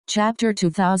Chapter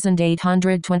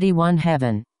 2821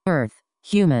 Heaven, Earth,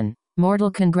 Human, Mortal.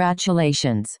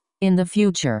 Congratulations. In the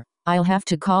future, I'll have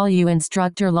to call you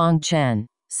Instructor Long Chen,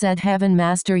 said Heaven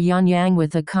Master Yan Yang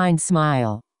with a kind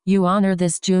smile. You honor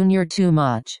this junior too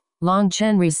much. Long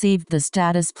Chen received the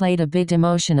status plate a bit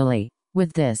emotionally.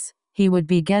 With this, he would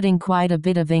be getting quite a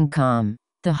bit of income.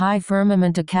 The High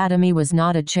Firmament Academy was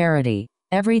not a charity.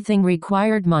 Everything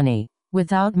required money.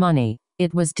 Without money,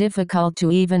 it was difficult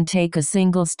to even take a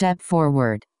single step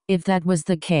forward. If that was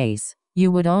the case,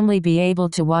 you would only be able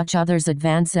to watch others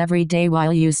advance every day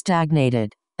while you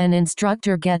stagnated. An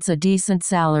instructor gets a decent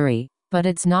salary, but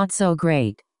it's not so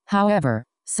great. However,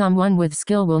 someone with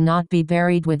skill will not be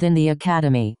buried within the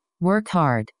academy. Work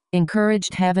hard,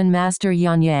 encouraged Heaven Master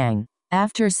Yan Yang.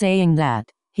 After saying that,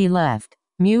 he left.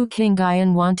 Mu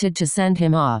Qingyan wanted to send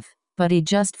him off, but he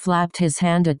just flapped his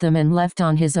hand at them and left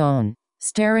on his own.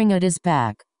 Staring at his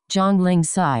back, Zhongling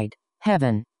sighed.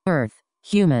 Heaven, Earth,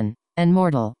 Human, and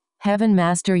Mortal. Heaven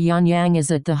Master Yan Yang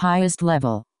is at the highest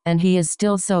level, and he is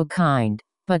still so kind,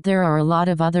 but there are a lot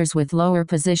of others with lower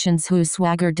positions who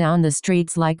swagger down the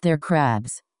streets like they're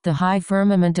crabs. The High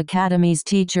Firmament Academy's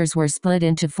teachers were split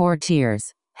into 4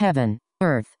 tiers: Heaven,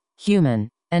 Earth, Human,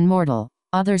 and Mortal.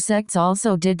 Other sects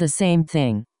also did the same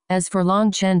thing. As for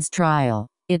Long Chen's trial,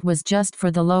 it was just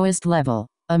for the lowest level,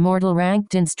 a mortal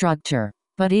ranked instructor,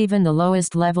 but even the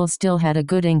lowest level still had a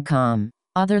good income.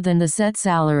 Other than the set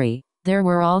salary, there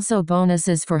were also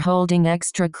bonuses for holding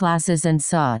extra classes and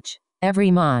such.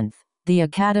 Every month, the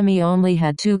academy only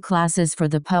had 2 classes for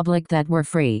the public that were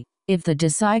free. If the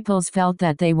disciples felt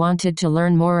that they wanted to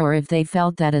learn more, or if they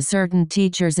felt that a certain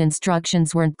teacher's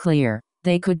instructions weren't clear,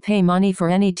 they could pay money for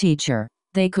any teacher.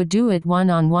 They could do it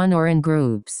one-on-one or in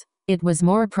groups. It was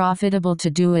more profitable to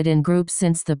do it in groups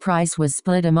since the price was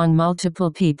split among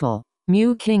multiple people.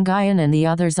 Mu Qingyan and the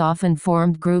others often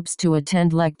formed groups to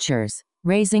attend lectures,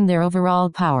 raising their overall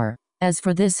power. As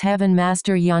for this Heaven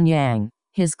Master Yan Yang,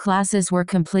 his classes were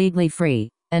completely free,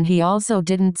 and he also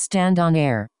didn't stand on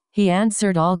air. He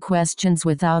answered all questions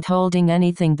without holding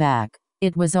anything back.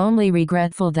 It was only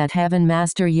regretful that Heaven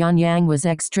Master Yan Yang was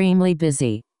extremely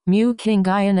busy. Mu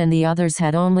Qingyan and the others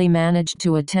had only managed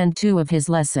to attend 2 of his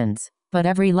lessons, but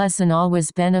every lesson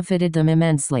always benefited them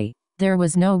immensely. There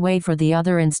was no way for the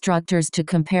other instructors to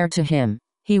compare to him.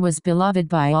 He was beloved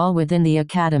by all within the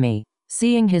academy.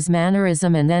 Seeing his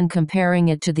mannerism and then comparing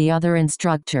it to the other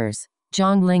instructors,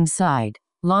 Zhongling sighed.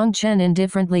 Long Chen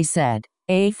indifferently said,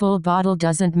 "A full bottle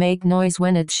doesn't make noise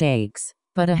when it shakes,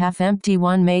 but a half-empty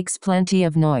one makes plenty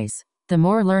of noise. The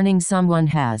more learning someone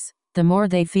has, the more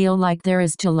they feel like there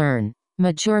is to learn.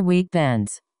 Mature wheat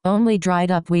bends. Only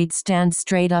dried up wheat stands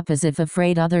straight up as if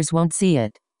afraid others won't see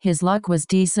it." His luck was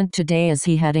decent today as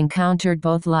he had encountered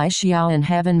both Lai Xiao and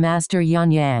Heaven Master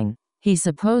Yan Yang. He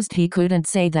supposed he couldn't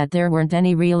say that there weren't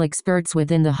any real experts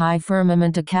within the High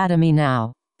Firmament Academy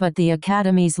now, but the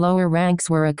academy's lower ranks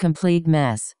were a complete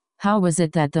mess. How was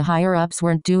it that the higher-ups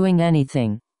weren't doing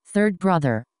anything? Third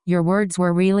brother, your words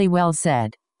were really well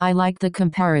said. I like the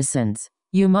comparisons.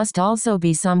 You must also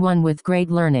be someone with great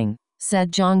learning,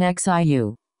 said Zhang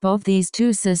Xiu. Both these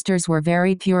 2 sisters were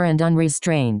very pure and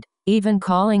unrestrained, even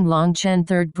calling Long Chen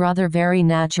third brother very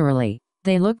naturally.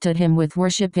 They looked at him with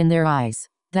worship in their eyes.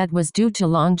 That was due to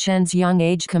Long Chen's young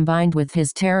age combined with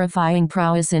his terrifying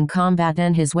prowess in combat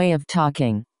and his way of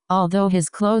talking. Although his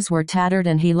clothes were tattered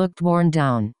and he looked worn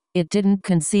down, it didn't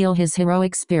conceal his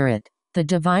heroic spirit. The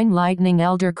Divine Lightning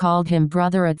Elder called him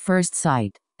brother at first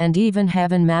sight, and even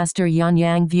Heaven Master Yan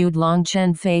Yang viewed Long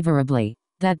Chen favorably.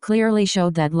 That clearly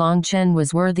showed that Long Chen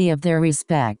was worthy of their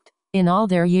respect. In all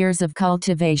their years of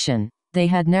cultivation, they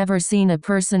had never seen a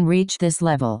person reach this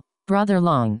level. Brother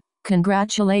Long,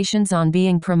 congratulations on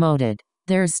being promoted.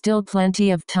 There's still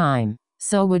plenty of time,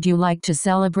 so would you like to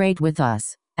celebrate with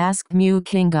us? Asked Mu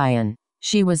Qingyan.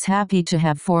 She was happy to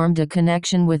have formed a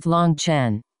connection with Long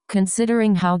Chen.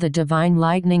 Considering how the Divine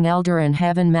Lightning Elder and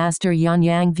Heaven Master Yan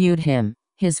Yang viewed him,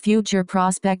 his future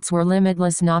prospects were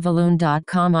limitless.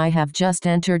 Noveloon.com. I have just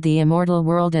entered the immortal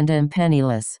world and am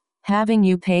penniless. Having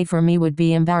you pay for me would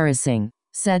be embarrassing,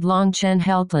 said Long Chen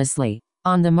helplessly.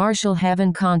 On the martial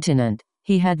heaven continent,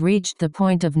 he had reached the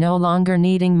point of no longer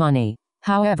needing money.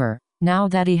 However, now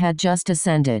that he had just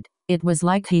ascended, it was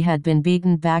like he had been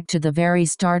beaten back to the very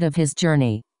start of his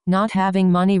journey. Not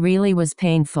having money really was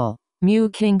painful. Mu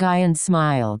Qingyan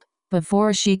smiled.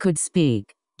 Before she could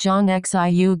speak, Zhang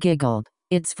Xiu giggled.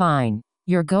 It's fine.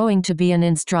 You're going to be an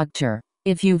instructor.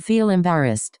 If you feel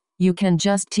embarrassed, you can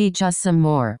just teach us some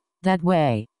more. That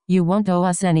way, you won't owe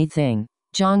us anything.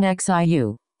 Zhang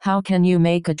Xiu, how can you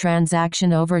make a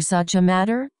transaction over such a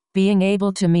matter? Being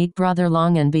able to meet Brother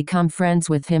Long and become friends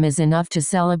with him is enough to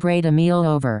celebrate a meal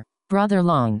over. Brother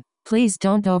Long, please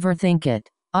don't overthink it.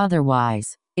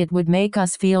 Otherwise, it would make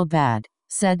us feel bad,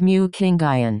 said Mu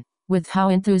Kingayan. With how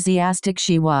enthusiastic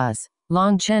she was,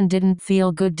 Long Chen didn't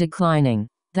feel good declining.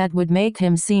 That would make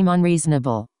him seem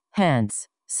unreasonable. Hence,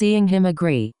 seeing him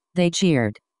agree, they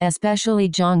cheered, especially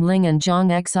Zhang Ling and Zhang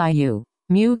Xiu.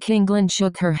 Mu Qinglan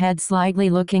shook her head slightly,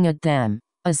 looking at them.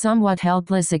 A somewhat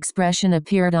helpless expression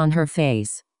appeared on her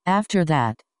face. After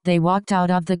that, they walked out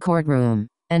of the courtroom,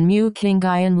 and Mu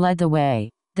Qingyan led the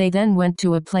way. They then went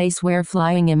to a place where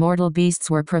flying immortal beasts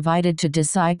were provided to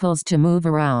disciples to move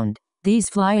around. These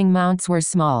flying mounts were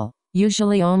small,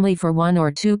 usually only for 1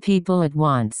 or 2 people at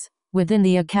once. Within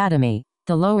the academy,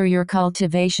 the lower your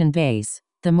cultivation base,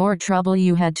 the more trouble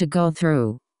you had to go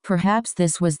through. Perhaps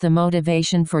this was the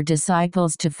motivation for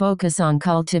disciples to focus on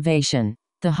cultivation.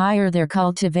 The higher their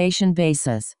cultivation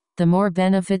basis, the more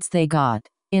benefits they got.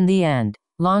 In the end,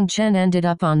 Long Chen ended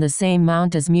up on the same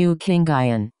mount as Mu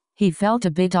Qingyan. He felt a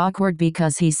bit awkward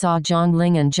because he saw Zhang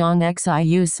Ling and Zhang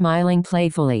Xiu smiling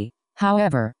playfully.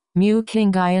 However, Mu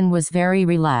Qingyan was very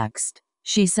relaxed.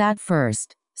 She sat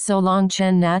first, so Long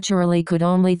Chen naturally could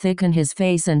only thicken his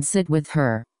face and sit with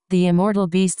her. The immortal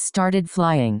beasts started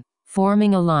flying,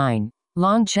 forming a line.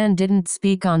 Long Chen didn't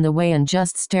speak on the way and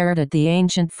just stared at the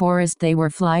ancient forest they were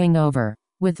flying over.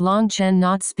 With Long Chen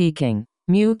not speaking,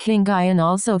 Mu Qingyan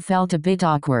also felt a bit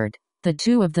awkward. The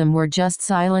two of them were just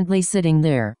silently sitting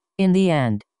there. In the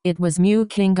end, it was Mu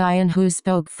Qingyan who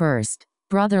spoke first.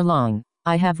 Brother Long,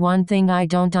 I have one thing I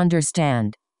don't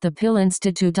understand. The Pill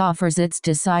Institute offers its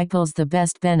disciples the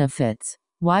best benefits.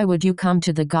 Why would you come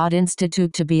to the God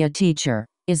Institute to be a teacher?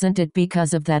 Isn't it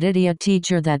because of that idiot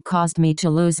teacher that caused me to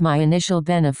lose my initial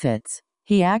benefits?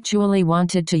 He actually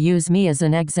wanted to use me as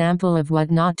an example of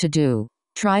what not to do,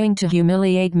 trying to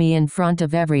humiliate me in front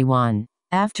of everyone.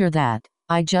 After that,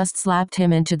 I just slapped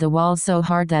him into the wall so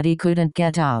hard that he couldn't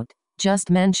get out. Just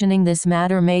mentioning this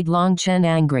matter made Long Chen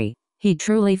angry. He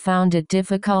truly found it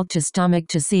difficult to stomach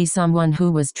to see someone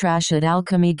who was trash at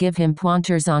alchemy give him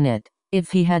pointers on it.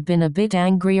 If he had been a bit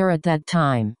angrier at that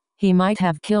time, he might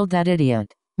have killed that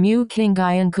idiot. Mu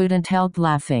Qingyan couldn't help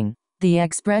laughing. The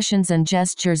expressions and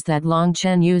gestures that Long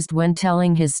Chen used when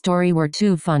telling his story were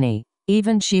too funny.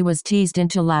 Even she was teased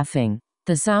into laughing.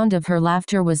 The sound of her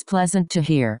laughter was pleasant to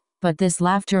hear, but this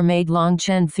laughter made Long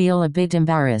Chen feel a bit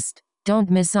embarrassed.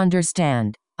 Don't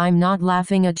misunderstand. I'm not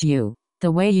laughing at you.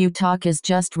 The way you talk is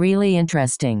just really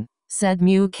interesting, said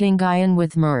Mu Qingyan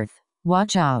with mirth.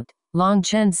 Watch out. Long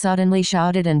Chen suddenly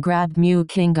shouted and grabbed Mu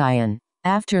Qingyan.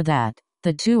 After that,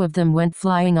 the two of them went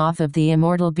flying off of the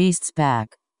immortal beast's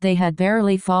back. They had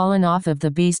barely fallen off of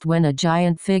the beast when a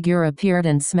giant figure appeared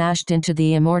and smashed into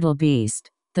the immortal beast.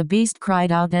 The beast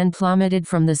cried out and plummeted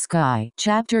from the sky.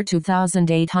 Chapter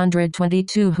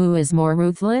 2822. Who is more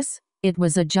ruthless? It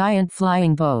was a giant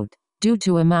flying boat. Due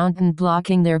to a mountain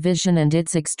blocking their vision and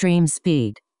its extreme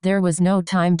speed, there was no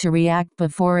time to react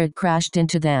before it crashed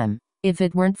into them. If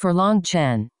it weren't for Long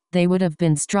Chen, they would have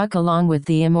been struck along with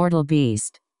the immortal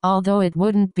beast. Although it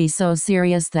wouldn't be so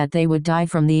serious that they would die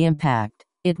from the impact,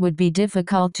 it would be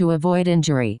difficult to avoid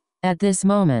injury. At this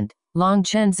moment, Long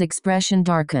Chen's expression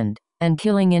darkened, and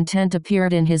killing intent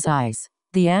appeared in his eyes.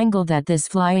 The angle that this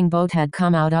flying boat had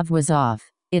come out of was off.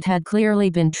 It had clearly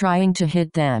been trying to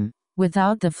hit them.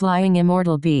 Without the flying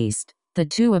immortal beast, the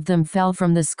two of them fell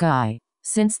from the sky.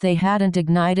 Since they hadn't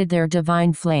ignited their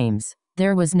divine flames,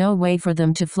 there was no way for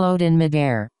them to float in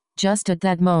midair. Just at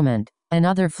that moment,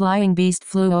 another flying beast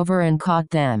flew over and caught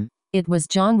them. It was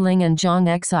Zhang Ling and Zhang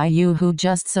Xiu who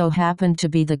just so happened to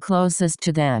be the closest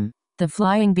to them. The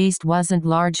flying beast wasn't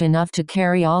large enough to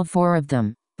carry all 4 of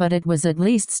them, but it was at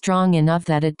least strong enough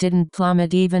that it didn't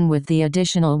plummet even with the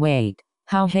additional weight.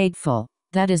 How hateful.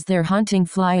 That is their hunting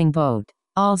flying boat.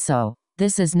 Also,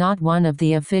 this is not one of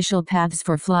the official paths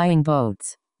for flying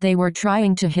boats. They were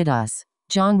trying to hit us.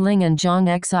 Zhang Ling and Zhang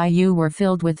Xiu were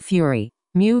filled with fury.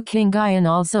 Mu Qingyan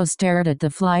also stared at the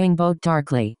flying boat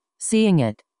darkly. Seeing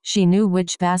it, she knew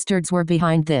which bastards were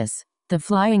behind this. The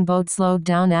flying boat slowed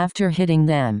down after hitting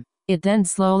them. It then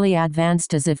slowly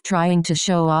advanced as if trying to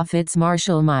show off its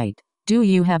martial might. Do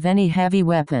you have any heavy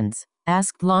weapons?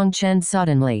 Asked Long Chen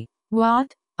suddenly.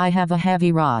 What? I have a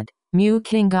heavy rod. Mu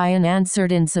Qingyan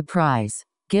answered in surprise.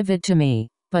 Give it to me.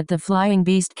 But the flying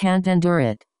beast can't endure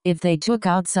it. If they took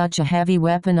out such a heavy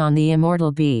weapon on the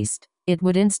immortal beast, it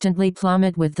would instantly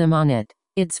plummet with them on it.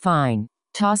 It's fine.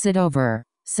 Toss it over,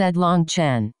 said Long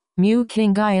Chen. Mu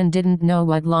Qingyan didn't know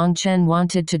what Long Chen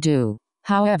wanted to do.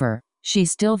 However, she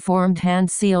still formed hand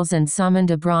seals and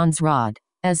summoned a bronze rod.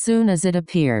 As soon as it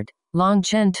appeared, Long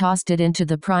Chen tossed it into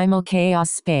the primal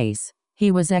chaos space. He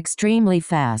was extremely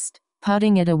fast,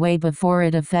 putting it away before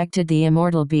it affected the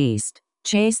immortal beast.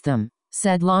 Chase them,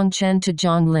 said Long Chen to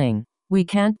Zhongling. We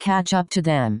can't catch up to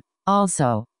them.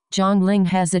 Also, Zhongling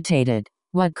hesitated.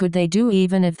 What could they do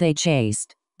even if they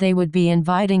chased? They would be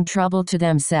inviting trouble to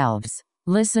themselves.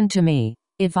 Listen to me.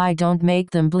 If I don't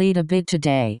make them bleed a bit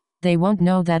today, they won't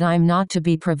know that I'm not to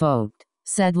be provoked,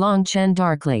 said Long Chen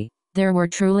darkly. There were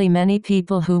truly many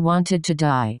people who wanted to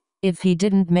die. If he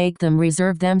didn't make them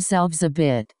reserve themselves a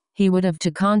bit, he would have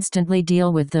to constantly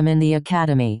deal with them in the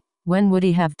academy. When would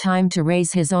he have time to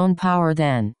raise his own power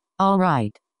then? All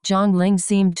right. Zhongling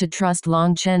seemed to trust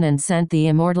Long Chen and sent the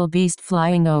immortal beast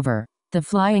flying over. The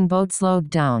flying boat slowed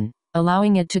down,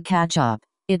 allowing it to catch up.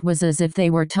 It was as if they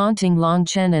were taunting Long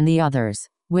Chen and the others,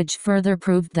 which further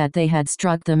proved that they had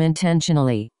struck them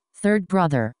intentionally. Third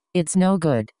brother, it's no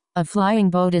good. A flying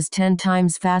boat is 10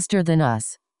 times faster than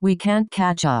us. We can't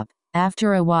catch up.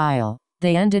 After a while,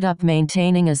 they ended up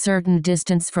maintaining a certain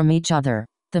distance from each other.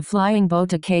 The flying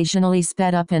boat occasionally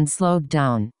sped up and slowed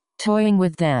down, toying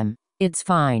with them. It's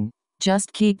fine.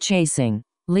 Just keep chasing.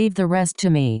 Leave the rest to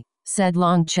me, said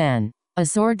Long Chen. A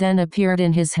sword then appeared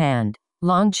in his hand.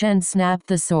 Long Chen snapped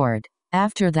the sword.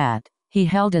 After that, he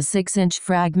held a 6-inch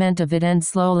fragment of it and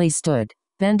slowly stood,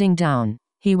 bending down.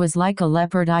 He was like a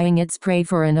leopard eyeing its prey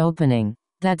for an opening.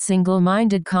 That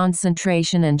single-minded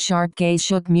concentration and sharp gaze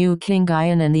shook Mu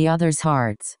Qingyan and the others'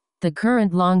 hearts. The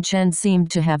current Long Chen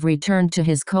seemed to have returned to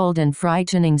his cold and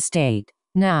frightening state.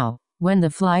 Now, when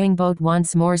the flying boat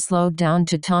once more slowed down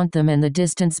to taunt them and the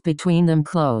distance between them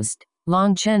closed,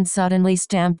 Long Chen suddenly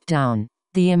stamped down.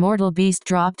 The immortal beast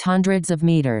dropped hundreds of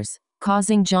meters,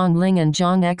 causing Zhongling and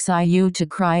Zhong Xiu to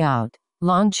cry out.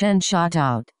 Long Chen shot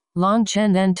out. Long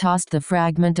Chen then tossed the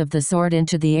fragment of the sword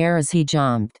into the air as he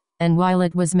jumped, and while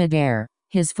it was mid-air,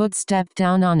 his foot stepped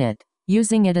down on it.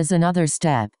 Using it as another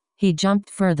step, he jumped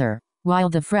further, while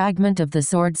the fragment of the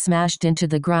sword smashed into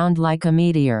the ground like a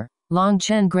meteor. Long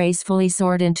Chen gracefully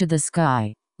soared into the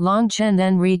sky. Long Chen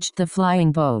then reached the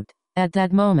flying boat. At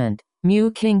that moment,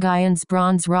 Mu Qingyan's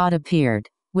bronze rod appeared.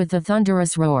 With a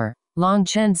thunderous roar, Long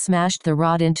Chen smashed the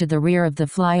rod into the rear of the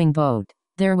flying boat.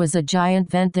 There was a giant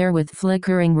vent there with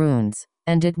flickering runes,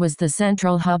 and it was the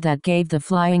central hub that gave the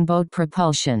flying boat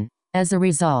propulsion. As a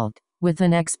result, with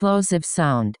an explosive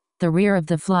sound, the rear of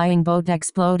the flying boat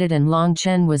exploded and Long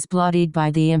Chen was bloodied by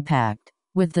the impact.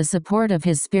 With the support of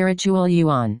his spiritual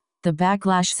yuan, the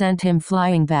backlash sent him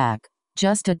flying back.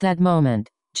 Just at that moment,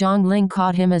 Zhongling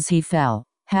caught him as he fell.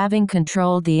 Having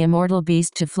controlled the immortal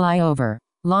beast to fly over,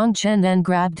 Long Chen then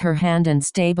grabbed her hand and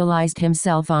stabilized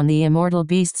himself on the immortal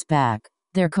beast's back.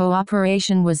 Their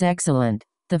cooperation was excellent.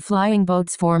 The flying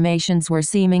boat's formations were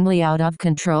seemingly out of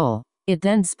control. It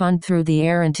then spun through the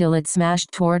air until it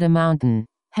smashed toward a mountain.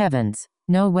 Heavens,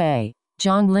 no way.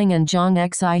 Zhongling and Zhong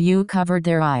Xiu covered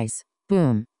their eyes.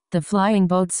 Boom. The flying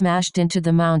boat smashed into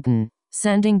the mountain,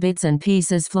 sending bits and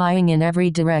pieces flying in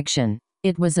every direction.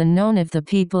 It was unknown if the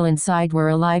people inside were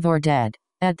alive or dead.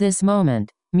 At this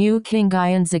moment, Mu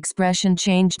Qingyan's expression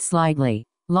changed slightly.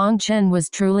 Long Chen was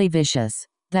truly vicious.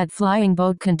 That flying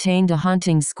boat contained a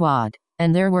hunting squad,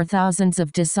 and there were thousands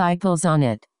of disciples on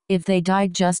it. If they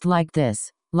died just like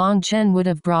this, Long Chen would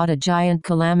have brought a giant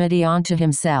calamity onto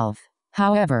himself.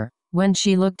 However, when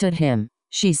she looked at him,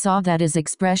 she saw that his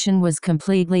expression was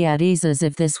completely at ease, as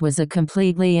if this was a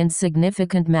completely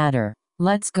insignificant matter.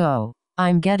 Let's go.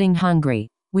 I'm getting hungry.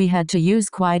 We had to use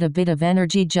quite a bit of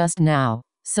energy just now,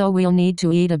 so we'll need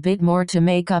to eat a bit more to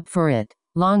make up for it.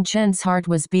 Long Chen's heart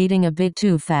was beating a bit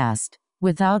too fast.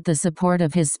 Without the support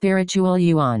of his spiritual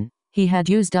yuan, he had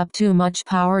used up too much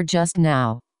power just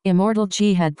now. Immortal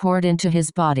qi had poured into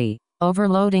his body,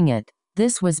 overloading it.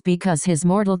 This was because his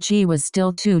mortal qi was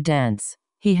still too dense.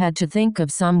 He had to think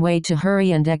of some way to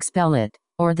hurry and expel it,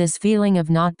 or this feeling of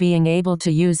not being able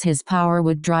to use his power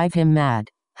would drive him mad.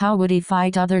 How would he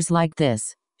fight others like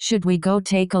this? Should we go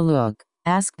take a look?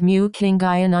 Asked Mu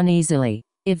Qingyan uneasily.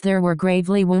 If there were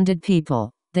gravely wounded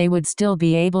people, they would still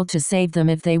be able to save them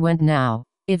if they went now.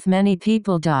 If many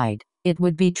people died, it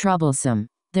would be troublesome.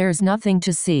 There's nothing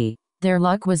to see. Their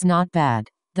luck was not bad.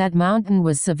 That mountain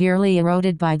was severely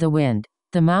eroded by the wind.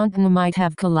 The mountain might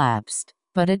have collapsed,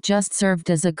 but it just served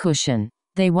as a cushion.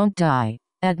 They won't die.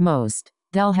 At most,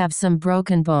 they'll have some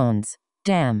broken bones.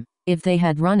 Damn, if they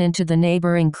had run into the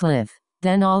neighboring cliff,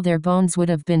 then all their bones would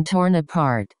have been torn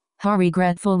apart. How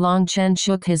regretful. Long Chen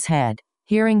shook his head.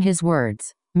 Hearing his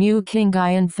words, Mu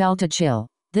Qingyan felt a chill.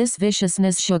 This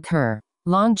viciousness shook her.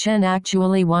 Long Chen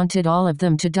actually wanted all of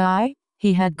them to die?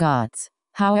 He had guts.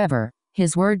 However,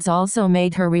 his words also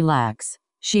made her relax.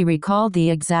 She recalled the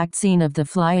exact scene of the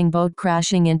flying boat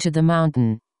crashing into the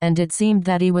mountain, and it seemed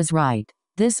that he was right.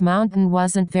 This mountain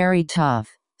wasn't very tough,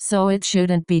 so it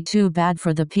shouldn't be too bad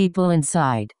for the people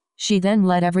inside. She then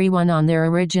led everyone on their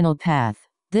original path.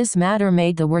 This matter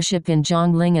made the worship in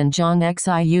Zhongling and Zhang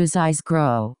Xiu's eyes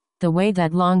grow. The way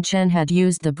that Long Chen had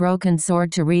used the broken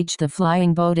sword to reach the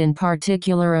flying boat in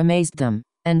particular amazed them,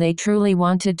 and they truly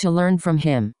wanted to learn from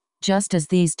him. Just as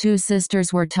these two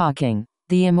sisters were talking,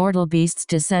 the immortal beasts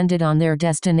descended on their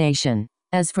destination.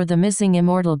 As for the missing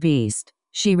immortal beast,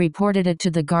 she reported it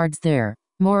to the guards there.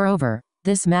 Moreover,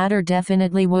 this matter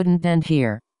definitely wouldn't end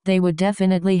here. They would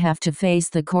definitely have to face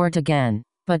the court again,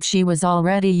 but she was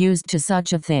already used to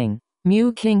such a thing.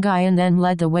 Mu Qingyan then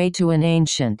led the way to an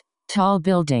ancient, tall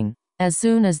building. As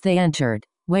soon as they entered,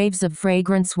 waves of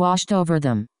fragrance washed over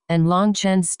them, and Long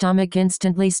Chen's stomach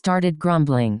instantly started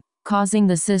grumbling, causing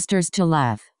the sisters to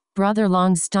laugh. Brother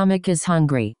Long's stomach is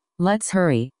hungry. Let's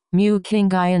hurry. Mu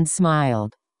Qingyan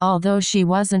smiled. Although she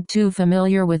wasn't too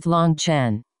familiar with Long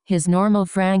Chen, his normal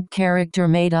frank character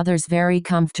made others very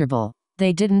comfortable.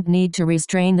 They didn't need to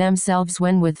restrain themselves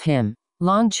when with him.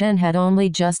 Long Chen had only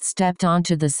just stepped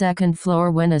onto the second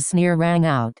floor when a sneer rang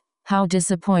out. How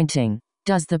disappointing.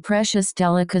 Does the precious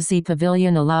delicacy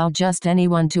pavilion allow just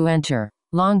anyone to enter?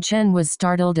 Long Chen was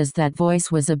startled as that voice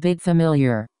was a bit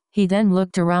familiar. He then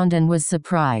looked around and was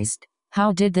surprised.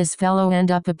 How did this fellow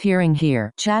end up appearing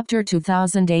here? Chapter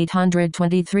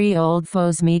 2823 Old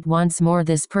foes meet once more.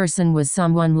 This person was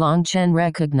someone Long Chen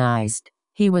recognized.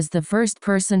 He was the first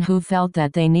person who felt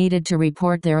that they needed to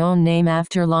report their own name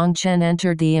after Long Chen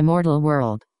entered the immortal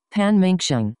world. Pan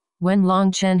Mingsheng. When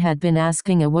Long Chen had been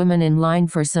asking a woman in line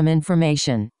for some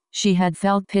information, she had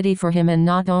felt pity for him and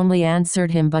not only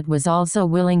answered him but was also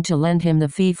willing to lend him the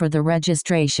fee for the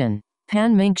registration.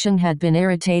 Pan Mingsheng had been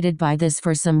irritated by this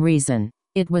for some reason.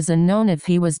 It was unknown if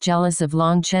he was jealous of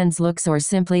Long Chen's looks or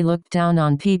simply looked down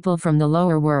on people from the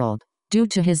lower world. Due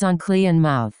to his unclean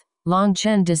mouth, Long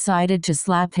Chen decided to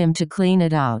slap him to clean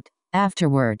it out.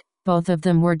 Afterward, both of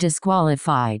them were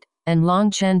disqualified, and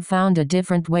Long Chen found a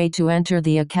different way to enter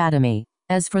the academy.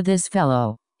 As for this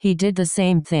fellow, he did the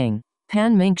same thing.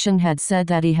 Pan Mingsheng had said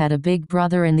that he had a big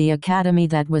brother in the academy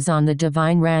that was on the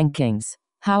divine rankings.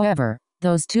 However,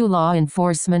 those two law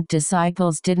enforcement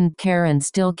disciples didn't care and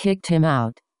still kicked him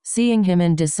out. Seeing him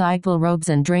in disciple robes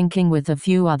and drinking with a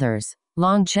few others,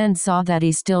 Long Chen saw that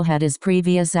he still had his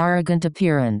previous arrogant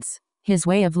appearance. His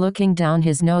way of looking down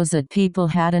his nose at people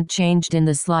hadn't changed in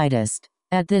the slightest.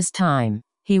 At this time,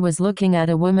 he was looking at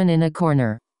a woman in a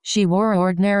corner. She wore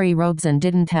ordinary robes and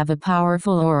didn't have a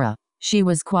powerful aura. She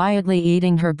was quietly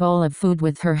eating her bowl of food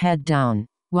with her head down,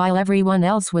 while everyone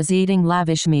else was eating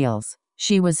lavish meals.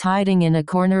 She was hiding in a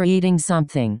corner eating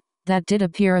something that did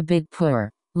appear a bit poor.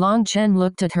 Long Chen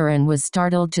looked at her and was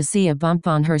startled to see a bump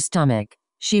on her stomach.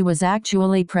 She was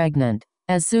actually pregnant.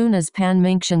 As soon as Pan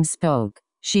Mingsheng spoke,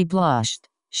 she blushed.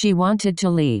 She wanted to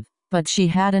leave, but she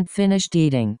hadn't finished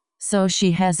eating, so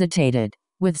she hesitated.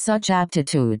 With such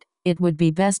aptitude, it would be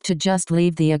best to just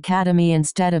leave the academy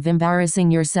instead of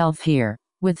embarrassing yourself here.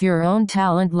 With your own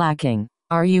talent lacking,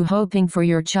 are you hoping for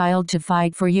your child to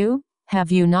fight for you? Have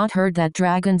you not heard that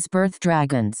dragons birth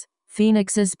dragons,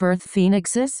 phoenixes birth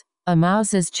phoenixes? A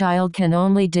mouse's child can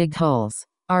only dig holes.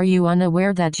 Are you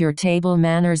unaware that your table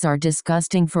manners are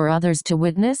disgusting for others to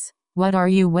witness? What are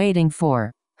you waiting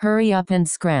for? Hurry up and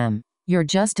scram. You're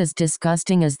just as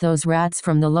disgusting as those rats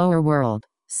from the lower world,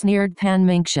 sneered Pan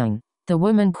Mingsheng. The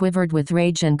woman quivered with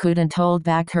rage and couldn't hold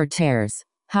back her tears.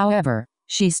 However,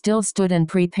 she still stood and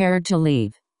prepared to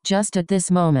leave. Just at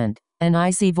this moment, an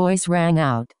icy voice rang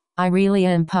out. I really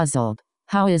am puzzled.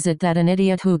 How is it that an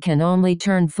idiot who can only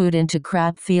turn food into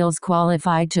crap feels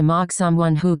qualified to mock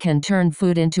someone who can turn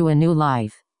food into a new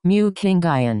life? Mu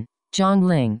Qingyan, Zhang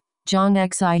Ling, Zhang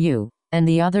Xiu, and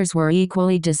the others were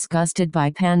equally disgusted by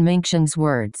Pan Mingsheng's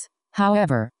words.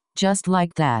 However, just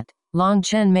like that, Long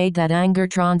Chen made that anger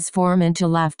transform into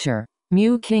laughter.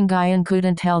 Mu Qingyan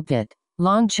couldn't help it.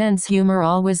 Long Chen's humor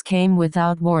always came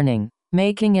without warning,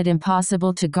 making it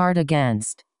impossible to guard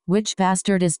against. Which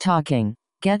bastard is talking?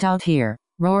 Get out here,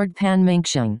 roared Pan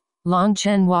Mingsheng. Long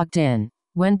Chen walked in.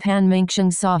 When Pan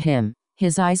Mingsheng saw him,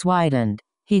 his eyes widened.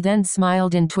 He then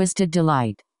smiled in twisted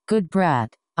delight. Good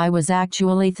brat, I was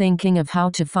actually thinking of how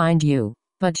to find you,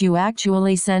 but you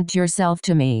actually sent yourself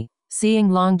to me. Seeing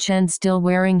Long Chen still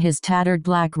wearing his tattered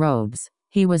black robes,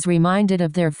 he was reminded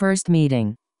of their first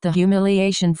meeting. The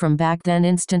humiliation from back then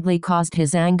instantly caused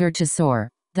his anger to soar.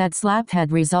 That slap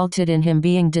had resulted in him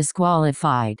being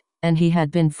disqualified, and he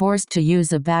had been forced to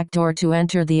use a back door to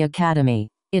enter the academy.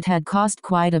 It had cost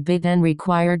quite a bit and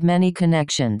required many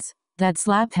connections. That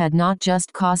slap had not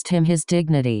just cost him his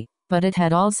dignity, but it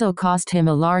had also cost him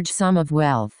a large sum of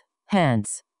wealth.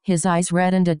 Hence, his eyes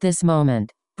reddened at this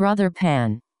moment. Brother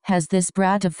Pan, has this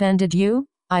brat offended you?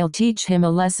 I'll teach him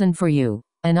a lesson for you.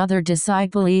 Another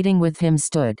disciple eating with him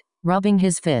stood, rubbing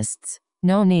his fists.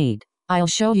 No need. I'll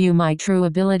show you my true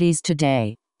abilities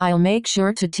today. I'll make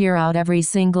sure to tear out every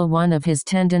single one of his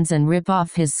tendons and rip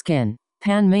off his skin.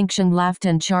 Pan Mingsheng laughed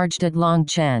and charged at Long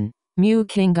Chen. Mu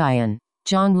Qingyan,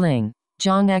 Zhang Ling,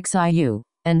 Zhang Xiu,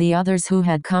 and the others who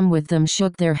had come with them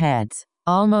shook their heads,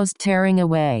 almost tearing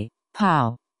away.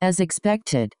 Pow! As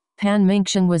expected, Pan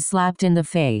Mingsheng was slapped in the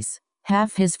face.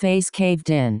 Half his face caved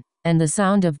in, and the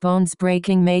sound of bones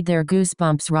breaking made their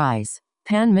goosebumps rise.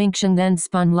 Pan Mingsheng then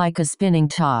spun like a spinning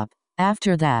top.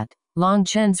 After that, Long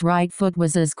Chen's right foot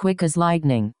was as quick as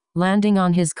lightning, landing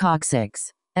on his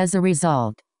coccyx. As a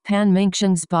result, Pan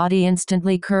Mingsheng's body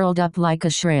instantly curled up like a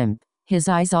shrimp, his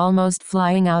eyes almost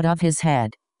flying out of his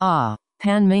head. Ah!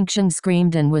 Pan Mingsheng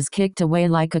screamed and was kicked away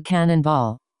like a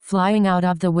cannonball, flying out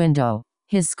of the window.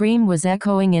 His scream was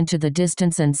echoing into the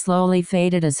distance and slowly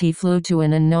faded as he flew to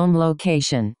an unknown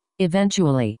location.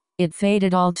 Eventually, it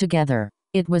faded altogether.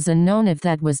 It was unknown if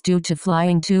that was due to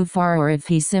flying too far or if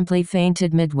he simply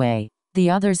fainted midway. The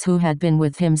others who had been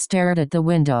with him stared at the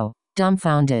window,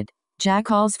 dumbfounded.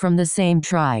 Jackals from the same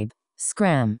tribe.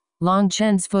 Scram! Long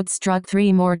Chen's foot struck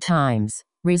 3 more times,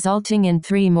 resulting in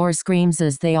 3 more screams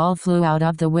as they all flew out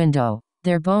of the window,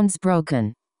 their bones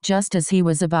broken. Just as he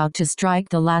was about to strike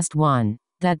the last one,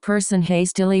 that person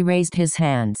hastily raised his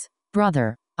hands.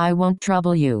 Brother, I won't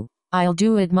trouble you. I'll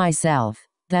do it myself.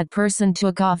 That person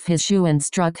took off his shoe and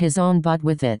struck his own butt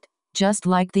with it, just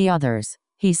like the others.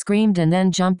 He screamed and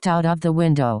then jumped out of the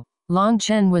window. Long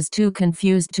Chen was too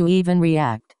confused to even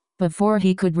react. Before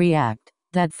he could react,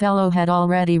 that fellow had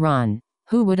already run.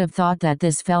 Who would have thought that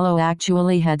this fellow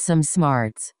actually had some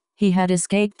smarts? He had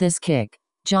escaped this kick.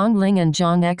 Zhang Ling and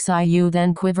Zhang Xiu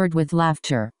then quivered with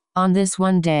laughter. On this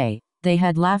one day, they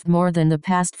had laughed more than the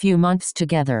past few months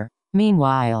together.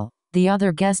 Meanwhile, the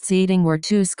other guests eating were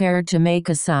too scared to make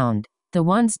a sound. The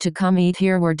ones to come eat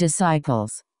here were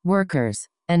disciples, workers,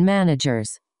 and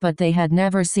managers, but they had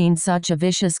never seen such a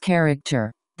vicious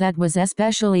character. That was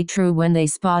especially true when they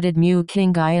spotted Mu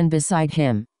Qingyan beside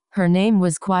him. Her name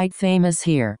was quite famous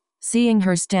here. Seeing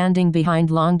her standing behind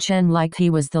Long Chen like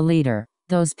he was the leader,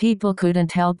 those people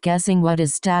couldn't help guessing what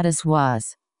his status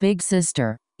was. Big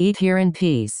sister, eat here in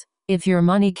peace. If your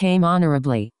money came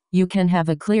honorably, you can have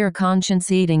a clear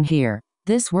conscience eating here.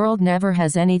 This world never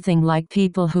has anything like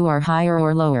people who are higher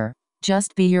or lower.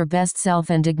 Just be your best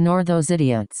self and ignore those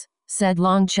idiots, said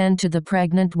Long Chen to the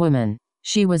pregnant woman.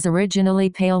 She was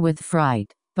originally pale with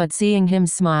fright, but seeing him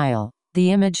smile, the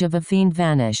image of a fiend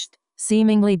vanished,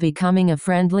 seemingly becoming a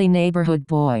friendly neighborhood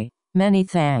boy. Many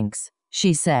thanks,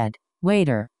 she said.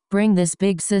 Waiter, bring this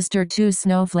big sister 2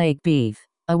 snowflake beef,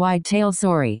 a white-tail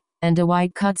sorry, and a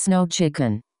white-cut snow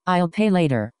chicken. I'll pay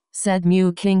later, said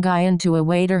Mu Qingyan to a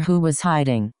waiter who was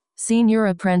hiding. Senior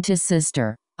apprentice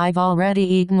sister, I've already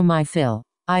eaten my fill.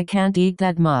 I can't eat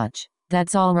that much.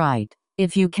 That's all right.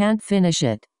 If you can't finish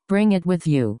it, bring it with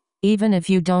you. Even if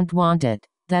you don't want it,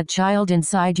 that child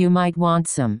inside you might want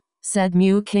some, said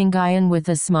Mu Qingyan with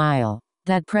a smile.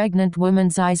 That pregnant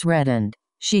woman's eyes reddened.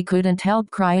 She couldn't help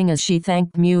crying as she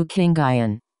thanked Mu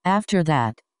Qingyan. After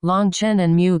that, Long Chen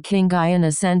and Mu Qingyan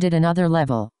ascended another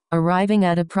level, arriving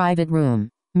at a private room.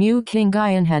 Mu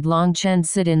Qingyan had Long Chen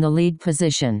sit in the lead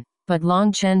position, but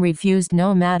Long Chen refused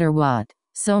no matter what,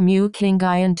 so Mu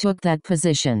Qingyan took that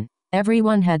position.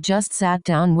 Everyone had just sat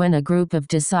down when a group of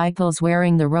disciples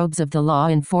wearing the robes of the law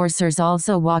enforcers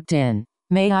also walked in.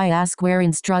 May I ask where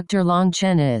Instructor Long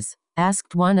Chen is?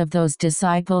 Asked one of those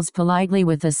disciples politely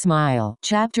with a smile.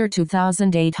 Chapter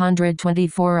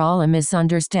 2824. All a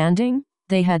misunderstanding?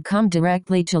 They had come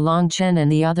directly to Long Chen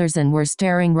and the others and were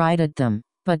staring right at them.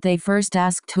 But they first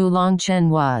asked who Long Chen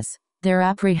was. Their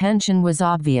apprehension was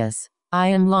obvious. I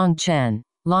am Long Chen.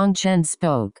 Long Chen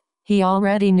spoke. He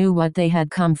already knew what they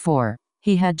had come for.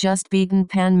 He had just beaten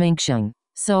Pan Mingsheng,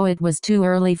 so it was too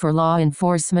early for law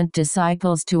enforcement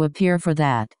disciples to appear for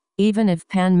that. Even if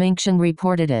Pan Mingsheng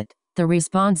reported it, the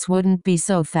response wouldn't be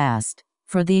so fast.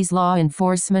 For these law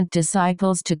enforcement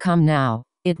disciples to come now,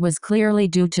 it was clearly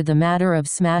due to the matter of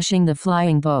smashing the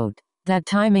flying boat. That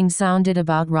timing sounded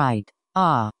about right.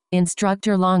 Ah,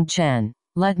 Instructor Long Chen,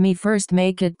 let me first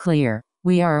make it clear.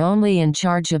 We are only in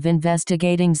charge of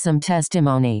investigating some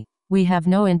testimony. We have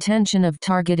no intention of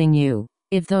targeting you.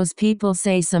 If those people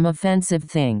say some offensive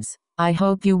things, I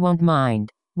hope you won't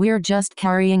mind. We're just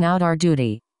carrying out our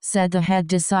duty, said the head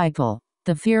disciple.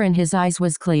 The fear in his eyes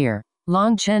was clear.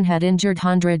 Long Chen had injured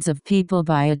hundreds of people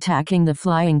by attacking the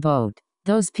flying boat.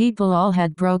 Those people all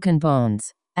had broken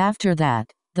bones. After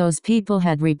that, those people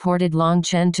had reported Long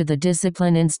Chen to the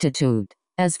Discipline Institute.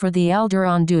 As for the elder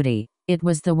on duty, it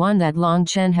was the one that Long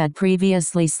Chen had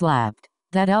previously slapped.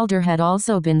 That elder had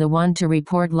also been the one to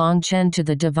report Long Chen to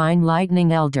the Divine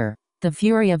Lightning Elder. The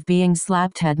fury of being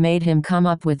slapped had made him come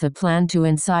up with a plan to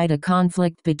incite a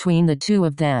conflict between the two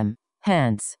of them.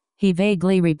 Hence, he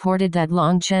vaguely reported that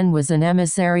Long Chen was an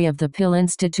emissary of the Pill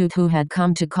Institute who had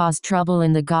come to cause trouble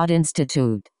in the God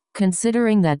Institute.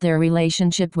 Considering that their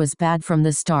relationship was bad from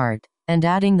the start, and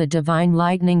adding the Divine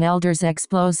Lightning Elder's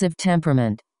explosive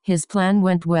temperament, his plan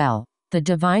went well. The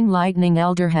Divine Lightning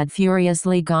Elder had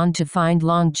furiously gone to find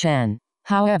Long Chen.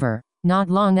 However, not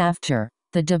long after,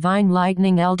 the Divine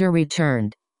Lightning Elder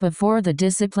returned. Before the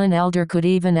Discipline Elder could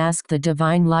even ask the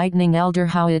Divine Lightning Elder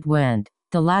how it went,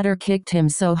 the latter kicked him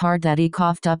so hard that he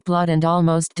coughed up blood and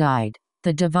almost died.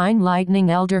 The Divine Lightning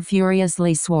Elder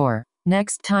furiously swore,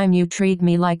 "Next time you treat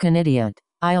me like an idiot,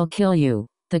 I'll kill you."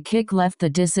 The kick left the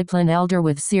Discipline Elder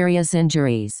with serious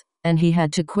injuries, and he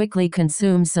had to quickly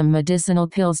consume some medicinal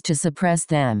pills to suppress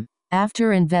them.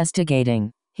 After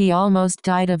investigating, he almost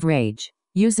died of rage.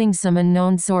 Using some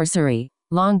unknown sorcery,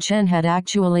 Long Chen had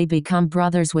actually become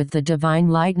brothers with the Divine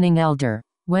Lightning Elder.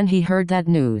 When he heard that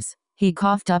news, he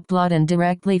coughed up blood and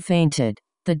directly fainted.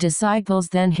 The disciples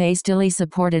then hastily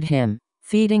supported him,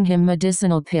 feeding him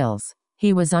medicinal pills.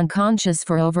 He was unconscious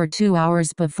for over 2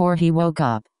 hours before he woke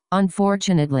up.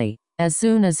 Unfortunately, as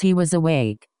soon as he was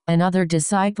awake, another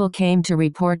disciple came to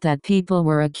report that people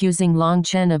were accusing Long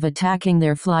Chen of attacking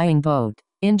their flying boat,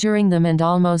 injuring them and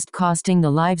almost costing the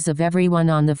lives of everyone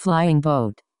on the flying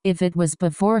boat. If it was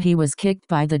before he was kicked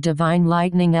by the Divine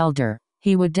Lightning Elder,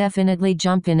 he would definitely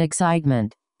jump in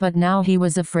excitement. But now he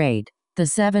was afraid. The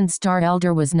 7-star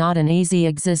Elder was not an easy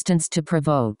existence to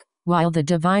provoke, while the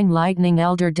Divine Lightning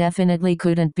Elder definitely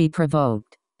couldn't be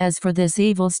provoked. As for this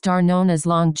evil star known as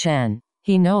Long Chen,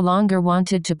 he no longer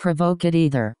wanted to provoke it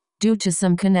either. Due to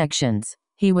some connections,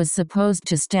 he was supposed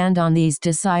to stand on these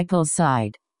disciples'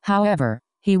 side. However,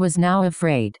 he was now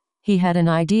afraid. He had an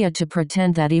idea to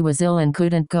pretend that he was ill and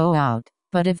couldn't go out,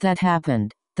 but if that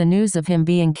happened, the news of him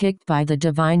being kicked by the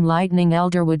Divine Lightning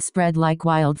Elder would spread like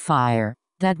wildfire.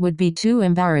 That would be too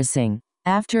embarrassing.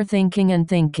 After thinking and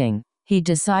thinking, he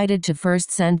decided to first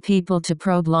send people to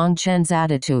probe Long Chen's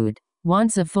attitude.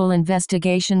 Once a full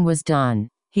investigation was done,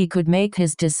 he could make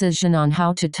his decision on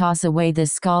how to toss away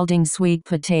this scalding sweet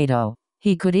potato.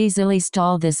 He could easily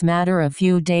stall this matter a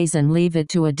few days and leave it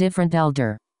to a different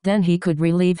elder. Then he could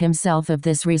relieve himself of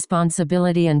this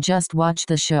responsibility and just watch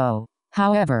the show.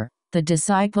 However, the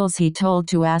disciples he told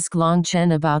to ask Long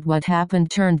Chen about what happened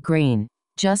turned green.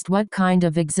 Just what kind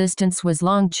of existence was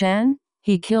Long Chen?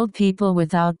 He killed people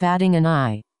without batting an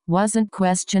eye. Wasn't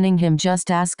questioning him just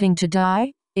asking to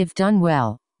die? If done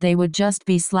well, they would just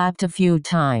be slapped a few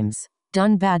times.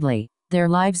 Done badly, their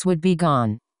lives would be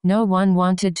gone. No one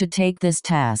wanted to take this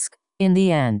task. In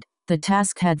the end, the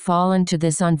task had fallen to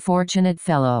this unfortunate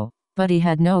fellow, but he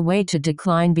had no way to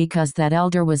decline because that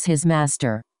elder was his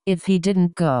master. If he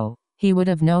didn't go, he would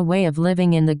have no way of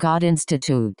living in the God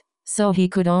Institute, so he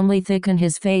could only thicken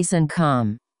his face and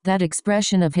calm. That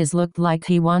expression of his looked like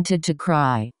he wanted to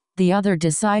cry. The other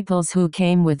disciples who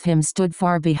came with him stood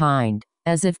far behind,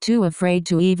 as if too afraid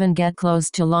to even get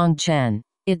close to Long Chen.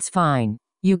 "It's fine.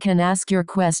 You can ask your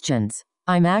questions.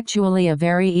 I'm actually a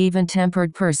very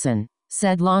even-tempered person,"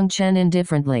 said Long Chen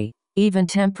indifferently.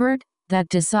 Even-tempered? That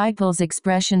disciple's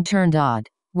expression turned odd.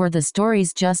 Were the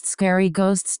stories just scary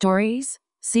ghost stories?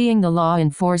 Seeing the law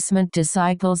enforcement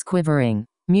disciples quivering,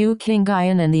 Mu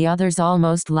Qingyan and the others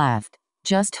almost laughed.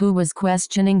 Just who was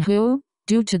questioning who?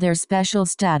 Due to their special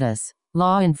status,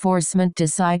 law enforcement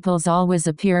disciples always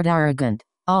appeared arrogant.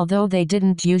 Although they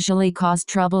didn't usually cause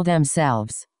trouble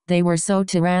themselves, they were so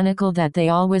tyrannical that they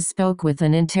always spoke with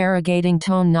an interrogating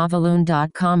tone.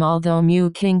 Noveloon.com. Although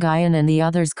Mu Qingyan and the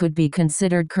others could be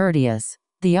considered courteous,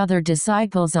 the other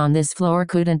disciples on this floor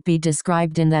couldn't be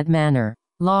described in that manner.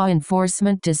 Law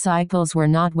enforcement disciples were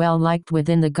not well liked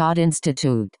within the God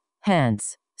Institute.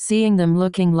 Hence, seeing them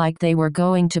looking like they were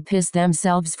going to piss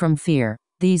themselves from fear,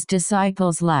 these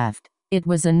disciples laughed. It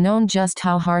was unknown just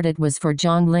how hard it was for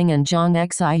Zhongling and Zhong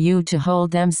Xiu to hold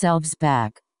themselves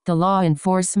back. The law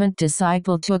enforcement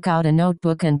disciple took out a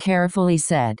notebook and carefully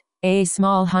said, "A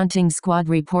small hunting squad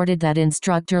reported that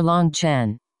Instructor Long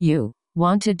Chen, you,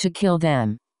 wanted to kill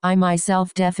them. I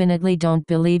myself definitely don't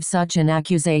believe such an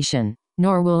accusation,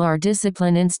 nor will our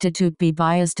Discipline Institute be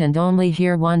biased and only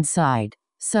hear one side.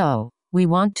 So, we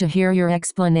want to hear your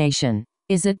explanation.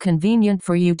 Is it convenient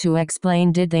for you to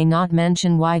explain? Did they not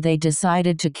mention why they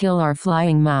decided to kill our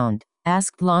flying mount?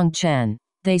 Asked Long Chen.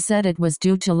 They said it was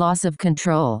due to loss of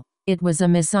control. It was a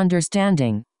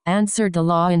misunderstanding, answered the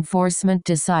law enforcement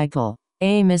disciple.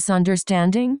 A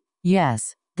misunderstanding?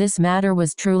 Yes, this matter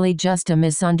was truly just a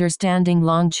misunderstanding.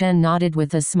 Long Chen nodded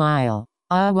with a smile.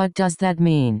 What does that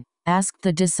mean? Asked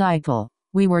the disciple.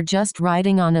 We were just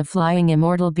riding on a flying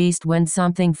immortal beast when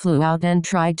something flew out and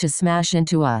tried to smash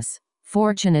into us.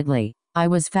 Fortunately, I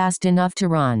was fast enough to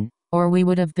run, or we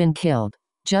would have been killed.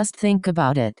 Just think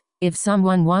about it. If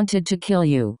someone wanted to kill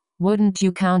you, wouldn't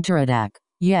you counterattack?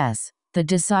 Yes, the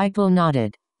disciple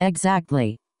nodded.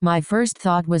 Exactly. My first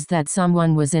thought was that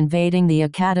someone was invading the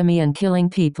academy and killing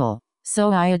people,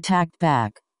 so I attacked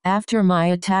back. After my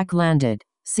attack landed,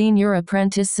 Senior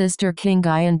Apprentice Sister King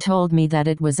Ian told me that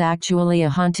it was actually a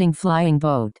hunting flying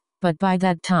boat, but by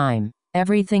that time,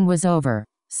 everything was over.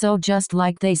 So just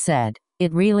like they said,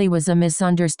 it really was a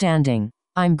misunderstanding.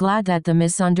 I'm glad that the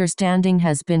misunderstanding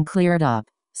has been cleared up.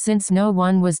 Since no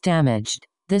one was damaged,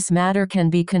 this matter can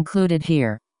be concluded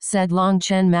here, said Long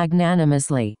Chen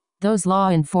magnanimously. Those law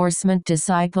enforcement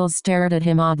disciples stared at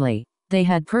him oddly. They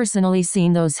had personally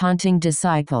seen those hunting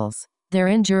disciples. Their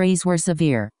injuries were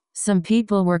severe. Some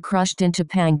people were crushed into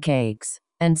pancakes,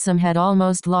 and some had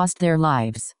almost lost their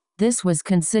lives. This was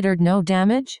considered no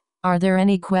damage? Are there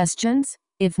any questions?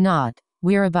 If not,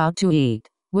 we're about to eat.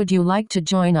 Would you like to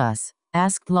join us?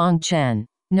 Asked Long Chen.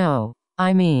 No,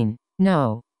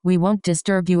 we won't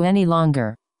disturb you any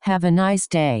longer. Have a nice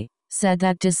day, said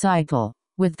that disciple.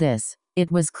 With this,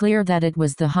 it was clear that it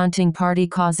was the hunting party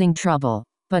causing trouble,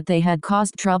 but they had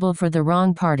caused trouble for the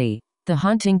wrong party. The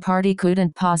hunting party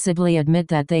couldn't possibly admit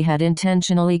that they had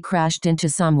intentionally crashed into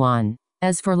someone.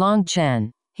 As for Long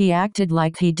Chen, he acted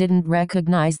like he didn't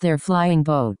recognize their flying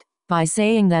boat. By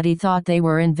saying that he thought they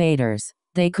were invaders,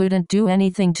 they couldn't do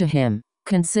anything to him.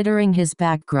 Considering his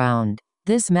background,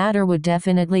 this matter would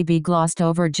definitely be glossed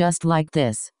over just like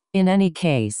this. In any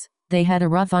case, they had a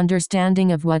rough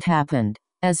understanding of what happened.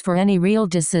 As for any real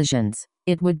decisions,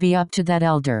 it would be up to that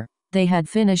elder. They had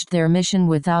finished their mission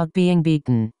without being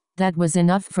beaten. That was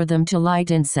enough for them to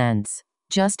light incense.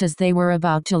 Just as they were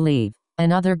about to leave,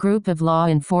 another group of law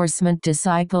enforcement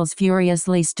disciples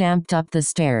furiously stamped up the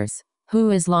stairs.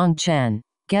 Who is Long Chen?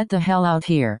 Get the hell out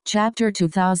here. Chapter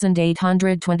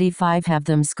 2825. Have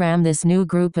them scram. This new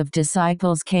group of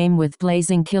disciples came with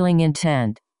blazing killing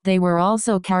intent. They were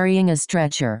also carrying a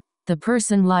stretcher. The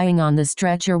person lying on the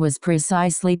stretcher was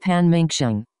precisely Pan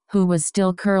Mingsheng, who was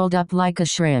still curled up like a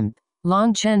shrimp.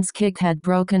 Long Chen's kick had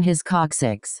broken his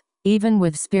coccyx. Even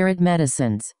with spirit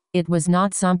medicines, it was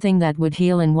not something that would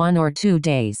heal in 1 or 2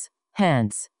 days.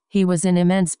 Hence, he was in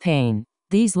immense pain.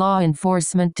 These law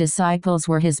enforcement disciples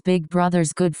were his big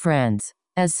brother's good friends.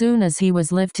 As soon as he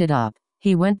was lifted up,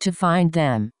 he went to find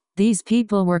them. These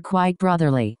people were quite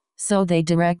brotherly, so they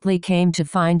directly came to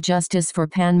find justice for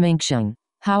Pan Mingsheng.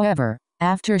 However,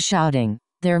 after shouting,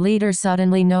 their leader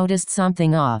suddenly noticed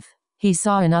something off. He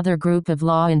saw another group of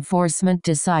law enforcement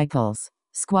disciples.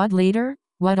 Squad leader?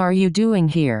 What are you doing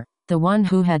here? The one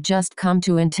who had just come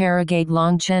to interrogate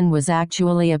Long Chen was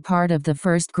actually a part of the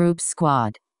first group's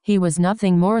squad. He was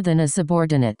nothing more than a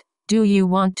subordinate. Do you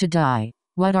want to die?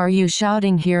 What are you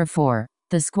shouting here for?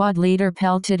 The squad leader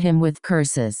pelted him with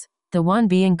curses. The one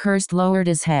being cursed lowered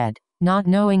his head, not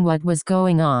knowing what was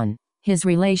going on. His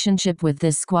relationship with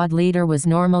this squad leader was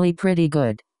normally pretty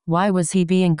good. Why was he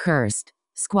being cursed?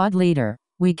 Squad leader,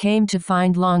 we came to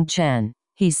find Long Chen,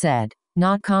 he said,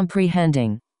 not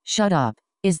comprehending. Shut up.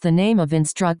 Is the name of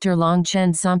instructor Long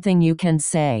Chen something you can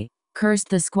say? Cursed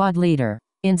the squad leader.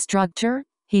 Instructor?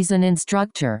 He's an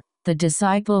instructor. The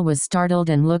disciple was startled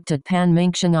and looked at Pan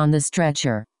Mingsheng on the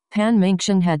stretcher. Pan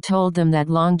Mingsheng had told them that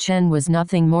Long Chen was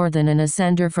nothing more than an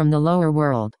ascender from the lower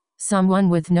world. Someone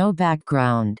with no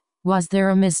background. Was there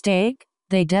a mistake?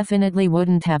 They definitely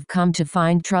wouldn't have come to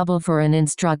find trouble for an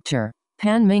instructor.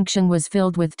 Pan Mingsheng was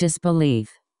filled with disbelief.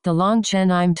 The Long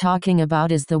Chen I'm talking about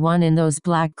is the one in those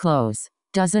black clothes.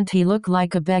 Doesn't he look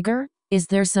like a beggar? Is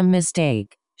there some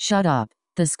mistake? Shut up,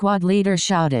 the squad leader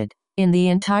shouted. In the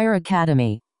entire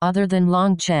academy, other than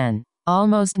Long Chen,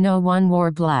 almost no one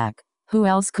wore black. Who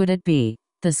else could it be?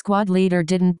 The squad leader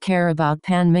didn't care about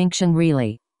Pan Mingsheng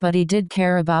really, but he did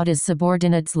care about his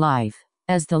subordinate's life.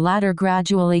 As the latter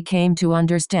gradually came to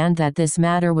understand that this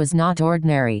matter was not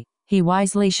ordinary, he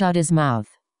wisely shut his mouth.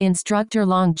 Instructor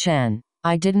Long Chen,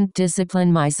 I didn't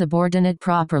discipline my subordinate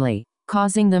properly,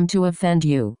 causing them to offend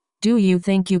you. Do you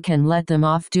think you can let them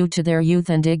off due to their youth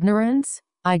and ignorance?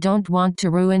 I don't want to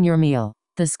ruin your meal.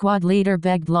 The squad leader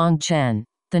begged Long Chen.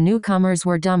 The newcomers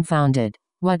were dumbfounded.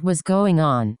 What was going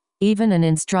on? Even an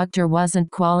instructor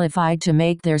wasn't qualified to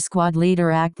make their squad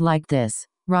leader act like this,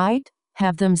 right?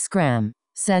 Have them scram,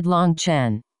 said Long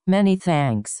Chen. Many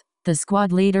thanks. The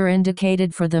squad leader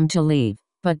indicated for them to leave,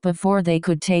 but before they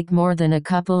could take more than a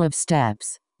couple of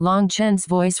steps, Long Chen's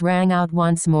voice rang out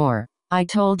once more. I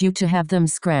told you to have them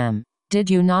scram.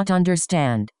 Did you not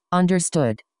understand?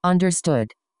 Understood.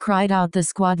 Understood, cried out the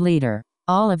squad leader.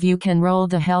 All of you can roll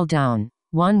the hell down.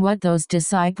 What those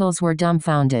disciples were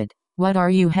dumbfounded. What are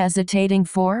you hesitating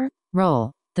for?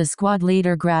 Roll. The squad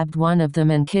leader grabbed one of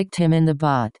them and kicked him in the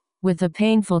butt. With a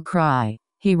painful cry,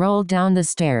 he rolled down the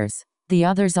stairs. The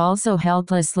others also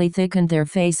helplessly thickened their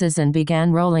faces and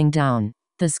began rolling down.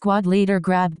 The squad leader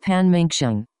grabbed Pan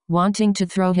Mingsheng, wanting to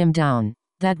throw him down.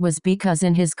 That was because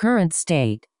in his current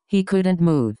state, he couldn't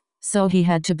move, so he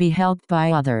had to be helped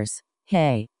by others.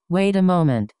 Hey, wait a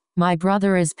moment. My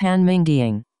brother is Pan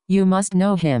Mingdiang. You must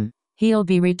know him. He'll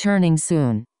be returning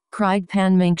soon, cried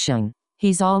Pan Mingsheng.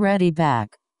 He's already back.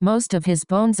 Most of his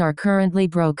bones are currently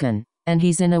broken, and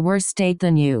he's in a worse state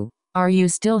than you. Are you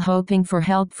still hoping for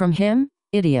help from him?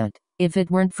 Idiot. If it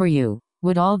weren't for you,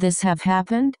 would all this have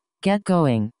happened? Get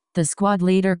going. The squad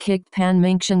leader kicked Pan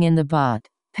Mingsheng in the butt.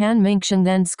 Pan Mingsheng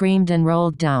then screamed and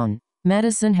rolled down.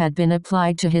 Medicine had been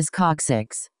applied to his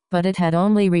coccyx, but it had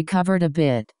only recovered a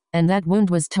bit, and that wound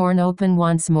was torn open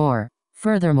once more.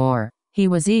 Furthermore, he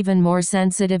was even more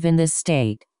sensitive in this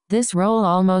state. This roll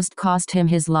almost cost him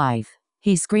his life.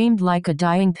 He screamed like a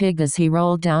dying pig as he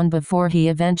rolled down before he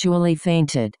eventually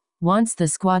fainted. Once the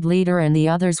squad leader and the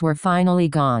others were finally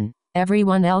gone,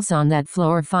 everyone else on that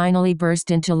floor finally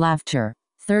burst into laughter.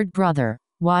 Third brother,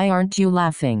 why aren't you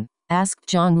laughing? Asked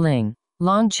Zhongling.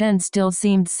 Long Chen still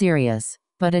seemed serious,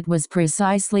 but it was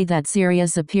precisely that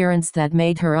serious appearance that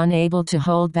made her unable to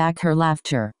hold back her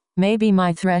laughter. Maybe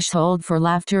my threshold for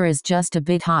laughter is just a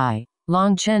bit high.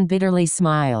 Long Chen bitterly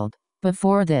smiled.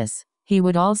 Before this, he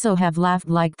would also have laughed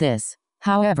like this.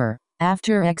 However,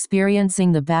 after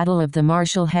experiencing the Battle of the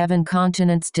Martial Heaven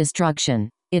continent's destruction,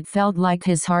 it felt like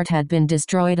his heart had been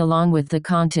destroyed along with the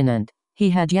continent.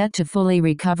 He had yet to fully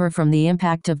recover from the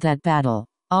impact of that battle.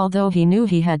 Although he knew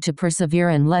he had to persevere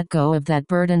and let go of that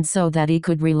burden so that he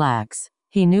could relax,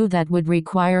 he knew that would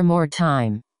require more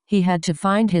time. He had to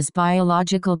find his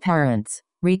biological parents,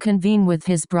 reconvene with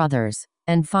his brothers,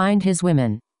 and find his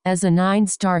women. As a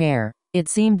 9-star heir, it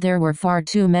seemed there were far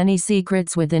too many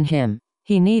secrets within him.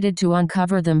 He needed to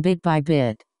uncover them bit by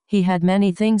bit. He had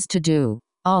many things to do.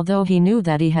 Although he knew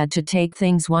that he had to take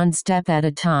things one step at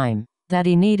a time, that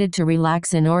he needed to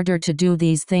relax in order to do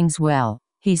these things well,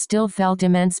 he still felt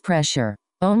immense pressure.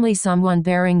 Only someone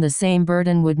bearing the same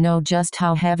burden would know just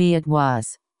how heavy it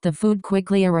was. The food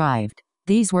quickly arrived.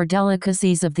 These were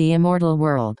delicacies of the immortal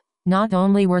world. Not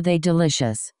only were they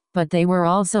delicious, but they were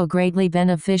also greatly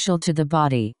beneficial to the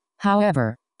body.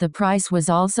 However, the price was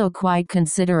also quite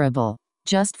considerable.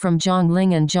 Just from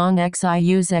Zhongling and Zhong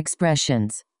Xiu's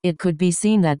expressions, it could be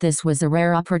seen that this was a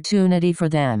rare opportunity for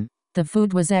them. The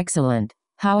food was excellent.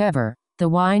 However, the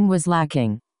wine was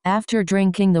lacking. After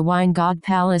drinking the wine god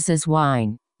palace's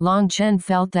wine, Long Chen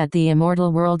felt that the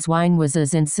immortal world's wine was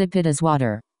as insipid as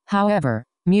water. However,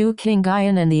 Mu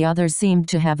Qingyan and the others seemed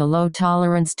to have a low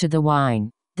tolerance to the wine.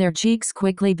 Their cheeks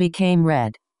quickly became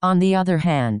red. On the other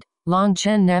hand, Long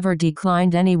Chen never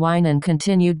declined any wine and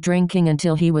continued drinking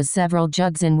until he was several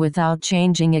jugs in without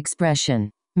changing expression.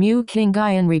 Mu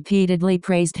Qingyan repeatedly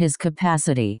praised his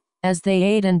capacity. As they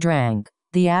ate and drank,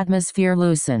 the atmosphere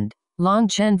loosened. Long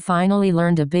Chen finally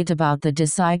learned a bit about the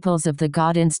disciples of the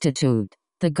God Institute.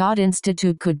 The God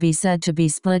Institute could be said to be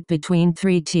split between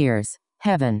 3 tiers: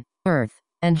 heaven, earth,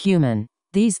 and human.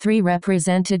 These 3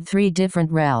 represented 3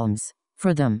 different realms.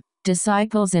 For them,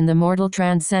 disciples in the mortal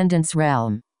transcendence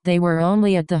realm, they were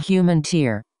only at the human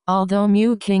tier. Although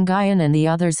Mu Qingyan and the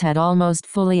others had almost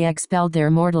fully expelled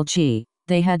their mortal qi,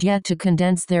 they had yet to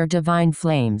condense their divine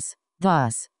flames.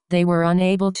 Thus, they were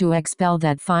unable to expel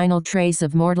that final trace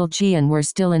of mortal qi and were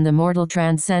still in the mortal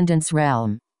transcendence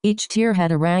realm. Each tier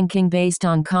had a ranking based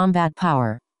on combat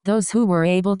power. Those who were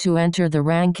able to enter the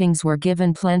rankings were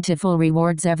given plentiful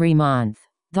rewards every month.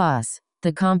 Thus,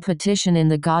 the competition in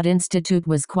the God Institute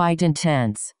was quite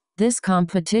intense. This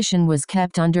competition was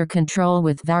kept under control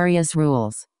with various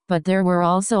rules, but there were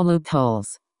also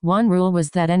loopholes. One rule was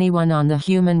that anyone on the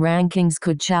human rankings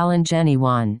could challenge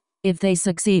anyone. If they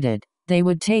succeeded, they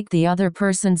would take the other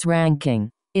person's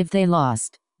ranking. If they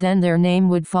lost, then their name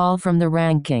would fall from the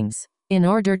rankings. In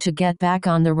order to get back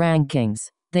on the rankings,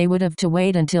 they would have to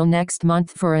wait until next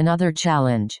month for another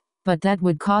challenge, but that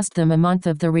would cost them a month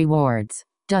of the rewards.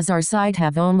 Does our side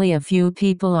have only a few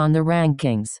people on the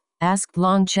rankings? Asked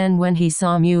Long Chen when he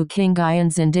saw Mu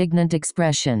Qingyan's indignant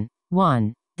expression.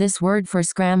 1. This word for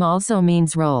scram also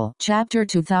means roll. Chapter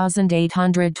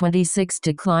 2826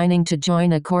 Declining to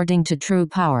join according to true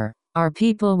power. Our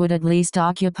people would at least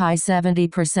occupy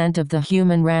 70% of the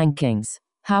human rankings.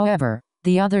 However,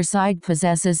 the other side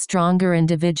possesses stronger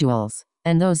individuals,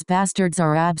 and those bastards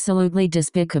are absolutely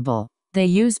despicable. They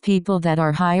use people that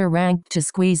are higher ranked to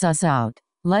squeeze us out.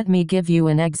 Let me give you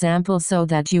an example so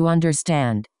that you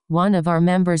understand. One of our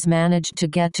members managed to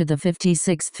get to the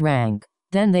 56th rank.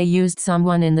 Then they used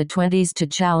someone in the 20s to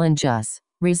challenge us,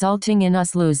 resulting in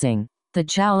us losing. The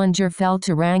challenger fell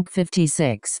to rank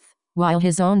 56th, while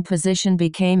his own position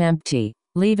became empty,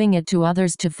 leaving it to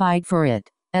others to fight for it.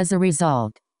 As a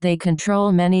result, they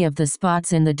control many of the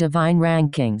spots in the divine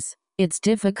rankings. It's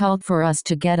difficult for us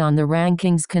to get on the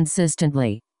rankings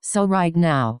consistently, so right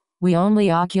now, we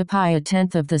only occupy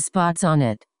 1/10 of the spots on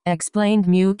it, explained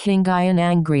Mu Kingayan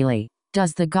angrily.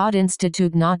 Does the God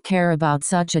Institute not care about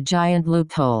such a giant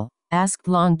loophole? Asked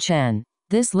Long Chen.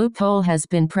 This loophole has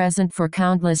been present for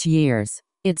countless years.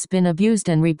 It's been abused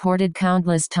and reported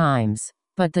countless times.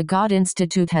 But the God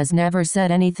Institute has never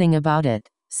said anything about it,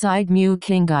 sighed Mu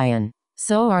Kingayan.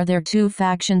 So are there two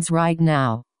factions right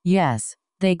now? Yes.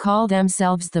 They call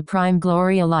themselves the Prime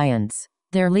Glory Alliance.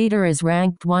 Their leader is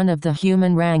ranked 1 of the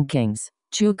human rankings.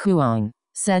 Chu Kuang,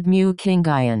 said Mu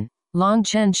Kingayan. Long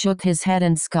Chen shook his head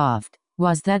and scoffed.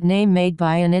 Was that name made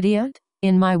by an idiot?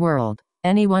 In my world,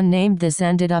 anyone named this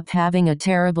ended up having a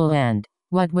terrible end.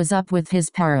 What was up with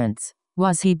his parents?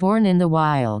 Was he born in the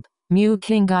wild? Mu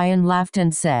Kingayan laughed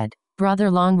and said, Brother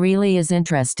Long really is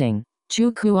interesting.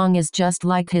 Chu Kuang is just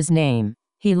like his name.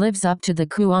 He lives up to the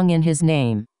Kuang in his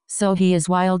name. So he is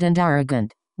wild and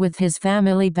arrogant. With his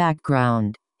family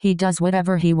background, he does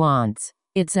whatever he wants.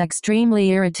 It's extremely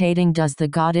irritating. Does the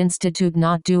God Institute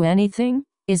not do anything?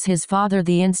 Is his father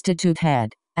the institute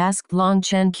head? Asked Long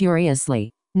Chen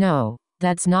curiously. No,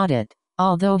 that's not it.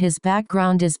 Although his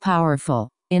background is powerful,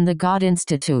 in the God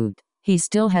Institute, he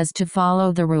still has to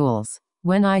follow the rules.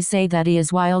 When I say that he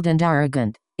is wild and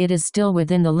arrogant, it is still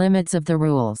within the limits of the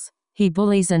rules. He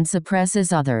bullies and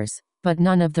suppresses others, but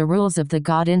none of the rules of the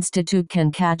God Institute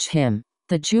can catch him.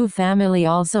 The Chu family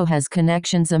also has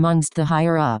connections amongst the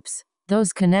higher-ups.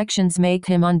 Those connections make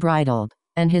him unbridled,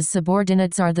 and his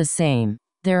subordinates are the same.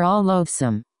 They're all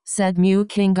loathsome, said Mu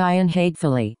Kingayan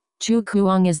hatefully. Chu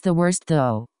Kuang is the worst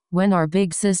though. When our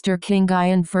big sister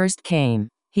Kingayan first came,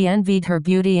 he envied her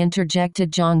beauty,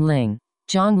 interjected Zhongling.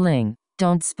 Zhongling,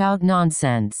 don't spout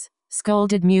nonsense,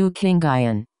 scolded Mu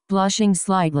Kingayan, blushing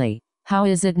slightly. How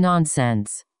is it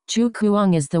nonsense? Chu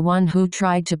Kuang is the one who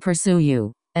tried to pursue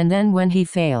you, and then when he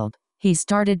failed, he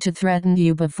started to threaten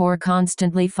you before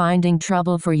constantly finding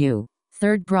trouble for you.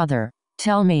 Third brother,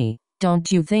 tell me,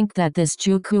 don't you think that this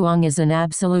Chu Kuang is an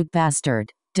absolute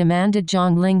bastard? Demanded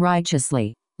Zhongling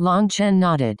righteously. Long Chen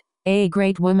nodded. A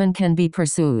great woman can be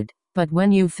pursued, but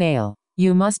when you fail,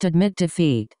 you must admit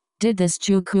defeat. Did this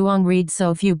Chu Kuang read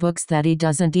so few books that he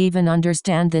doesn't even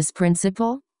understand this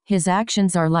principle? His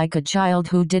actions are like a child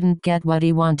who didn't get what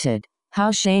he wanted.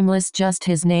 How shameless! Just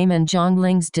his name and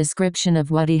Zhongling's description of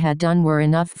what he had done were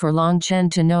enough for Long Chen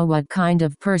to know what kind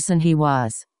of person he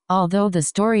was. Although the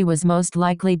story was most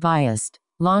likely biased,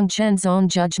 Long Chen's own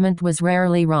judgment was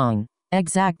rarely wrong.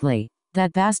 Exactly.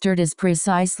 That bastard is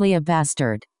precisely a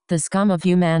bastard, the scum of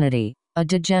humanity, a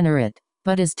degenerate.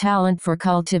 But his talent for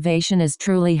cultivation is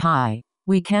truly high.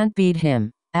 We can't beat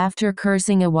him. After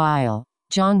cursing a while,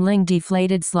 Zhongling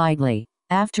deflated slightly.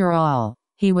 After all,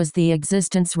 he was the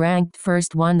existence-ranked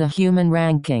first, won the human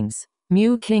rankings.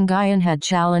 Mu Kingayan had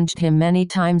challenged him many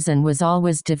times and was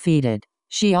always defeated.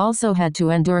 She also had to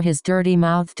endure his dirty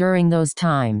mouth during those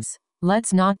times.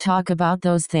 Let's not talk about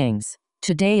those things.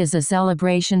 Today is a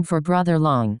celebration for Brother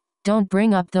Long. Don't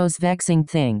bring up those vexing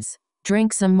things.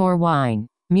 Drink some more wine.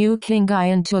 Mu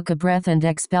Kingayan took a breath and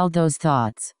expelled those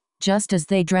thoughts. Just as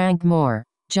they drank more,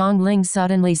 Zhongling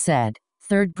suddenly said,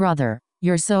 Third brother,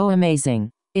 you're so amazing.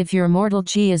 If your mortal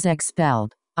chi is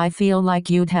expelled, I feel like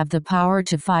you'd have the power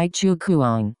to fight Chu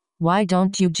Kuang. Why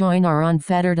don't you join our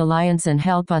unfettered alliance and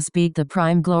help us beat the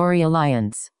Prime Glory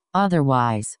Alliance?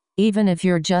 Otherwise, even if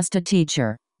you're just a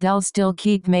teacher, they'll still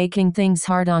keep making things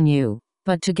hard on you.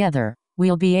 But together,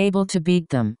 we'll be able to beat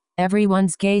them.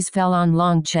 Everyone's gaze fell on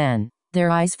Long Chen,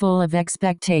 their eyes full of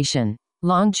expectation.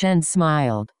 Long Chen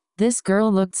smiled. This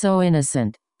girl looked so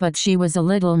innocent, but she was a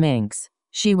little minx.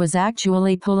 She was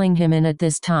actually pulling him in at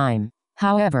this time.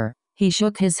 However, he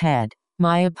shook his head.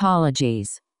 My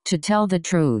apologies. To tell the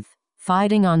truth,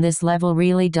 fighting on this level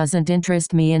really doesn't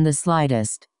interest me in the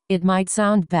slightest. It might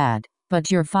sound bad,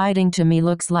 but your fighting to me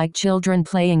looks like children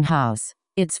playing house.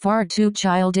 It's far too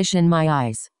childish in my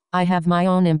eyes. I have my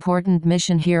own important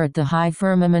mission here at the High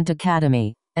Firmament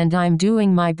Academy. and I'm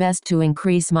doing my best to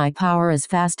increase my power as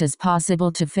fast as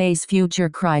possible to face future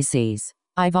crises.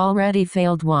 I've already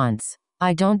failed once.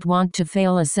 I don't want to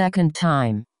fail a second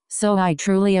time, so I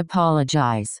truly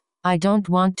apologize. I don't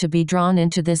want to be drawn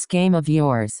into this game of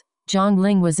yours."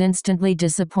 Zhongling was instantly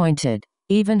disappointed.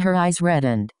 Even her eyes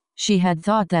reddened. She had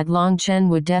thought that Long Chen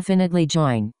would definitely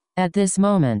join. At this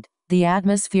moment, the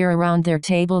atmosphere around their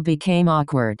table became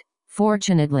awkward.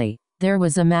 Fortunately, there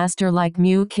was a master like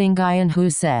Mu Qingyan who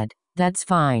said, "That's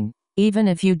fine. Even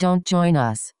if you don't join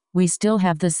us, we still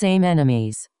have the same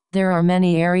enemies. There are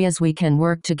many areas we can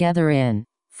work together in.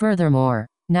 Furthermore,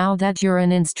 now that you're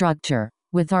an instructor,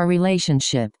 with our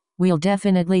relationship, we'll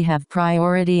definitely have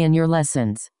priority in your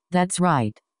lessons." "That's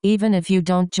right. Even if you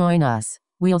don't join us,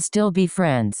 we'll still be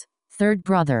friends. Third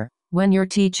brother, when you're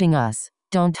teaching us,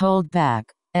 don't hold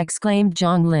back," exclaimed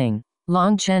Zhongling.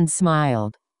 Long Chen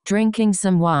smiled. "Drinking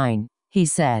some wine," he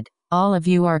said. "All of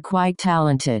you are quite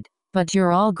talented, but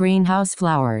you're all greenhouse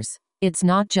flowers. It's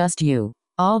not just you.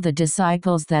 All the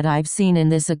disciples that I've seen in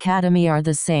this academy are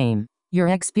the same. Your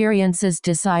experiences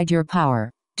decide your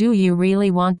power. Do you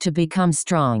really want to become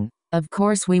strong?" "Of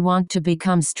course we want to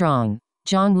become strong."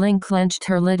 Zhongling clenched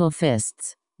her little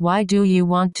fists. "Why do you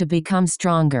want to become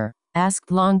stronger?"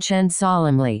 asked Long Chen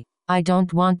solemnly. "I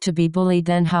don't want to be bullied."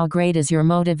 "Then how great is your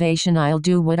motivation?" "I'll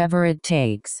do whatever it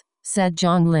takes," said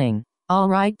Zhongling. "All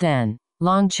right then."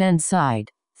 Long Chen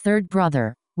sighed. "Third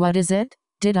brother, what is it?"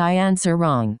 "Did I answer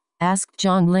wrong?" asked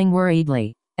Zhongling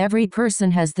worriedly. "Every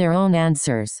person has their own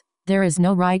answers. There is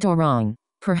no right or wrong.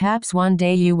 Perhaps one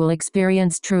day you will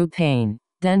experience true pain.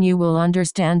 Then you will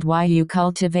understand why you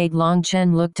cultivate." Long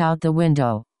Chen looked out the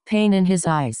window, pain in his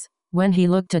eyes. When he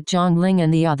looked at Zhongling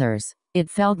and the others, it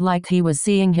felt like he was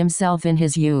seeing himself in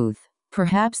his youth.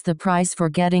 Perhaps the price for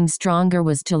getting stronger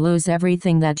was to lose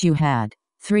everything that you had.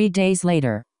 3 days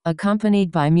later,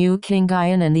 accompanied by Mu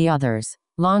Qingyan and the others,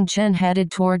 Long Chen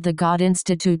headed toward the God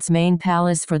Institute's main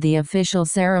palace for the official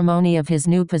ceremony of his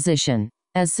new position.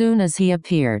 As soon as he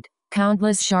appeared,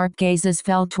 countless sharp gazes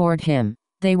fell toward him.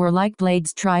 They were like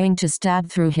blades trying to stab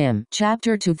through him.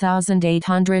 Chapter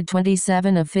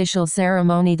 2827 Official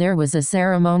Ceremony. There was a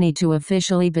ceremony to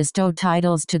officially bestow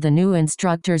titles to the new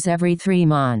instructors every 3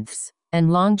 months.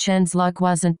 And Long Chen's luck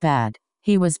wasn't bad.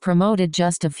 He was promoted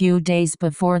just a few days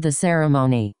before the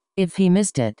ceremony. If he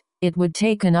missed it, it would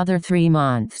take another 3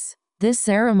 months. This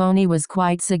ceremony was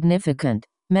quite significant.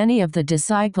 Many of the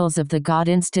disciples of the God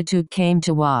Institute came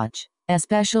to watch,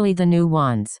 especially the new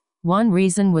ones. One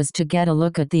reason was to get a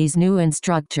look at these new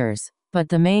instructors, but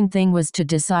the main thing was to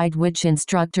decide which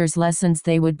instructors' lessons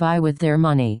they would buy with their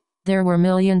money. There were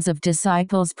millions of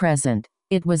disciples present.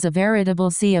 It was a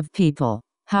veritable sea of people.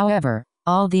 However,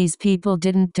 all these people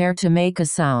didn't dare to make a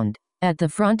sound. At the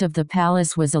front of the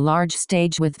palace was a large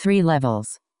stage with 3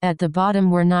 levels. At the bottom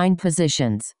were 9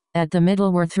 positions. At the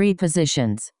middle were 3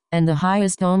 positions, and the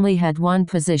highest only had 1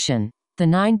 position. The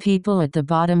 9 people at the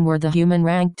bottom were the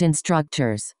human-ranked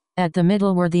instructors. At the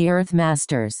middle were the Earth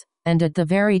Masters, and at the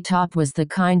very top was the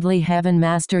kindly Heaven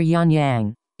Master Yun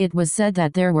Yang. It was said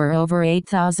that there were over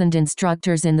 8,000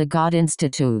 instructors in the God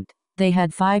Institute. They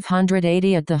had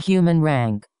 580 at the human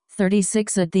rank,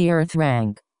 36 at the Earth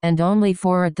rank, and only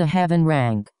 4 at the Heaven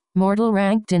rank. Mortal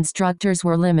ranked instructors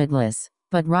were limitless,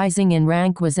 but rising in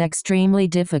rank was extremely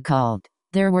difficult.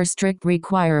 There were strict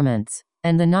requirements,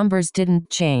 and the numbers didn't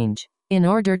change. In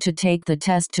order to take the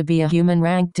test to be a human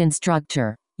ranked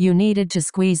instructor, you needed to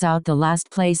squeeze out the last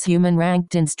place human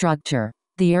ranked instructor.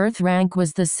 The Earth rank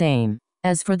was the same.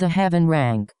 As for the Heaven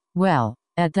rank, well,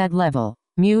 at that level,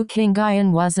 Mu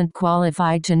Qingyan wasn't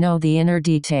qualified to know the inner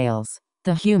details.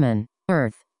 The human,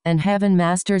 Earth, and Heaven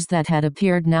Masters that had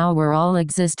appeared now were all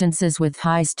existences with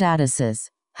high statuses.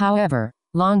 However,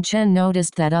 Long Chen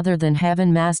noticed that other than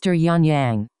Heaven Master Yun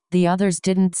Yang, the others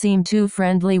didn't seem too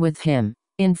friendly with him.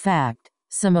 In fact,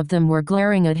 some of them were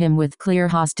glaring at him with clear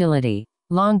hostility.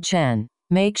 Long Chen,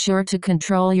 make sure to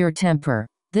control your temper.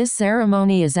 This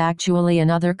ceremony is actually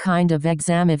another kind of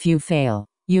exam. If you fail,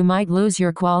 you might lose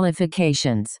your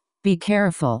qualifications. Be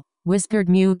careful, whispered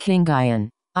Mu Qingyan.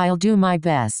 I'll do my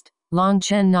best. Long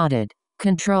Chen nodded.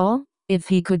 Control? If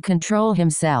he could control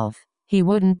himself, he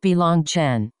wouldn't be Long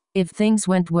Chen. If things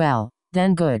went well,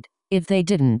 then good. If they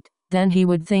didn't, then he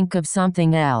would think of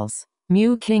something else.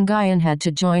 Mu Qingyan had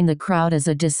to join the crowd as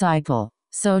a disciple,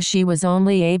 so she was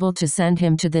only able to send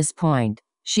him to this point.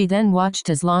 She then watched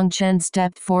as Long Chen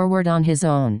stepped forward on his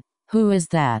own. Who is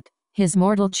that? His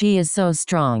mortal chi is so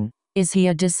strong. Is he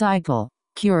a disciple?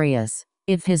 Curious.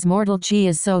 If his mortal chi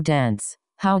is so dense,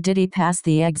 how did he pass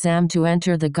the exam to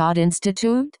enter the God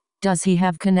Institute? Does he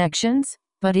have connections?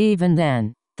 But even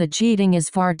then, the cheating is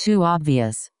far too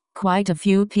obvious. Quite a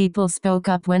few people spoke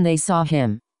up when they saw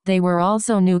him. They were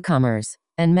also newcomers,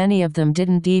 and many of them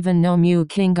didn't even know Mu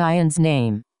Kingayan's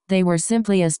name. They were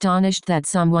simply astonished that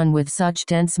someone with such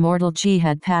dense mortal chi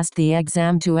had passed the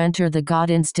exam to enter the God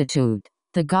Institute.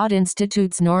 The God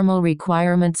Institute's normal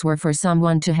requirements were for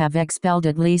someone to have expelled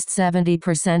at least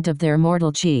 70% of their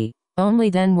mortal chi. Only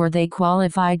then were they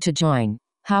qualified to join.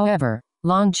 However,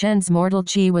 Long Chen's mortal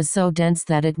chi was so dense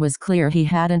that it was clear he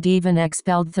hadn't even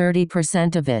expelled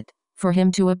 30% of it. For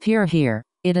him to appear here,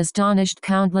 it astonished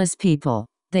countless people.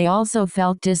 They also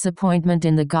felt disappointment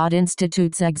in the God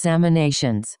Institute's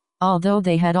examinations. Although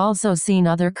they had also seen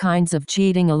other kinds of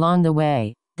cheating along the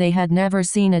way, they had never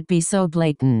seen it be so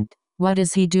blatant. What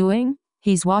is he doing?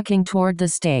 He's walking toward the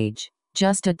stage.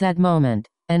 Just at that moment,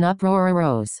 an uproar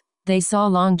arose. They saw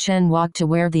Long Chen walk to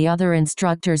where the other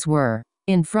instructors were.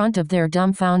 In front of their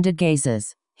dumbfounded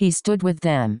gazes, he stood with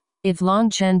them. If Long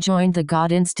Chen joined the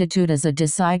God Institute as a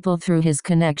disciple through his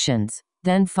connections,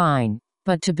 then fine.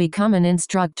 But to become an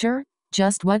instructor?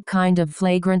 Just what kind of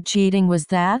flagrant cheating was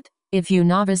that? If you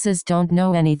novices don't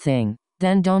know anything,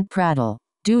 then don't prattle.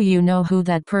 Do you know who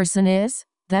that person is?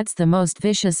 That's the most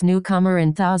vicious newcomer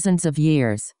in thousands of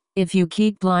years. If you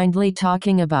keep blindly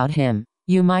talking about him,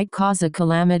 you might cause a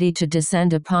calamity to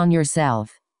descend upon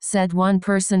yourself, said one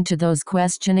person to those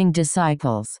questioning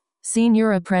disciples.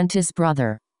 Senior apprentice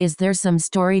brother, is there some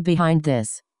story behind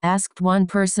this? Asked one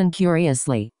person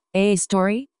curiously. A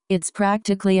story? It's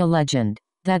practically a legend.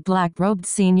 That black-robed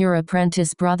senior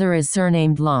apprentice brother is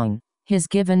surnamed Long. His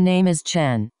given name is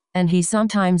Chen, and he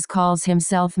sometimes calls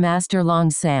himself Master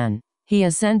Long San. He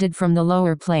ascended from the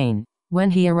lower plane. When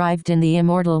he arrived in the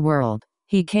immortal world,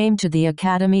 he came to the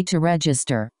academy to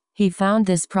register. He found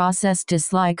this process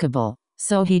dislikable,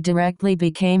 so he directly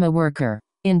became a worker.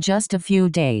 In just a few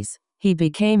days, he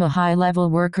became a high-level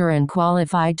worker and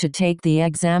qualified to take the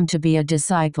exam to be a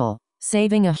disciple,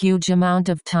 saving a huge amount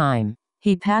of time.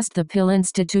 He passed the PIL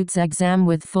Institute's exam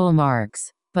with full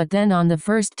marks, but then on the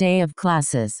first day of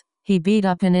classes, he beat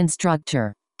up an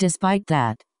instructor. Despite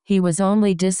that, he was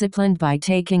only disciplined by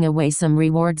taking away some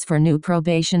rewards for new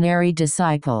probationary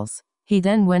disciples. He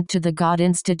then went to the God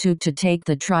Institute to take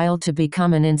the trial to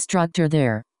become an instructor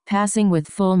there, passing with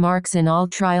full marks in all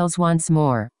trials once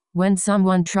more. When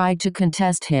someone tried to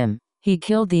contest him, he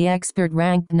killed the expert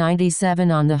ranked 97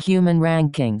 on the human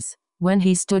rankings. When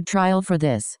he stood trial for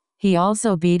this, he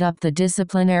also beat up the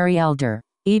disciplinary elder.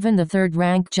 Even the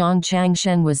third-rank Zhang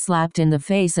Changshen was slapped in the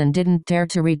face and didn't dare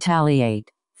to retaliate.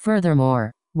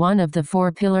 Furthermore, one of the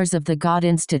 4 pillars of the God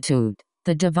Institute,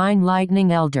 the Divine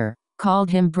Lightning Elder, called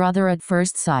him brother at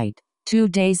first sight. 2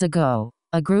 days ago,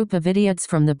 a group of idiots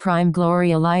from the Prime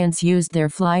Glory Alliance used their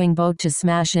flying boat to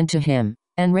smash into him,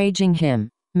 enraging him.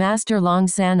 Master Long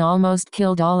San almost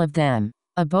killed all of them.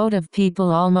 A boat of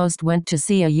people almost went to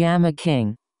see a Yama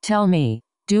King. Tell me,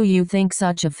 do you think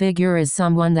such a figure is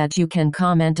someone that you can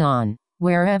comment on?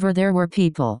 Wherever there were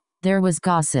people, there was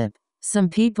gossip. Some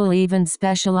people even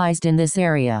specialized in this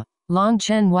area. Long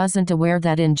Chen wasn't aware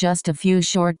that in just a few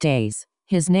short days,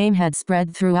 his name had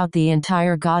spread throughout the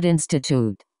entire God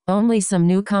Institute. Only some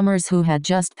newcomers who had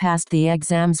just passed the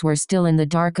exams were still in the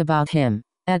dark about him.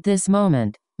 At this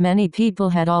moment, many people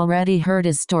had already heard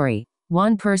his story.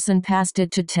 1 person passed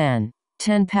it to 10,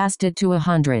 10 passed it to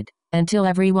 100, until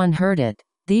everyone heard it.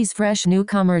 These fresh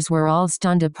newcomers were all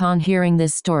stunned upon hearing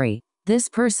this story. This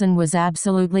person was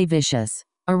absolutely vicious.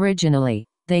 Originally,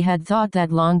 they had thought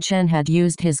that Long Chen had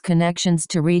used his connections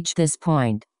to reach this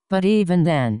point. But even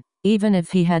then, even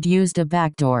if he had used a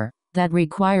backdoor, that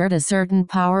required a certain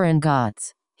power and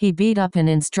guts. He beat up an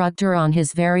instructor on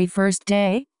his very first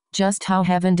day? Just how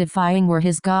heaven-defying were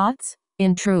his guts?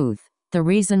 In truth, the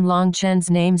reason Long Chen's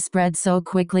name spread so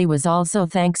quickly was also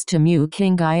thanks to Mu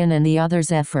Kingayan and the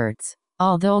others' efforts.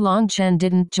 Although Long Chen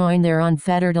didn't join their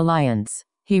unfettered alliance,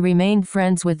 he remained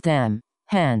friends with them.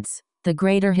 Hence, the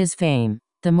greater his fame,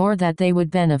 the more that they would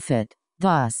benefit.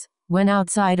 Thus, when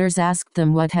outsiders asked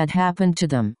them what had happened to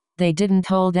them, they didn't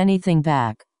hold anything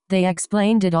back. They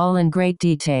explained it all in great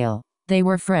detail. They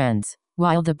were friends.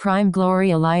 While the Prime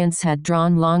Glory Alliance had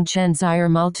drawn Long Chen's ire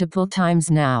multiple times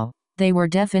now, they were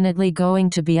definitely going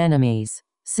to be enemies.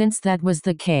 Since that was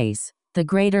the case, the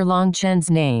greater Long Chen's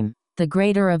name, the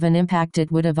greater of an impact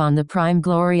it would have on the Prime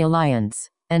Glory Alliance,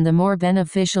 and the more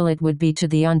beneficial it would be to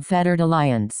the Unfettered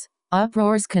Alliance.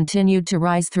 Uproars continued to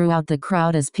rise throughout the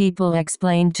crowd as people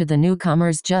explained to the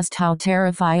newcomers just how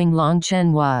terrifying Long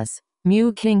Chen was.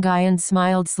 Mu Kingayan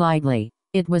smiled slightly.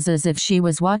 It was as if she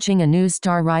was watching a new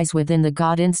star rise within the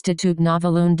God Institute.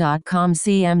 Noveloon.com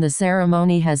CM. The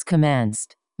ceremony has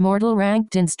commenced. Mortal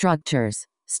ranked instructors,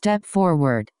 step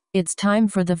forward. It's time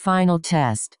for the final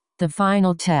test. The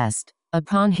final test.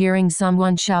 Upon hearing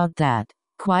someone shout that,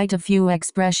 quite a few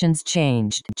expressions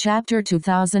changed. Chapter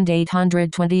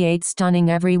 2828. Stunning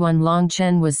everyone. Long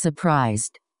Chen was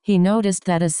surprised. He noticed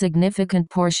that a significant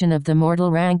portion of the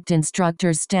mortal ranked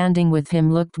instructors standing with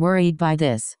him looked worried by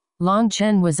this. Long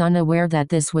Chen was unaware that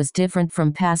this was different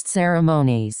from past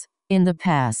ceremonies. In the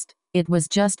past, it was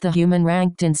just the human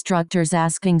ranked instructors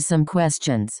asking some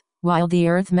questions, while the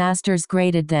Earth Masters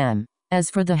graded them. As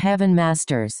for the Heaven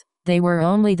Masters, they were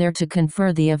only there to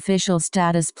confer the official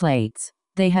status plates.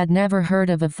 They had never heard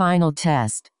of a final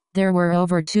test. There were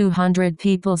over 200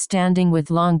 people standing with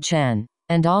Long Chen,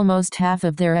 and almost half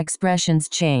of their expressions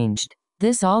changed.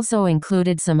 This also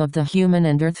included some of the human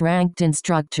and Earth-ranked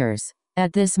instructors.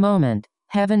 At this moment,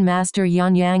 Heaven Master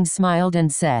Yan Yang smiled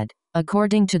and said,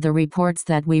 "According to the reports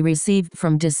that we received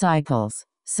from disciples,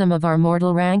 some of our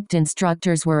mortal-ranked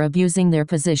instructors were abusing their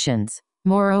positions.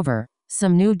 Moreover,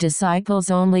 some new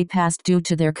disciples only passed due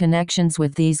to their connections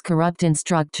with these corrupt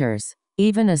instructors.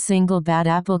 Even a single bad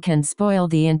apple can spoil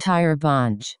the entire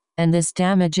bunch, and this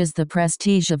damages the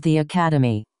prestige of the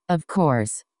academy. Of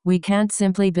course, we can't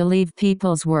simply believe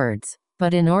people's words,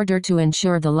 but in order to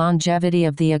ensure the longevity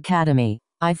of the academy,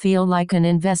 I feel like an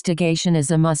investigation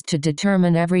is a must to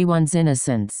determine everyone's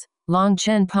innocence." Long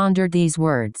Chen pondered these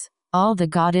words. All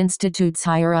the God Institute's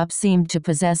higher-ups seemed to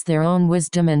possess their own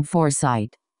wisdom and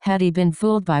foresight. Had he been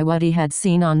fooled by what he had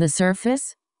seen on the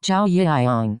surface? "Zhao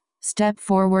Yiang, step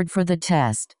forward for the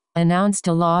test," announced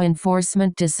a law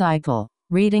enforcement disciple,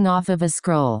 reading off of a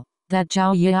scroll. That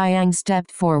Zhao Yiang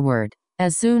stepped forward.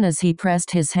 As soon as he pressed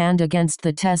his hand against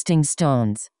the testing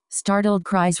stones, startled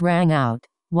cries rang out.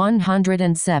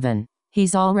 107.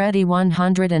 He's already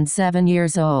 107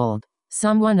 years old.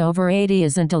 Someone over 80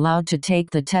 isn't allowed to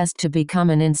take the test to become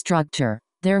an instructor.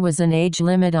 There was an age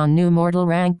limit on new mortal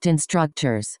ranked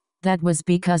instructors. That was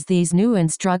because these new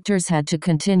instructors had to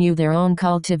continue their own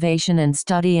cultivation and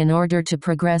study in order to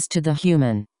progress to the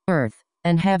human, Earth,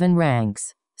 and Heaven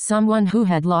ranks. Someone who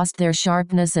had lost their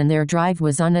sharpness and their drive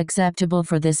was unacceptable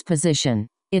for this position.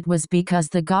 It was because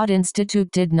the God Institute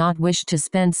did not wish to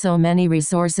spend so many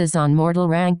resources on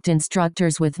mortal-ranked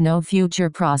instructors with no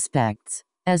future prospects.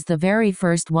 As the very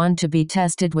first one to be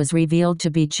tested was revealed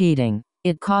to be cheating,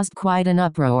 it caused quite an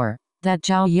uproar. That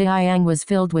Zhao Yiang was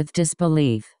filled with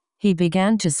disbelief. He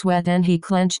began to sweat and he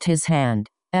clenched his hand.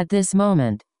 At this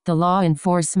moment, the law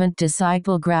enforcement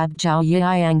disciple grabbed Zhao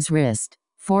Yiang's wrist,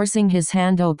 forcing his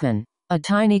hand open. A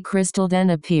tiny crystal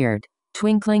then appeared,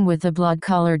 twinkling with a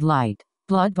blood-colored light.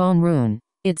 Bloodbone rune.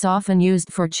 It's often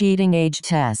used for cheating age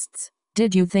tests.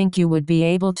 Did you think you would be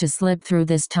able to slip through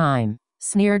this time?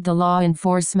 Sneered the law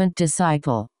enforcement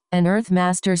disciple. An Earth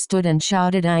Master stood and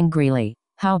shouted angrily.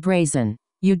 How brazen.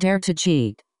 You dare to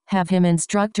cheat. Have him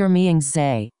Instructor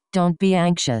Mingzhe. Don't be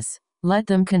anxious. Let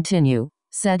them continue,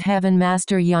 said Heaven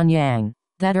Master Yan Yang.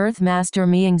 That Earth Master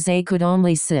Mingzhe could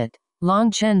only sit.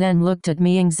 Long Chen then looked at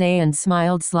Mingzhe and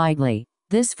smiled slightly.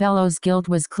 This fellow's guilt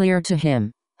was clear to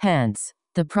him. Hence,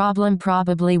 the problem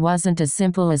probably wasn't as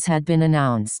simple as had been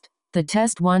announced. The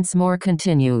test once more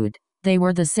continued. They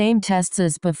were the same tests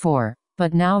as before,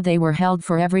 but now they were held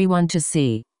for everyone to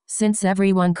see. Since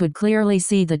everyone could clearly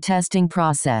see the testing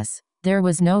process, there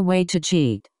was no way to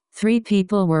cheat. 3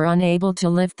 people were unable to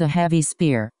lift the heavy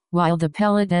spear, while the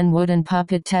pellet and wooden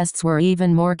puppet tests were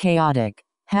even more chaotic.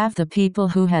 Half the people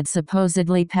who had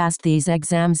supposedly passed these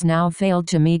exams now failed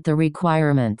to meet the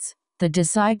requirements. The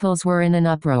disciples were in an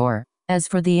uproar. As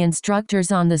for the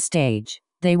instructors on the stage,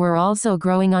 they were also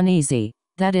growing uneasy.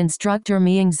 That Instructor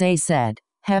Mingzhe said,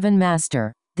 Heaven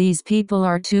Master, these people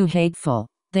are too hateful.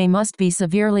 They must be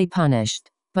severely punished.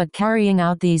 But carrying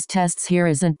out these tests here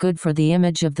isn't good for the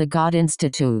image of the God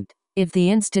Institute. If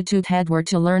the Institute head were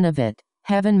to learn of it,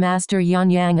 Heaven Master Yan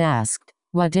Yang asked,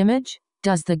 what image?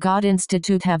 Does the God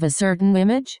Institute have a certain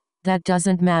image? That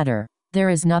doesn't matter. There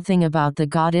is nothing about the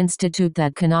God Institute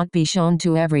that cannot be shown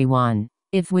to everyone.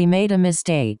 If we made a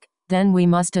mistake, then we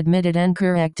must admit it and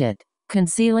correct it.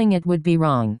 Concealing it would be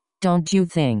wrong, don't you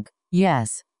think?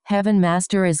 Yes, Heaven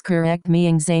Master is correct.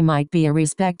 Mingzhe might be a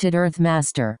respected Earth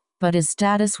Master, but his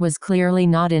status was clearly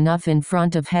not enough in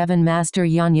front of Heaven Master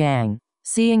Yan Yang.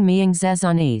 Seeing Mingzhe's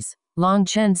unease, Long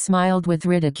Chen smiled with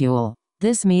ridicule.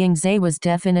 This Mingzhe was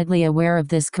definitely aware of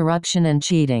this corruption and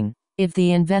cheating. If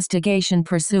the investigation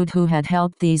pursued who had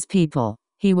helped these people,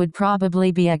 he would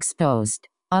probably be exposed.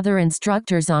 Other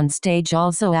instructors on stage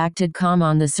also acted calm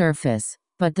on the surface,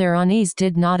 but their unease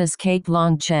did not escape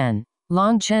Long Chen.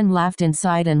 Long Chen laughed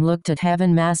inside and looked at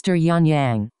Heaven Master Yan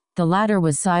Yang. The latter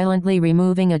was silently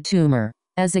removing a tumor.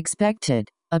 As expected,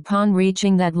 upon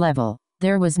reaching that level,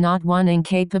 there was not one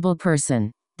incapable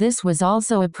person. This was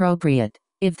also appropriate.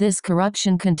 If this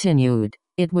corruption continued,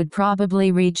 it would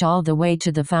probably reach all the way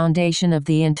to the foundation of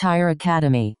the entire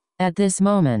academy. At this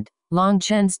moment, Long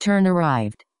Chen's turn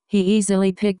arrived. He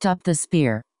easily picked up the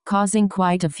spear, causing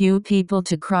quite a few people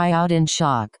to cry out in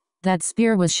shock. That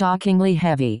spear was shockingly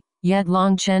heavy, yet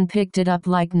Long Chen picked it up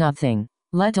like nothing,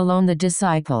 let alone the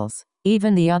disciples.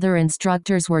 Even the other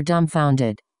instructors were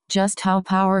dumbfounded. Just how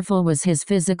powerful was his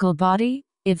physical body?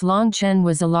 If Long Chen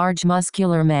was a large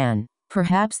muscular man,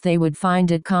 perhaps they would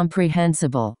find it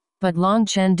comprehensible. But Long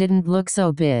Chen didn't look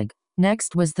so big.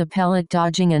 Next was the pellet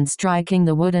dodging and striking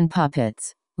the wooden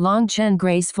puppets. Long Chen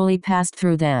gracefully passed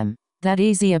through them. That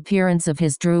easy appearance of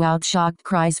his drew out shocked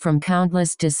cries from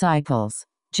countless disciples.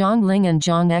 Zhang Ling and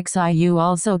Zhang Xiu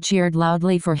also cheered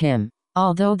loudly for him,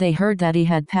 although they heard that he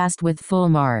had passed with full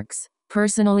marks.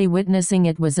 Personally witnessing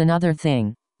it was another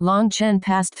thing. Long Chen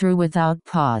passed through without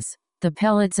pause. The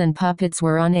pellets and puppets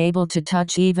were unable to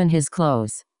touch even his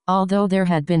clothes. Although there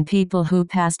had been people who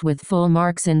passed with full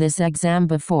marks in this exam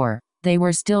before, they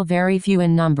were still very few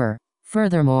in number.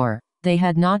 Furthermore, they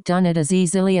had not done it as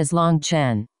easily as Long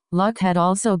Chen. Luck had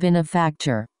also been a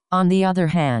factor. On the other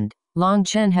hand, Long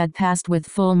Chen had passed with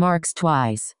full marks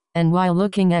twice, and while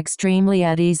looking extremely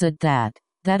at ease at that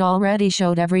already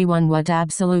showed everyone what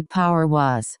absolute power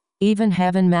was. Even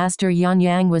Heaven Master Yun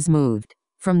Yang was moved.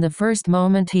 From the first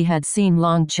moment he had seen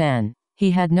Long Chen, he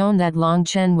had known that Long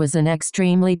Chen was an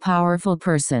extremely powerful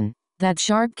person. That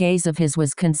sharp gaze of his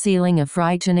was concealing a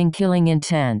frightening killing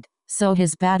intent, so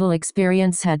his battle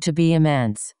experience had to be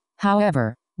immense.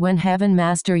 However, when Heaven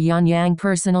Master Yun Yang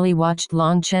personally watched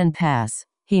Long Chen pass,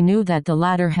 he knew that the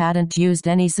latter hadn't used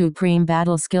any supreme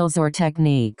battle skills or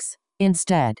techniques.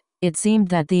 Instead, it seemed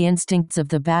that the instincts of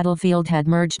the battlefield had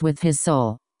merged with his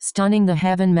soul, stunning the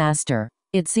Heaven Master.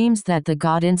 It seems that the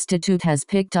God Institute has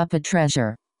picked up a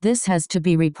treasure. This has to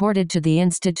be reported to the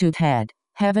Institute head.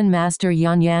 Heaven Master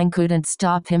Yun Yang couldn't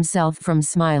stop himself from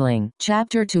smiling.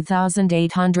 Chapter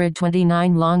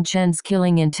 2829 Long Chen's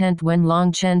killing intent. When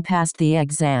Long Chen passed the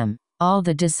exam, all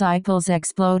the disciples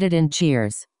exploded in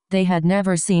cheers. They had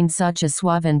never seen such a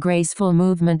suave and graceful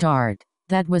movement art.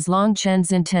 That was Long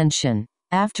Chen's intention.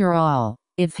 After all,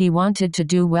 if he wanted to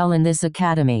do well in this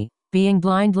academy, being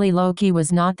blindly low-key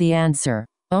was not the answer.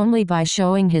 Only by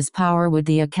showing his power would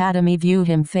the academy view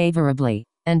him favorably,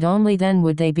 and only then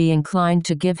would they be inclined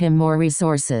to give him more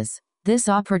resources. This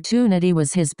opportunity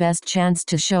was his best chance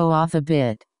to show off a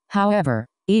bit. However,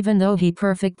 even though he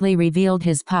perfectly revealed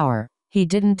his power, he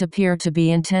didn't appear to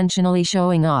be intentionally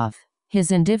showing off.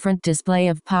 His indifferent display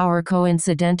of power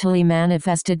coincidentally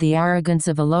manifested the arrogance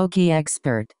of a low-key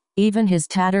expert. Even his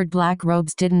tattered black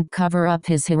robes didn't cover up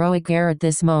his heroic air at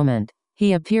this moment.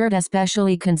 He appeared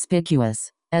especially conspicuous,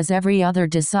 as every other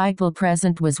disciple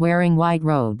present was wearing white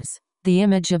robes. The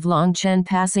image of Long Chen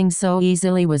passing so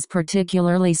easily was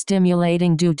particularly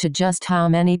stimulating due to just how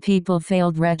many people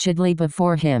failed wretchedly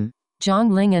before him. Zhang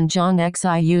Ling and Zhang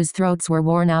Xiu's throats were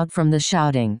worn out from the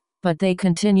shouting, but they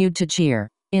continued to cheer.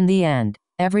 In the end,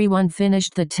 everyone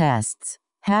finished the tests.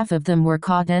 Half of them were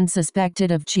caught and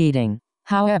suspected of cheating.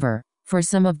 However, for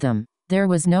some of them, there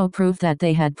was no proof that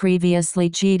they had previously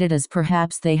cheated, as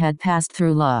perhaps they had passed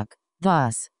through luck.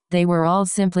 Thus, they were all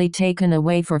simply taken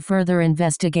away for further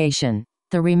investigation.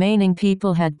 The remaining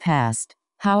people had passed.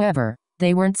 However,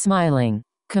 they weren't smiling.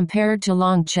 Compared to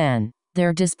Long Chen,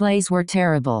 their displays were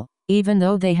terrible, even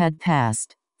though they had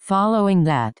passed. Following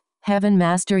that, Heaven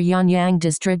Master Yun Yang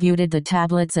distributed the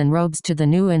tablets and robes to the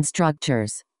new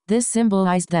instructors. This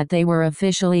symbolized that they were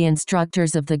officially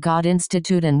instructors of the God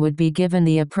Institute and would be given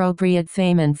the appropriate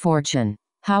fame and fortune.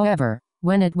 However,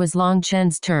 when it was Long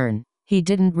Chen's turn, he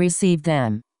didn't receive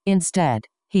them. Instead,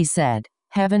 he said,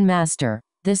 "Heaven Master,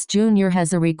 this junior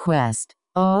has a request."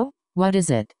 "Oh, what is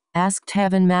it?" asked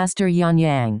Heaven Master Yun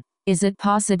Yang. "Is it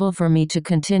possible for me to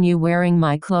continue wearing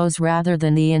my clothes rather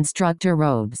than the instructor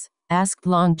robes?" asked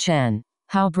Long Chen.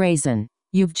 "How brazen.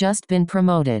 You've just been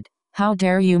promoted. How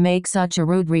dare you make such a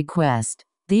rude request?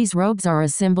 These robes are a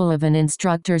symbol of an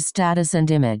instructor's status and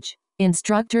image.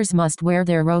 Instructors must wear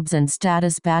their robes and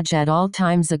status badge at all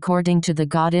times according to the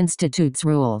God Institute's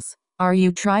rules." "Are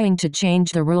you trying to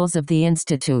change the rules of the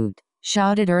Institute?"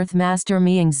 shouted Earth Master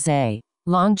Mingzhe.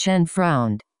 Long Chen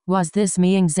frowned. Was this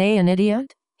Mingzhe an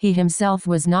idiot? He himself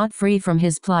was not free from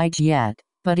his plight yet,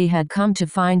 but he had come to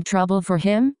find trouble for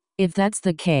him? If that's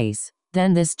the case,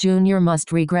 then this junior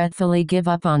must regretfully give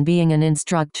up on being an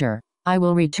instructor. "I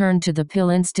will return to the Pill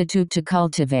Institute to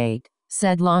cultivate,"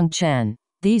 said Long Chen.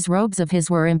 These robes of his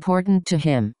were important to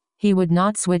him. He would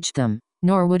not switch them,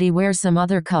 nor would he wear some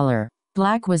other color.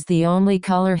 Black was the only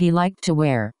color he liked to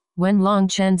wear. When Long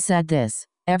Chen said this,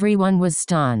 everyone was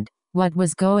stunned. What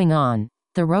was going on?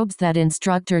 The robes that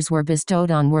instructors were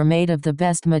bestowed on were made of the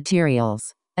best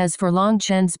materials. As for Long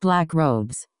Chen's black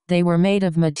robes, they were made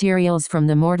of materials from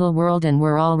the mortal world and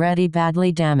were already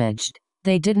badly damaged.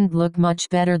 They didn't look much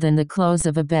better than the clothes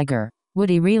of a beggar. Would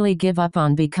he really give up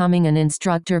on becoming an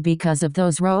instructor because of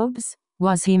those robes?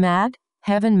 Was he mad?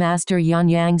 Heaven Master Yan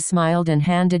Yang smiled and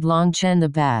handed Long Chen the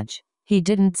badge. He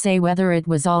didn't say whether it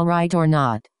was all right or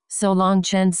not, so Long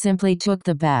Chen simply took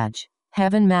the badge.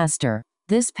 Heaven Master,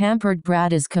 this pampered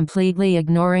brat is completely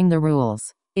ignoring the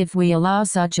rules. If we allow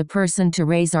such a person to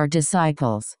raise our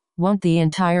disciples, won't the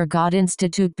entire God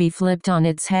Institute be flipped on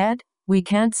its head? We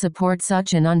can't support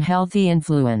such an unhealthy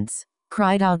influence,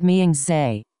 cried out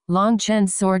Mingze. Long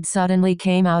Chen's sword suddenly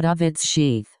came out of its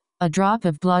sheath. A drop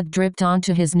of blood dripped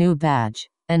onto his new badge,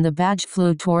 and the badge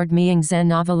flew toward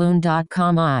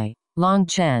Mingzenovelune.com. Long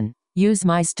Chen, use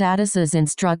my status as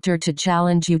instructor to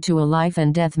challenge you to a life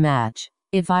and death match.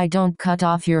 If I don't cut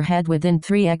off your head within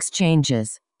 3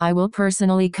 exchanges, I will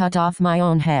personally cut off my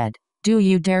own head. Do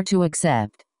you dare to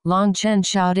accept? Long Chen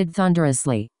shouted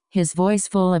thunderously, his voice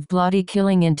full of bloody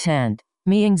killing intent.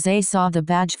 Mingze saw the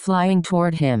badge flying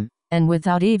toward him, and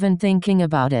without even thinking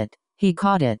about it, he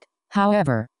caught it.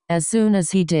 However, as soon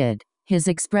as he did, his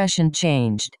expression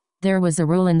changed. There was a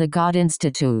rule in the God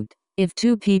Institute. If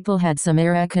 2 people had some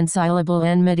irreconcilable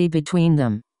enmity between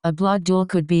them, a blood duel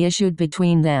could be issued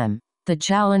between them. The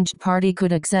challenged party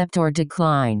could accept or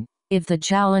decline. If the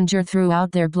challenger threw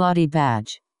out their bloody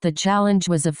badge, the challenge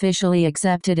was officially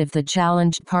accepted if the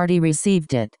challenged party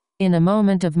received it. In a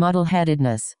moment of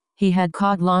muddle-headedness, he had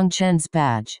caught Long Chen's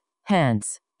badge.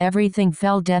 Hence, everything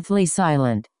fell deathly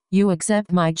silent. You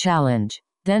accept my challenge.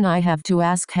 Then I have to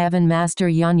ask Heaven Master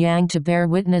Yan Yang to bear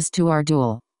witness to our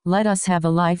duel. Let us have a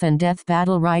life and death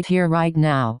battle right here right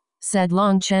now, said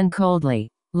Long Chen coldly.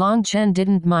 Long Chen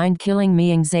didn't mind killing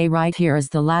Mingze right here as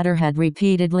the latter had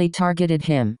repeatedly targeted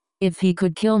him. If he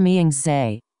could kill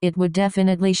Mingze, it would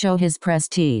definitely show his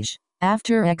prestige.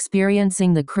 After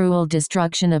experiencing the cruel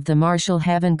destruction of the martial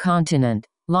heaven continent,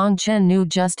 Long Chen knew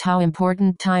just how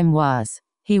important time was.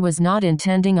 He was not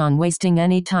intending on wasting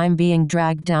any time being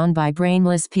dragged down by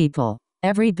brainless people.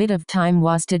 Every bit of time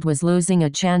wasted was losing a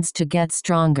chance to get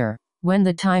stronger. When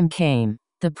the time came,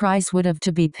 the price would have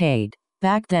to be paid.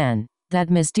 Back then, that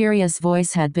mysterious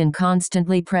voice had been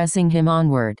constantly pressing him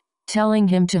onward, telling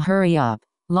him to hurry up.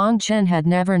 Long Chen had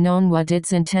never known what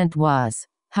its intent was.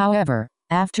 However,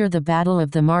 after the Battle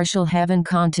of the Martial Heaven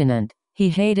continent, he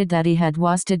hated that he had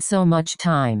wasted so much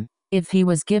time. If he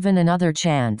was given another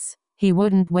chance, he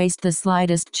wouldn't waste the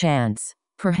slightest chance.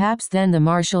 Perhaps then the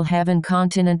Martial Heaven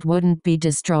continent wouldn't be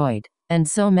destroyed, and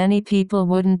so many people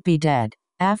wouldn't be dead.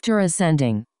 After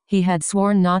ascending, he had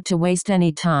sworn not to waste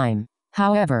any time.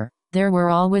 However, there were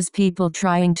always people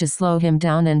trying to slow him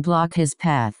down and block his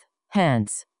path.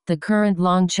 Hence, the current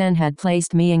Long Chen had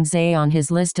placed Mingze on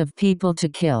his list of people to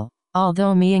kill.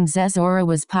 Although Mingze's aura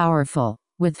was powerful,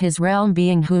 with his realm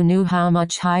being who knew how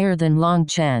much higher than Long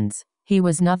Chen's, he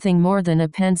was nothing more than a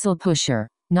pencil pusher,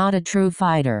 not a true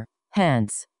fighter.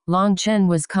 Hence, Long Chen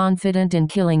was confident in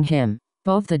killing him.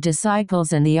 Both the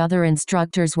disciples and the other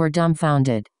instructors were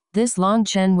dumbfounded. This Long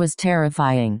Chen was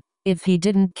terrifying. If he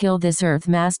didn't kill this Earth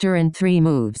Master in 3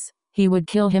 moves, he would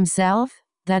kill himself?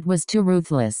 That was too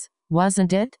ruthless,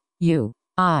 wasn't it?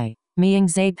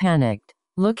 Mingze panicked.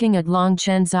 Looking at Long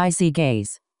Chen's icy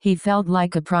gaze, he felt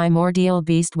like a primordial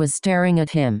beast was staring at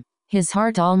him. His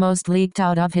heart almost leaked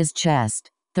out of his chest.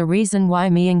 The reason why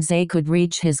Mingze could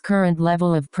reach his current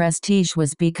level of prestige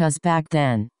was because back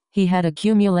then, he had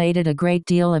accumulated a great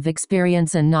deal of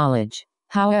experience and knowledge.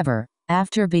 However,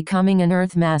 after becoming an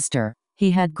Earth Master,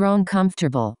 he had grown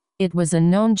comfortable. It was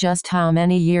unknown just how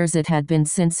many years it had been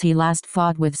since he last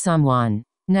fought with someone.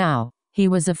 Now, he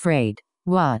was afraid.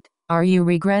 What? Are you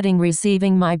regretting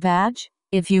receiving my badge?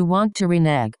 If you want to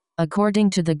renege, according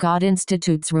to the God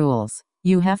Institute's rules,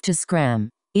 you have to scram.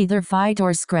 Either fight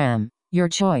or scram. Your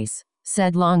choice,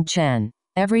 said Long Chen.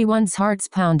 Everyone's hearts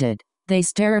pounded. They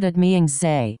stared at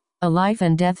Mingze. A life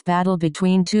and death battle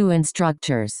between 2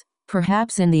 instructors.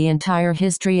 Perhaps in the entire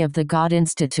history of the God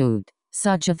Institute,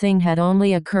 such a thing had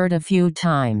only occurred a few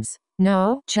times.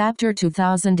 No. Chapter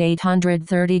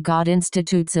 2830 God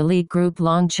Institute's elite group.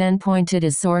 Long Chen pointed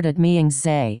his sword at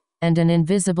Mingze, and an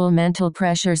invisible mental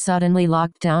pressure suddenly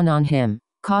locked down on him,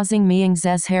 causing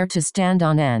Mingze's hair to stand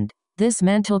on end. This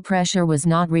mental pressure was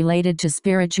not related to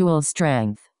spiritual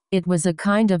strength. It was a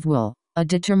kind of will, a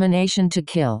determination to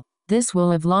kill. This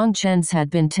will of Long Chen's had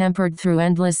been tempered through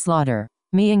endless slaughter.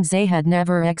 Mingze had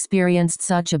never experienced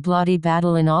such a bloody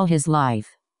battle in all his life.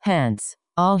 Hence,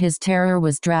 all his terror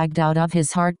was dragged out of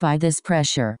his heart by this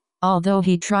pressure. Although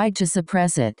he tried to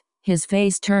suppress it, his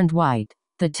face turned white.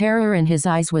 The terror in his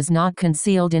eyes was not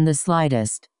concealed in the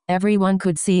slightest. Everyone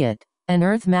could see it. An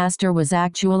Earth Master was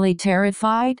actually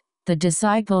terrified? The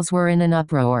disciples were in an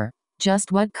uproar.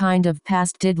 Just what kind of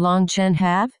past did Long Chen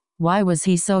have? Why was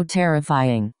he so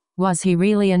terrifying? Was he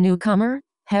really a newcomer?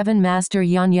 Heaven Master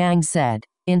Yun Yang said,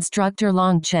 Instructor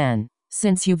Long Chen,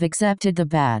 since you've accepted the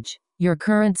badge, your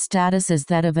current status is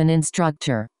that of an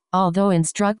instructor. Although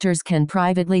instructors can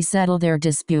privately settle their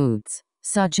disputes,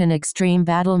 such an extreme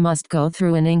battle must go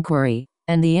through an inquiry,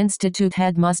 and the institute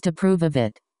head must approve of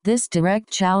it. This direct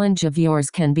challenge of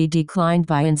yours can be declined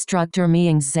by Instructor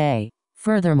Mingzhe.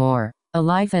 Furthermore, a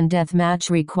life and death match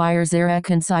requires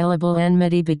irreconcilable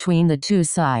enmity between the two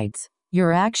sides.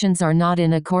 Your actions are not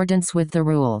in accordance with the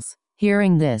rules.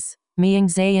 Hearing this,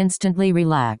 Mingzhe instantly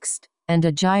relaxed, and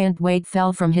a giant weight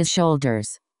fell from his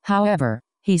shoulders. However,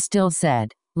 he still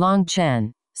said, Long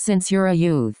Chen, since you're a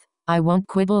youth, I won't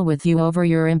quibble with you over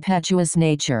your impetuous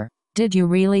nature. Did you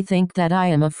really think that I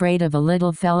am afraid of a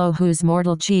little fellow whose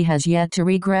mortal chi has yet to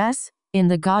regress? In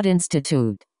the God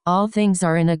Institute, all things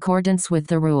are in accordance with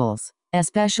the rules,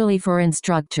 especially for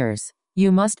instructors.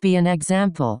 You must be an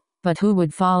example, but who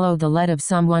would follow the lead of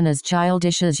someone as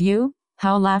childish as you?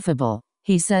 How laughable.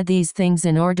 He said these things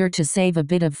in order to save a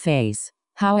bit of face.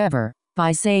 However,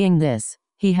 by saying this,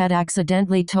 he had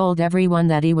accidentally told everyone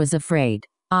that he was afraid.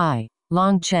 I,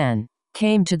 Long Chen,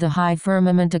 came to the High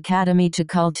Firmament Academy to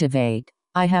cultivate.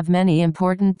 I have many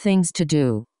important things to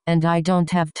do, and I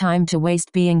don't have time to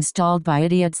waste being stalled by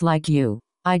idiots like you.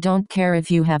 I don't care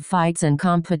if you have fights and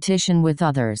competition with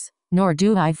others, nor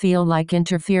do I feel like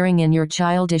interfering in your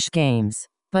childish games.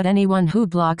 But anyone who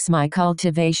blocks my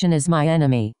cultivation is my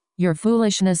enemy. Your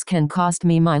foolishness can cost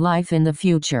me my life in the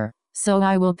future, so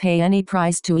I will pay any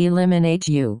price to eliminate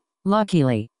you.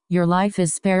 Luckily, your life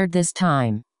is spared this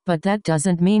time. But that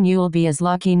doesn't mean you'll be as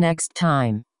lucky next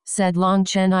time, said Long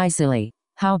Chen icily.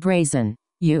 How brazen.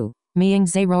 You.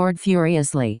 Mingzhe roared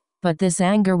furiously, but this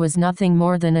anger was nothing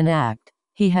more than an act.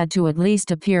 He had to at least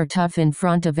appear tough in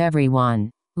front of everyone.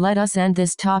 Let us end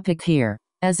this topic here.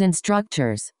 As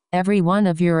instructors, every one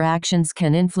of your actions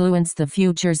can influence the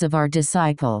futures of our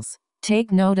disciples.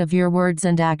 Take note of your words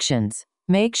and actions.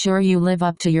 Make sure you live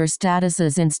up to your status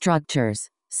as instructors,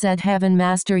 said Heaven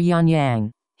Master Yun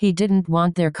Yang. He didn't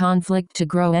want their conflict to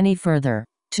grow any further.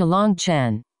 To Long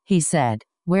Chen, he said,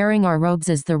 wearing our robes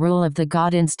is the rule of the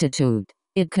God Institute.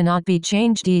 It cannot be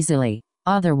changed easily.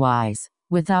 Otherwise,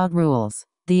 without rules,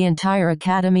 the entire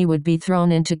academy would be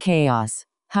thrown into chaos.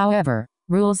 However,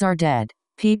 rules are dead.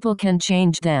 People can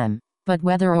change them, but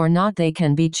whether or not they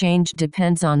can be changed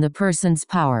depends on the person's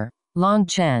power. Long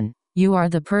Chen, you are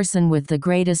the person with the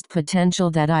greatest potential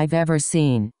that I've ever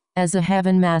seen. As a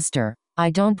Heaven Master, I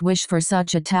don't wish for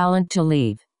such a talent to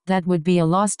leave. That would be a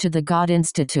loss to the God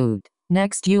Institute.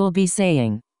 Next you'll be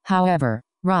saying, however,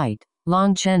 right.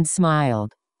 Long Chen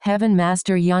smiled. Heaven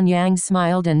Master Yun Yang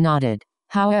smiled and nodded.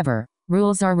 However,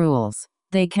 rules are rules.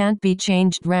 They can't be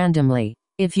changed randomly.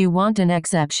 If you want an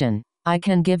exception, I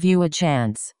can give you a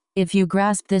chance. If you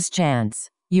grasp this chance,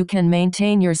 you can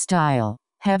maintain your style.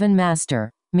 Heaven Master,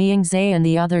 Mingzhe and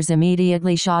the others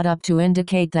immediately shot up to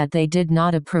indicate that they did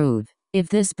not approve. If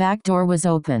this back door was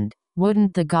opened,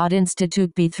 wouldn't the God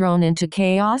Institute be thrown into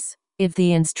chaos? If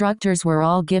the instructors were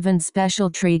all given special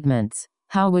treatments,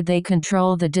 how would they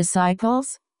control the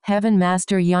disciples? Heaven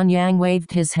Master Yun Yang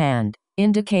waved his hand,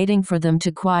 indicating for them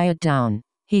to quiet down.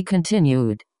 He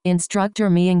continued, Instructor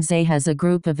Mingzhe has a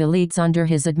group of elites under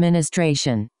his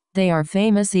administration. They are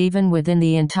famous even within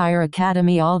the entire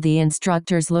academy. All the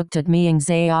instructors looked at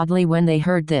Mingzhe oddly when they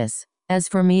heard this. As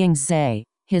for Mingzhe,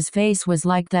 his face was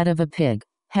like that of a pig.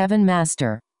 Heaven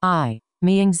Master,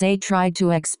 Mingzhe tried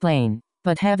to explain,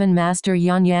 but Heaven Master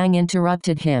Yun Yang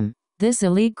interrupted him. This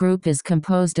elite group is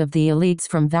composed of the elites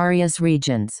from various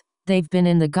regions. They've been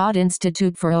in the God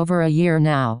Institute for over a year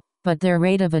now, but their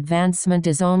rate of advancement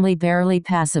is only barely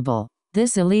passable.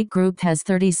 This elite group has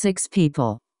 36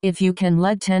 people. If you can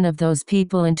lead 10 of those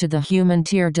people into the human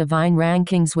tier divine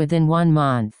rankings within 1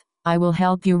 month, I will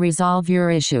help you resolve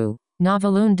your issue.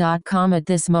 Noveloon.com. At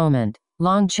this moment,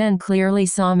 Long Chen clearly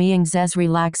saw Mingzhe's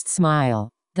relaxed smile.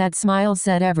 That smile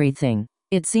said everything.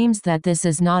 It seems that this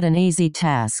is not an easy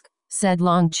task, said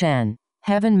Long Chen.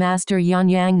 Heaven Master Yun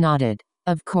Yang nodded.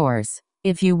 Of course,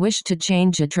 if you wish to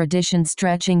change a tradition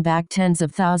stretching back tens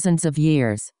of thousands of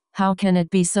years, how can it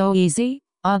be so easy?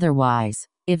 Otherwise,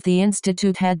 if the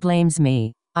institute head blames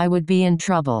me, I would be in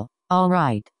trouble. All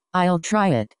right, I'll try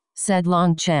it, said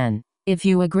Long Chen. If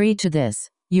you agree to this,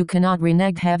 you cannot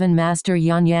renege. Heaven Master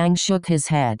Yun Yang shook his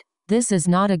head. This is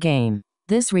not a game.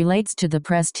 This relates to the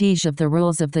prestige of the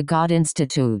rules of the God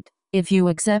Institute. If you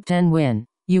accept and win,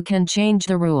 you can change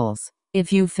the rules.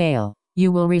 If you fail,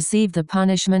 you will receive the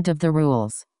punishment of the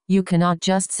rules. You cannot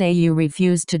just say you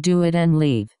refuse to do it and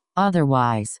leave.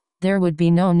 Otherwise, there would be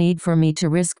no need for me to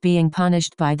risk being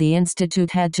punished by the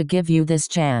Institute head to give you this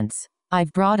chance.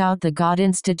 I've brought out the God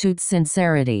Institute's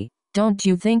sincerity. Don't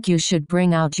you think you should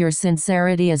bring out your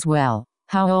sincerity as well?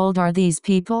 How old are these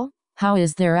people? How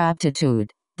is their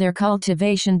aptitude? Their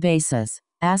cultivation basis?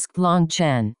 Asked Long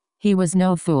Chen. He was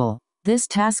no fool. This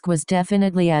task was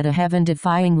definitely at a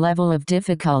heaven-defying level of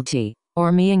difficulty,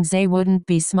 or Mingzhe wouldn't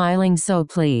be smiling so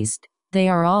pleased. They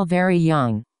are all very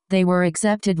young. They were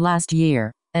accepted last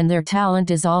year, and their talent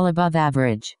is all above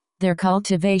average. Their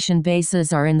cultivation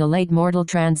bases are in the late mortal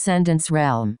transcendence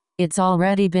realm. It's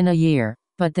already been a year,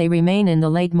 but they remain in the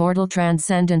late mortal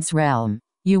transcendence realm.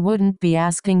 You wouldn't be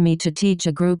asking me to teach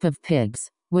a group of pigs,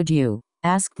 would you?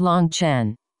 Asked Long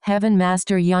Chen. Heaven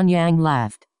Master Yuanyang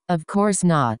laughed. Of course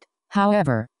not.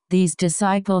 However, these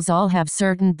disciples all have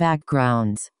certain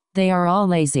backgrounds. They are all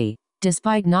lazy.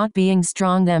 Despite not being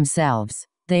strong themselves,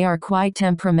 they are quite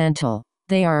temperamental.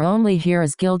 They are only here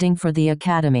as gilding for the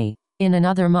academy. In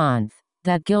another month,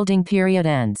 that gilding period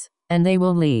ends, and they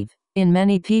will leave. In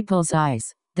many people's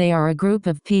eyes, they are a group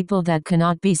of people that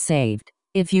cannot be saved.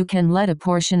 If you can let a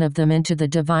portion of them into the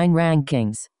divine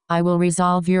rankings, I will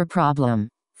resolve your problem.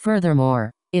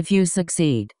 Furthermore, if you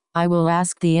succeed, I will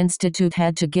ask the Institute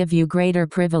head to give you greater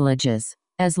privileges.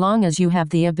 As long as you have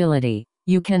the ability,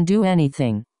 you can do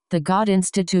anything. The God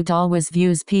Institute always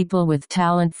views people with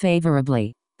talent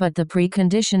favorably, but the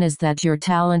precondition is that your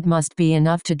talent must be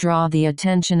enough to draw the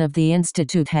attention of the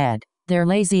Institute head. They're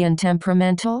lazy and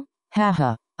temperamental?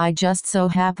 Haha, I just so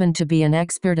happen to be an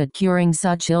expert at curing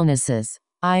such illnesses.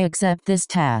 I accept this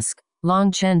task.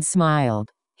 Long Chen smiled.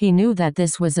 He knew that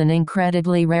this was an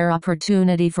incredibly rare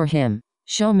opportunity for him.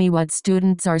 Show me what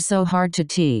students are so hard to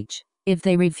teach. If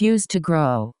they refuse to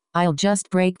grow, I'll just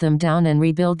break them down and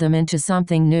rebuild them into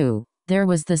something new. There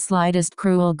was the slightest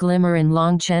cruel glimmer in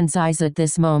Long Chen's eyes at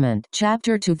this moment.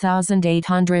 Chapter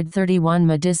 2831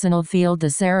 Medicinal Field. The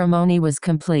ceremony was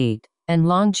complete, and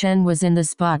Long Chen was in the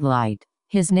spotlight.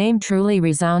 His name truly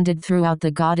resounded throughout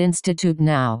the God Institute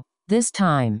now. This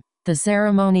time, the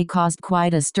ceremony caused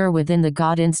quite a stir within the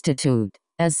God Institute.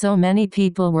 As so many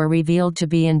people were revealed to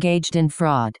be engaged in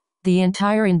fraud, the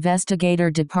entire investigator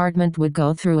department would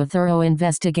go through a thorough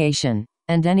investigation,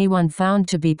 and anyone found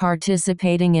to be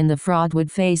participating in the fraud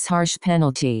would face harsh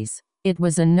penalties. It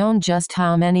was unknown just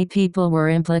how many people were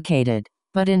implicated,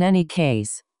 but in any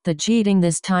case, the cheating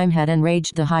this time had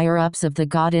enraged the higher-ups of the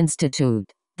God Institute.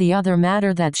 The other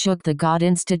matter that shook the God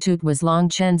Institute was Long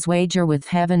Chen's wager with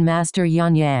Heaven Master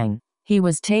Yuanyang. He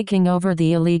was taking over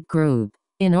the elite group.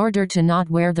 In order to not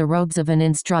wear the robes of an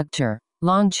instructor,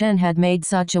 Long Chen had made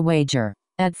such a wager.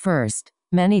 At first,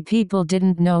 many people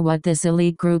didn't know what this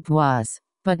elite group was,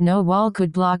 but no wall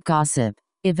could block gossip.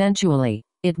 Eventually,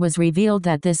 it was revealed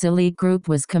that this elite group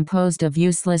was composed of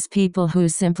useless people who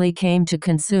simply came to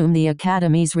consume the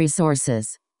academy's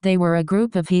resources. They were a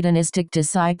group of hedonistic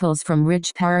disciples from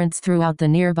rich parents throughout the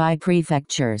nearby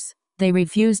prefectures. They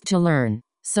refused to learn,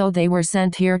 so they were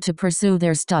sent here to pursue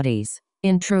their studies.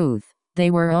 In truth, they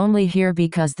were only here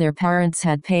because their parents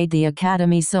had paid the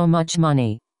academy so much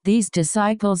money. These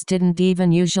disciples didn't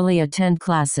even usually attend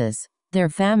classes. Their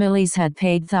families had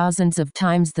paid thousands of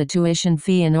times the tuition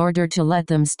fee in order to let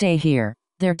them stay here.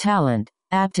 Their talent,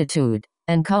 aptitude,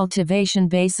 and cultivation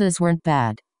bases weren't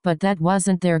bad, but that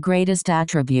wasn't their greatest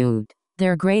attribute.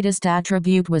 Their greatest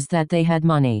attribute was that they had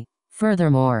money.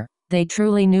 Furthermore, they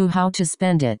truly knew how to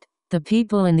spend it. The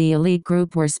people in the elite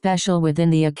group were special within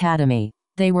the academy.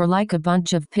 They were like a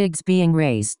bunch of pigs being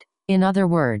raised. In other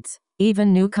words,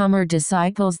 even newcomer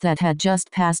disciples that had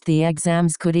just passed the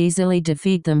exams could easily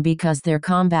defeat them because their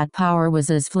combat power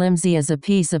was as flimsy as a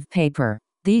piece of paper.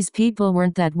 These people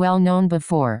weren't that well known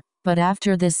before, but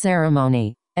after this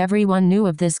ceremony, everyone knew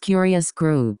of this curious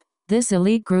group. This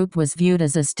elite group was viewed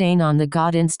as a stain on the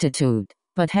God Institute,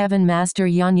 but Heaven Master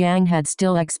Yuanyang had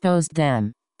still exposed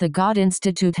them. The God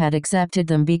Institute had accepted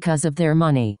them because of their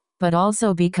money, but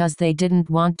also because they didn't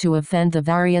want to offend the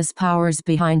various powers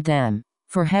behind them.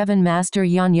 For Heaven Master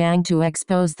Yuanyang to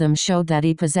expose them showed that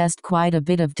he possessed quite a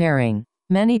bit of daring.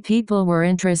 Many people were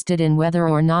interested in whether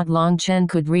or not Long Chen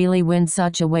could really win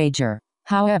such a wager.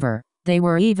 However, they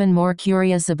were even more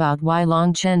curious about why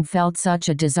Long Chen felt such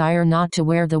a desire not to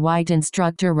wear the white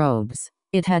instructor robes.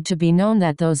 It had to be known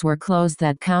that those were clothes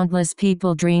that countless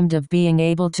people dreamed of being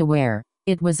able to wear.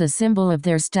 It was a symbol of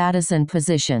their status and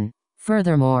position.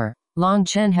 Furthermore, Long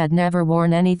Chen had never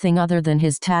worn anything other than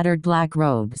his tattered black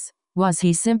robes. Was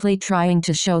he simply trying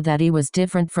to show that he was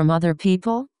different from other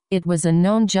people? It was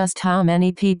unknown just how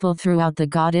many people throughout the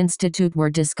God Institute were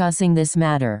discussing this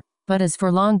matter. But as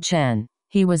for Long Chen,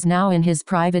 he was now in his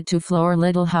private two-floor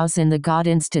little house in the God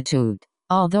Institute.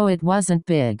 Although it wasn't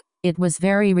big, it was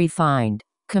very refined.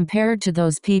 Compared to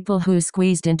those people who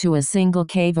squeezed into a single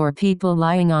cave or people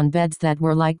lying on beds that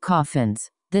were like coffins,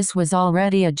 this was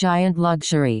already a giant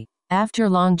luxury. After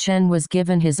Long Chen was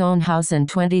given his own house and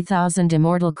 20,000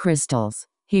 immortal crystals,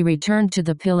 he returned to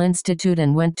the Pill Institute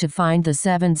and went to find the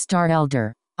 7-star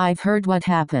elder. I've heard what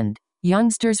happened.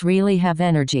 Youngsters really have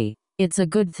energy. It's a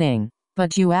good thing.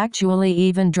 But you actually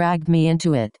even dragged me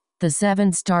into it. The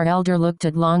 7-star elder looked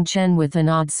at Long Chen with an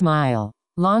odd smile.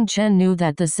 Long Chen knew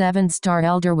that the 7-star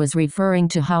elder was referring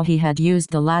to how he had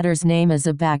used the latter's name as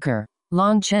a backer.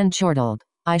 Long Chen chortled.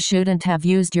 I shouldn't have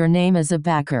used your name as a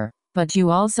backer. But you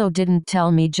also didn't tell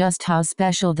me just how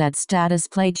special that status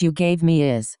plate you gave me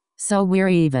is. So we're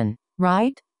even,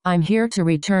 right? I'm here to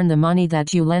return the money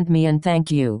that you lent me and thank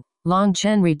you. Long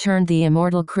Chen returned the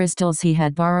immortal crystals he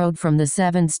had borrowed from the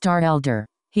 7-star elder.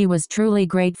 He was truly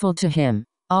grateful to him.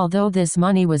 Although this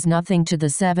money was nothing to the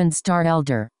 7-star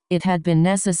elder, it had been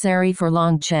necessary for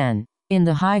Long Chen. In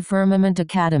the High Firmament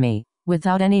Academy,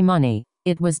 without any money,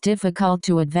 it was difficult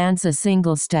to advance a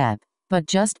single step. But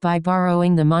just by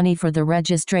borrowing the money for the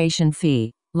registration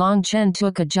fee, Long Chen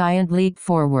took a giant leap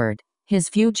forward. His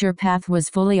future path was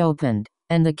fully opened,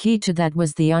 and the key to that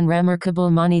was the unremarkable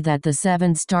money that the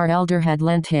 7-star elder had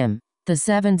lent him. The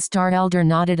 7-star elder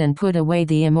nodded and put away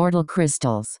the immortal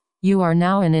crystals. You are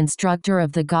now an instructor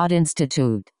of the God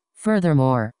Institute.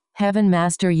 Furthermore, Heaven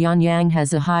Master Yun Yang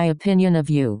has a high opinion of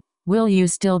you. Will you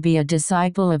still be a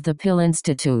disciple of the Pill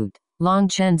Institute? Long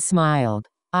Chen smiled.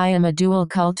 I am a dual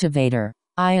cultivator.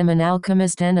 I am an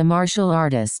alchemist and a martial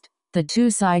artist. The two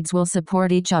sides will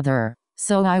support each other.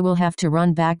 So I will have to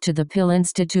run back to the Pill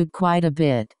Institute quite a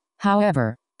bit.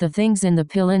 However, the things in the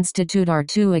Pill Institute are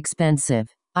too expensive.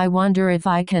 I wonder if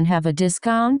I can have a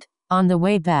discount? On the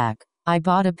way back, I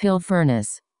bought a pill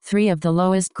furnace, 3 of the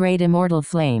lowest grade immortal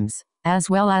flames, as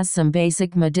well as some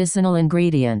basic medicinal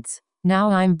ingredients. Now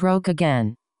I'm broke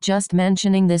again. Just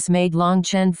mentioning this made Long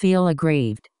Chen feel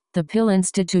aggrieved. The Pill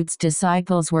Institute's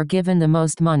disciples were given the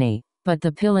most money, but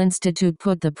the Pill Institute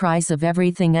put the price of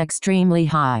everything extremely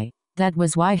high. That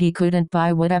was why he couldn't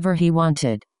buy whatever he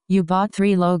wanted. You bought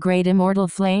 3 low-grade immortal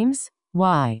flames?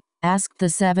 Why? Asked the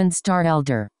 7-star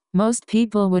elder. Most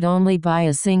people would only buy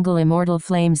a single immortal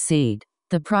flame seed.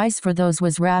 The price for those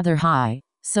was rather high,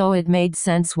 so it made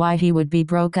sense why he would be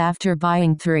broke after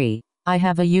buying 3. I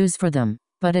have a use for them,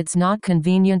 but it's not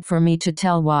convenient for me to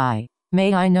tell why.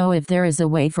 May I know if there is a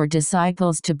way for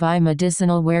disciples to buy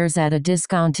medicinal wares at a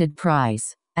discounted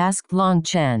price? Asked Long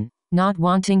Chen. Not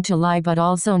wanting to lie but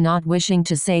also not wishing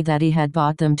to say that he had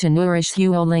bought them to nourish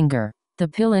Huolinger. The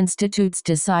Pill Institute's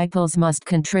disciples must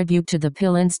contribute to the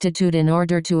Pill Institute in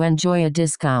order to enjoy a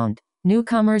discount.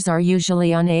 Newcomers are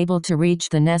usually unable to reach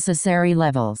the necessary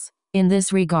levels. In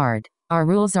this regard, our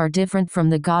rules are different from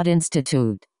the God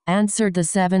Institute, answered the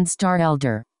 7-star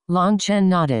elder. Long Chen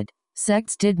nodded.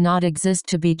 Sects did not exist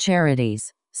to be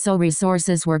charities, so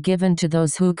resources were given to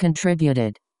those who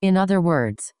contributed. In other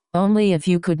words, only if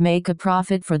you could make a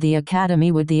profit for the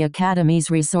academy would the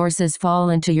academy's resources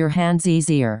fall into your hands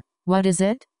easier. What is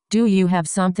it? Do you have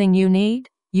something you need?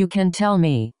 You can tell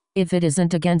me. If it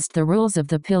isn't against the rules of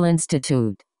the Pill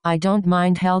Institute, I don't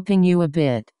mind helping you a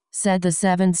bit, said the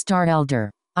 7-star elder.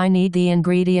 I need the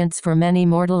ingredients for many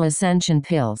mortal ascension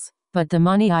pills, but the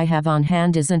money I have on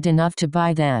hand isn't enough to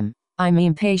buy them. I'm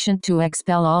impatient to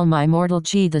expel all my mortal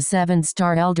chi. The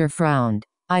 7-star elder frowned.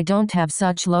 I don't have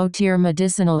such low-tier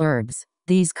medicinal herbs.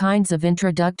 These kinds of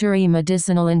introductory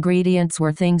medicinal ingredients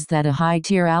were things that a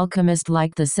high-tier alchemist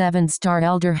like the 7-star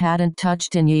elder hadn't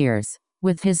touched in years.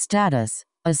 With his status,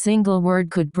 a single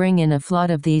word could bring in a flood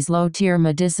of these low-tier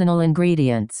medicinal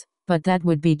ingredients, but that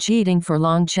would be cheating for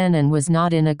Long Chen and was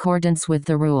not in accordance with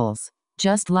the rules.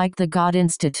 Just like the God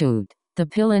Institute, the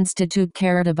Pill Institute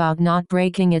cared about not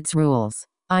breaking its rules.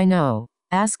 I know.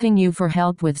 Asking you for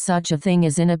help with such a thing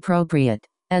is inappropriate.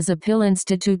 As a Pill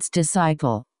Institute's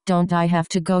disciple, don't I have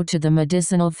to go to the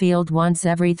medicinal field once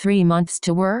every 3 months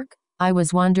to work? I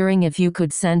was wondering if you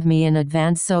could send me in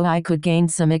advance so I could gain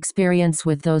some experience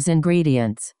with those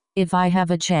ingredients. If I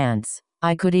have a chance,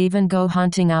 I could even go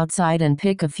hunting outside and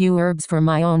pick a few herbs for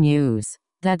my own use.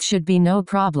 That should be no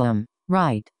problem,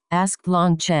 right? Asked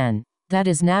Long Chen. That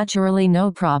is naturally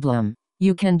no problem.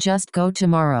 You can just go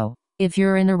tomorrow. If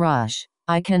you're in a rush,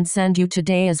 I can send you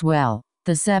today as well.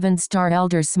 The 7-star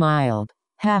elder smiled.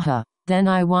 Haha, then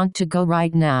I want to go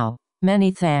right now.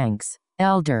 Many thanks,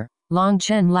 elder. Long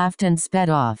Chen laughed and sped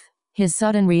off. His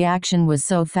sudden reaction was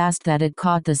so fast that it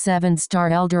caught the 7-star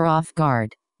elder off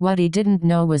guard. What he didn't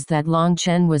know was that Long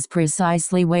Chen was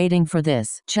precisely waiting for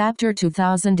this. Chapter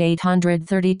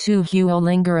 2832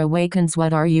 Huolinger awakens.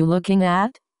 What are you looking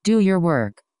at? Do your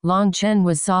work. Long Chen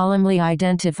was solemnly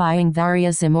identifying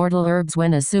various immortal herbs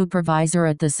when a supervisor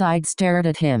at the side stared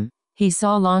at him. He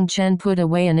saw Long Chen put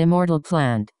away an immortal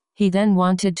plant. He then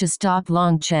wanted to stop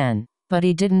Long Chen, but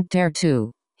he didn't dare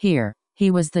to. Here, he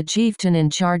was the chieftain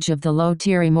in charge of the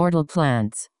low-tier immortal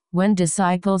plants. When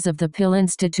disciples of the Pill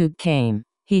Institute came,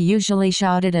 he usually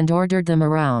shouted and ordered them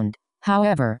around.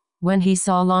 However, when he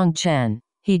saw Long Chen,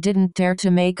 he didn't dare to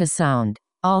make a sound.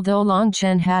 Although Long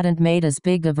Chen hadn't made as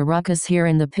big of a ruckus here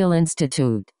in the Pill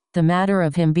Institute, the matter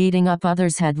of him beating up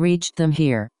others had reached them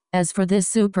here. As for this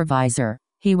supervisor,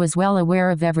 he was well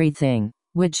aware of everything,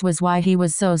 which was why he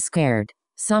was so scared.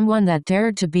 Someone that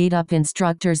dared to beat up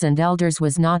instructors and elders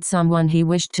was not someone he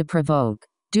wished to provoke.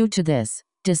 Due to this,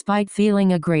 despite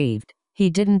feeling aggrieved, he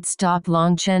didn't stop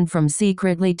Long Chen from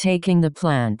secretly taking the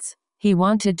plants. He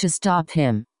wanted to stop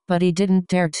him, but he didn't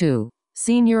dare to.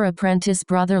 Senior apprentice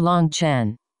brother Long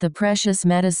Chen, the precious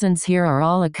medicines here are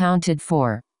all accounted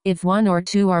for. If 1 or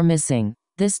 2 are missing,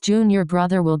 this junior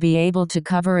brother will be able to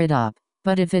cover it up.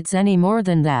 But if it's any more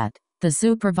than that, the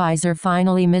supervisor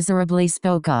finally miserably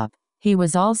spoke up. He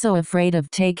was also afraid of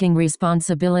taking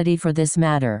responsibility for this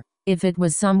matter. If it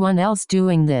was someone else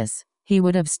doing this, he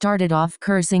would have started off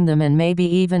cursing them and maybe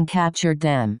even captured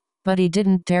them. But he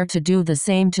didn't dare to do the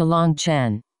same to Long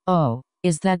Chen. Oh,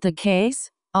 is that the case?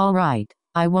 All right,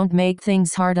 I won't make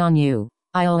things hard on you.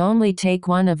 I'll only take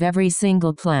 1 of every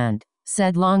single plant,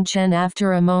 said Long Chen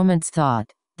after a moment's thought.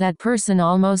 That person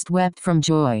almost wept from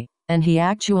joy, and he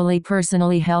actually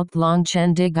personally helped Long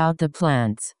Chen dig out the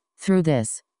plants. Through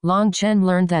this, Long Chen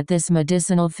learned that this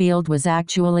medicinal field was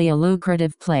actually a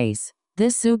lucrative place.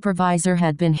 This supervisor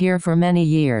had been here for many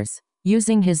years.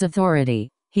 Using his authority,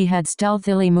 he had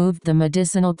stealthily moved the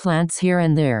medicinal plants here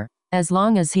and there. As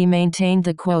long as he maintained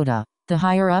the quota, the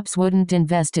higher-ups wouldn't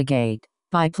investigate.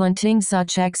 By planting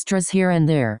such extras here and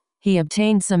there, he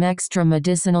obtained some extra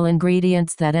medicinal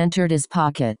ingredients that entered his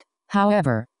pocket.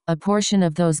 However, a portion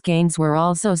of those gains were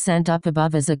also sent up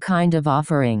above as a kind of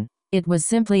offering. It was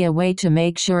simply a way to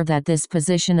make sure that this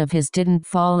position of his didn't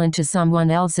fall into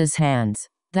someone else's hands.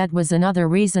 That was another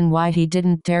reason why he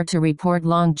didn't dare to report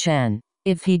Long Chen.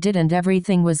 If he did and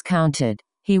everything was counted,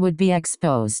 he would be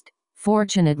exposed.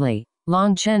 Fortunately,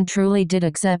 Long Chen truly did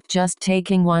accept just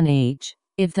taking 1 each.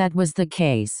 If that was the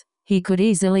case, he could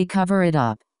easily cover it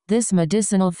up. This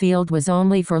medicinal field was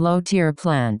only for low-tier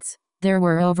plants. There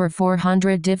were over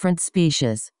 400 different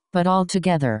species, but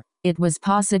altogether, it was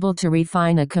possible to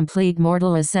refine a complete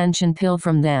mortal ascension pill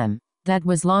from them. That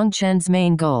was Long Chen's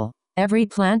main goal. Every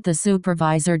plant the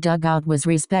supervisor dug out was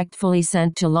respectfully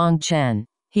sent to Long Chen.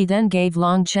 He then gave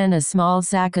Long Chen a small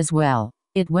sack as well.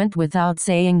 It went without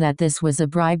saying that this was a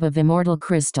bribe of immortal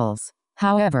crystals.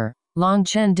 However, Long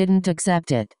Chen didn't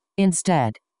accept it.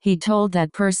 Instead, he told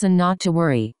that person not to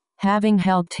worry. Having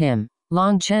helped him,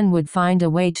 Long Chen would find a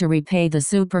way to repay the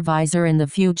supervisor in the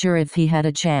future if he had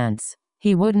a chance.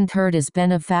 He wouldn't hurt his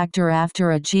benefactor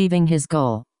after achieving his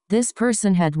goal. This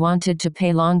person had wanted to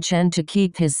pay Long Chen to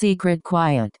keep his secret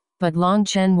quiet, but Long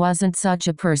Chen wasn't such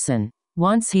a person.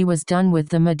 Once he was done with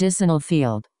the medicinal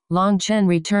field, Long Chen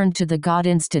returned to the God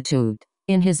Institute.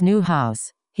 In his new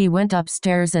house, he went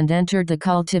upstairs and entered the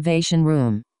cultivation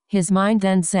room. His mind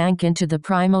then sank into the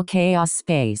primal chaos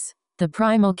space. The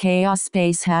primal chaos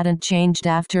space hadn't changed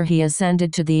after he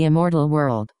ascended to the immortal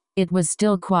world. It was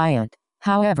still quiet.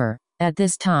 However, at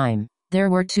this time, there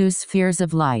were 2 spheres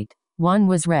of light. One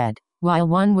was red, while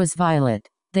one was violet.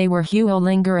 They were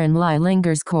Huolinger and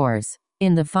Lilinger's cores.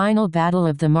 In the final battle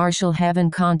of the Martial Heaven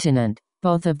continent,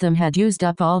 both of them had used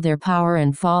up all their power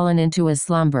and fallen into a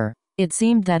slumber. It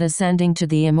seemed that ascending to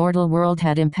the immortal world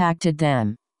had impacted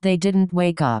them. They didn't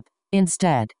wake up.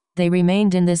 Instead, they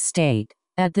remained in this state.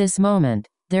 At this moment,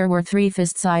 there were 3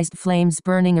 fist-sized flames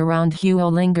burning around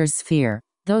Huolinger's sphere.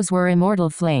 Those were immortal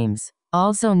flames,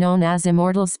 also known as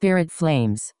immortal spirit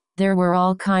flames. There were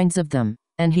all kinds of them,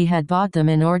 and he had bought them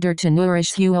in order to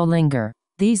nourish Huolinger.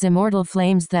 These immortal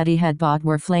flames that he had bought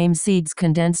were flame seeds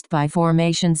condensed by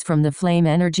formations from the flame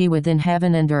energy within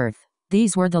heaven and earth.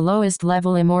 These were the lowest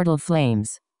level immortal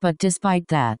flames, but despite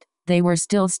that, they were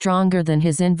still stronger than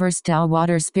his inverse Tao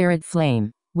water spirit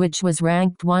flame, which was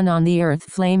ranked 1 on the earth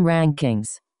flame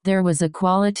rankings. There was a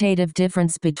qualitative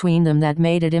difference between them that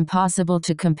made it impossible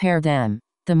to compare them.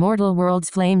 The mortal world's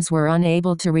flames were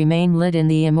unable to remain lit in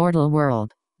the immortal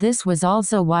world. This was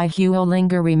also why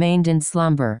Huolinger remained in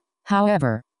slumber.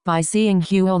 However, by seeing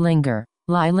Huolinger,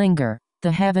 Lilingar,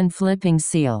 the heaven-flipping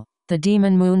seal, the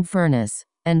demon moon furnace,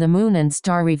 and the moon and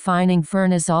star refining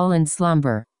furnace all in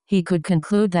slumber, he could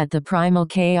conclude that the primal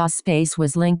chaos space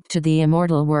was linked to the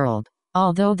immortal world.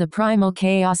 Although the primal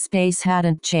chaos space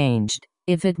hadn't changed,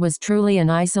 if it was truly an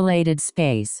isolated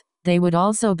space, they would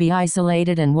also be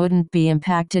isolated and wouldn't be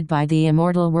impacted by the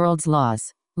immortal world's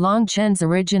laws. Long Chen's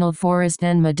original forest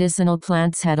and medicinal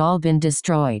plants had all been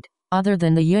destroyed. Other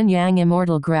than the yin-yang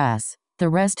immortal grass, the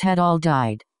rest had all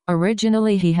died.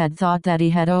 Originally he had thought that he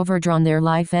had overdrawn their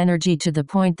life energy to the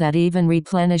point that even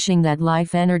replenishing that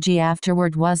life energy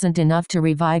afterward wasn't enough to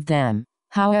revive them.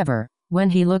 However, when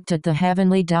he looked at the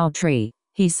heavenly Dao tree,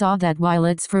 he saw that while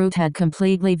its fruit had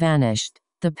completely vanished,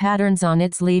 the patterns on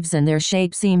its leaves and their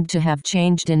shape seemed to have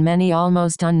changed in many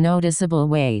almost unnoticeable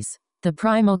ways. The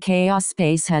primal chaos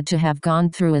space had to have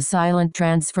gone through a silent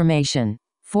transformation.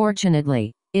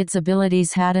 Fortunately, its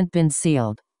abilities hadn't been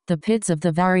sealed. The pits of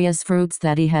the various fruits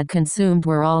that he had consumed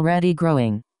were already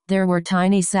growing. There were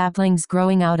tiny saplings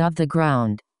growing out of the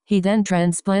ground. He then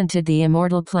transplanted the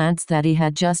immortal plants that he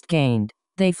had just gained.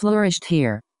 They flourished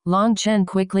here. Long Chen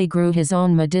quickly grew his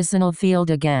own medicinal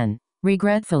field again.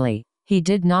 Regretfully, he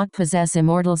did not possess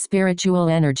immortal spiritual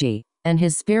energy, and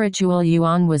his spiritual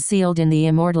yuan was sealed in the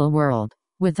immortal world.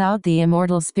 Without the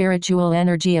immortal spiritual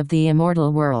energy of the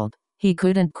immortal world, he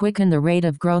couldn't quicken the rate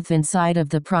of growth inside of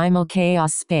the primal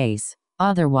chaos space.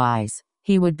 Otherwise,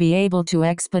 he would be able to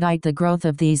expedite the growth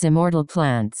of these immortal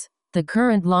plants. The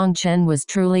current Long Chen was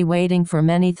truly waiting for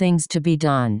many things to be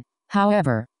done.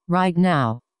 However, right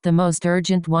now, the most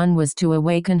urgent one was to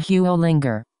awaken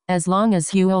Huolinger. As long as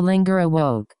Huolinger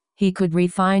awoke, he could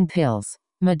refine pills.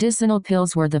 Medicinal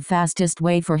pills were the fastest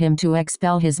way for him to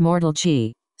expel his mortal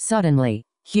qi. Suddenly,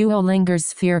 Huolinger's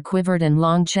sphere quivered and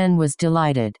Long Chen was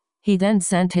delighted. He then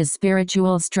sent his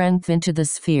spiritual strength into the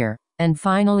sphere, and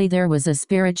finally there was a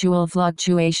spiritual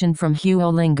fluctuation from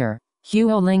Huolinger.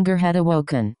 Huolinger had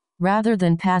awoken. Rather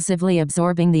than passively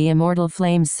absorbing the immortal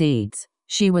flame seeds,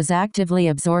 she was actively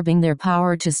absorbing their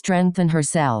power to strengthen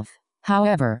herself.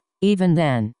 However, even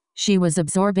then, she was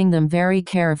absorbing them very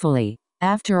carefully.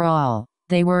 After all,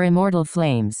 they were immortal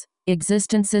flames,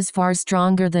 existences far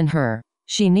stronger than her.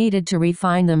 She needed to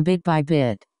refine them bit by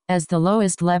bit. As the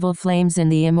lowest level flames in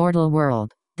the immortal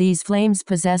world, these flames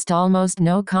possessed almost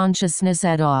no consciousness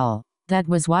at all. That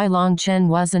was why Long Chen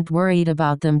wasn't worried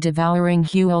about them devouring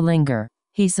Huolinger.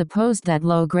 He supposed that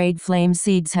low-grade flame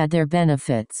seeds had their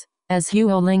benefits. As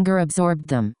Huolinger absorbed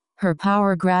them, her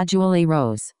power gradually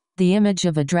rose. The image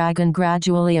of a dragon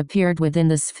gradually appeared within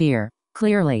the sphere.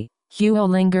 Clearly,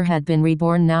 Huolinger had been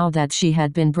reborn now that she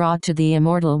had been brought to the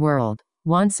immortal world.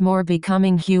 Once more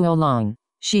becoming Huolong,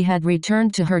 she had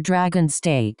returned to her dragon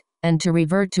state, and to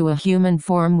revert to a human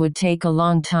form would take a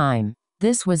long time.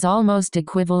 This was almost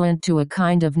equivalent to a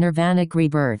kind of nirvanic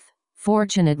rebirth.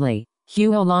 Fortunately,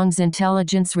 Huolong's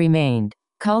intelligence remained.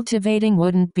 Cultivating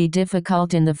wouldn't be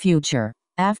difficult in the future.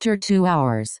 After 2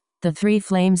 hours, the 3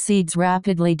 flame seeds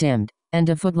rapidly dimmed, and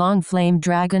a foot-long flame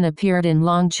dragon appeared in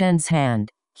Long Chen's hand.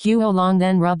 Huolong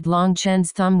then rubbed Long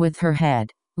Chen's thumb with her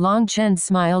head. Long Chen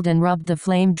smiled and rubbed the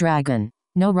flame dragon.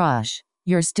 "No rush.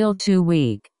 You're still too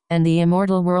weak, and the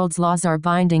immortal world's laws are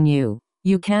binding you.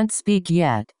 You can't speak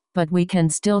yet, but we can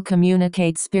still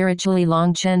communicate spiritually."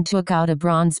 Long Chen took out a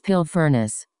bronze pill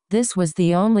furnace. This was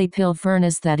the only pill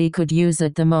furnace that he could use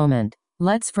at the moment.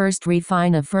 "Let's first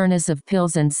refine a furnace of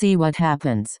pills and see what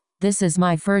happens. This is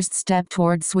my first step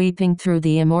toward sweeping through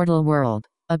the immortal world."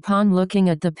 Upon looking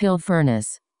at the pill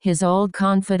furnace, his old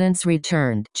confidence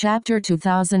returned. Chapter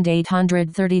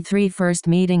 2833 First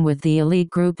meeting with the elite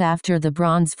group. After the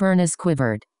bronze furnace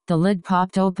quivered, the lid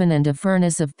popped open and a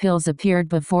furnace of pills appeared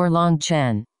before Long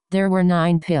Chen. There were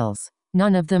 9 pills.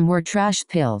 None of them were trash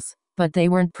pills, but they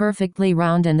weren't perfectly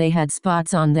round and they had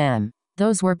spots on them.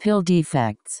 Those were pill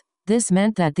defects. This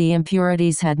meant that the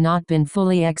impurities had not been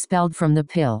fully expelled from the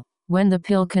pill. When the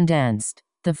pill condensed,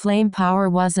 the flame power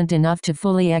wasn't enough to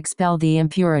fully expel the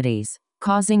impurities,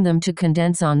 causing them to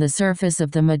condense on the surface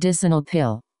of the medicinal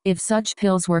pill. If such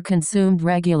pills were consumed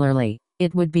regularly,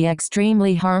 it would be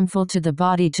extremely harmful to the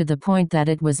body to the point that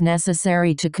it was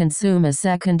necessary to consume a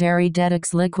secondary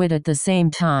detox liquid at the same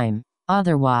time.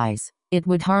 Otherwise, it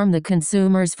would harm the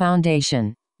consumer's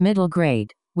foundation. Middle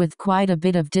grade, with quite a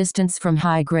bit of distance from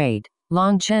high grade,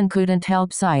 Long Chen couldn't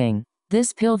help sighing.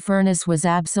 This pill furnace was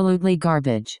absolutely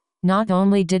garbage. Not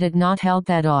only did it not help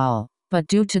at all, but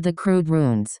due to the crude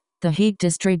runes, the heat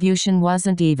distribution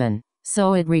wasn't even,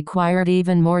 so it required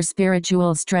even more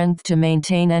spiritual strength to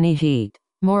maintain any heat.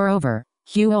 Moreover,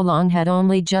 Huolong had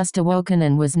only just awoken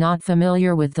and was not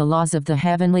familiar with the laws of the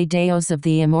heavenly daos of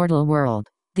the immortal world.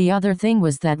 The other thing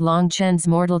was that Long Chen's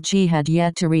mortal qi had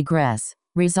yet to regress.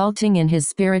 resulting in his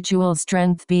spiritual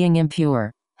strength being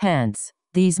impure. Hence,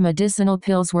 these medicinal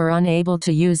pills were unable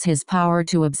to use his power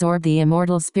to absorb the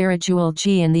immortal spiritual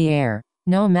chi in the air.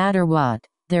 No matter what,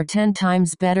 they're 10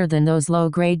 times better than those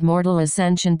low-grade mortal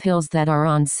ascension pills that are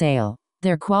on sale.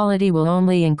 Their quality will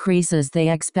only increase as they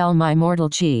expel my mortal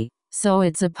chi, so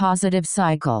it's a positive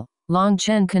cycle. Long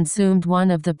Chen consumed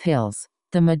one of the pills.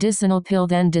 The medicinal pill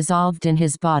then dissolved in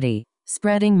his body,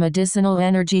 spreading medicinal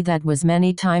energy that was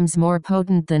many times more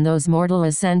potent than those mortal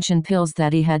ascension pills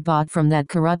that he had bought from that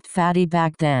corrupt fatty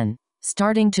back then.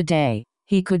 Starting today,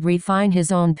 he could refine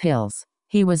his own pills.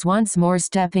 He was once more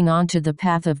stepping onto the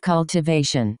path of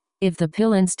cultivation. If the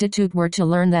Pill Institute were to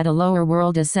learn that a lower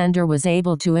world ascender was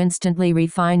able to instantly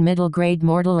refine middle-grade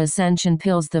mortal ascension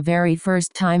pills the very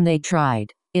first time they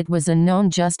tried, it was unknown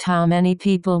just how many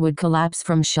people would collapse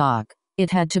from shock. It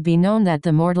had to be known that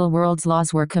the mortal world's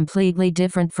laws were completely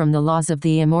different from the laws of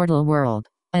the immortal world.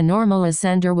 A normal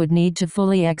ascender would need to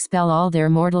fully expel all their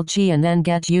mortal chi and then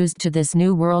get used to this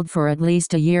new world for at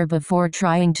least a year before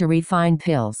trying to refine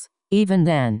pills. Even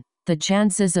then, the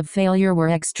chances of failure were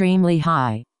extremely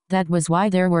high. That was why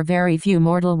there were very few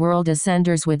mortal world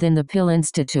ascenders within the Pill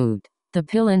Institute. The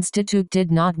Pill Institute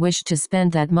did not wish to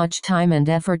spend that much time and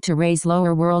effort to raise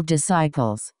lower world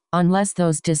disciples, unless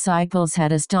those disciples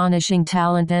had astonishing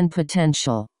talent and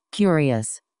potential.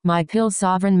 Curious. My pill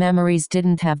sovereign memories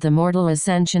didn't have the mortal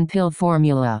ascension pill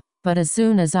formula, but as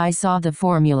soon as I saw the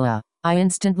formula, I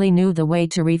instantly knew the way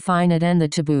to refine it and the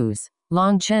taboos.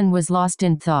 Long Chen was lost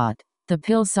in thought. The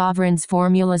pill sovereign's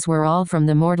formulas were all from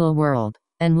the mortal world,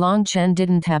 and Long Chen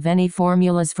didn't have any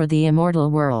formulas for the immortal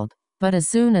world. But as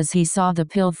soon as he saw the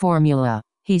pill formula,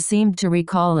 he seemed to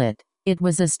recall it. It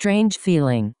was a strange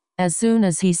feeling. As soon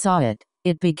as he saw it,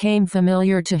 it became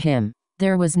familiar to him.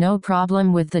 There was no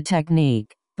problem with the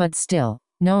technique, but still,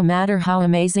 no matter how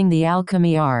amazing the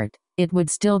alchemy art, it would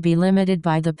still be limited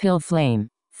by the pill flame,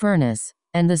 furnace,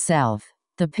 and the self.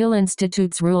 The Pill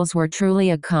Institute's rules were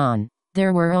truly a con.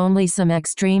 There were only some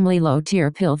extremely low-tier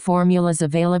pill formulas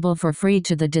available for free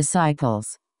to the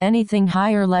disciples. Anything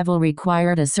higher level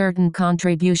required a certain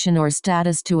contribution or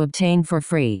status to obtain for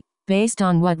free. Based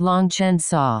on what Long Chen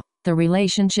saw, the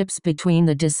relationships between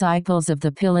the disciples of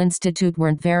the Pill Institute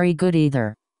weren't very good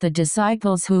either. The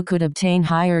disciples who could obtain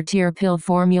higher tier pill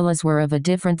formulas were of a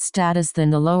different status than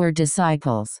the lower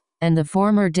disciples, and the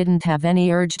former didn't have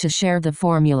any urge to share the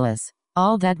formulas.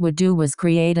 All that would do was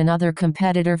create another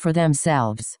competitor for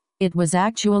themselves. It was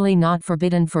actually not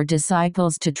forbidden for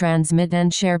disciples to transmit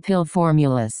and share pill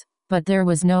formulas, but there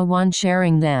was no one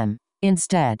sharing them.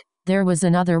 Instead, there was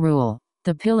another rule.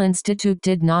 The Pill Institute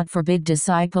did not forbid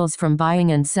disciples from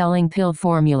buying and selling pill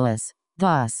formulas.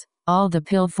 Thus, all the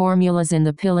pill formulas in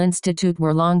the Pill Institute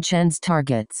were Long Chen's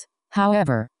targets.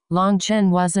 However, Long Chen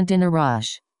wasn't in a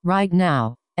rush. Right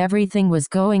now, everything was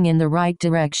going in the right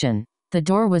direction. The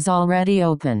door was already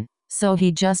open, so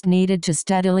he just needed to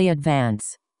steadily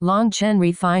advance. Long Chen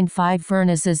refined 5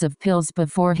 furnaces of pills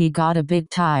before he got a bit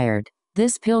tired.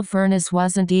 This pill furnace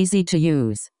wasn't easy to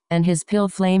use, and his pill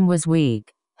flame was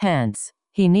weak. Hence,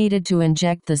 he needed to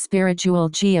inject the spiritual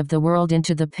chi of the world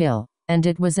into the pill, and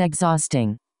it was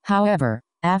exhausting. However,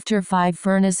 after 5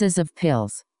 furnaces of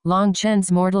pills, Long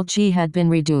Chen's mortal chi had been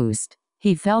reduced.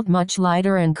 He felt much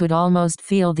lighter and could almost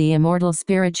feel the immortal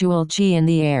spiritual chi in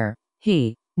the air.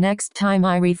 Next time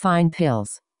I refine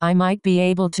pills, I might be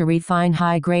able to refine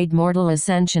high-grade mortal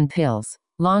ascension pills.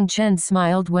 Long Chen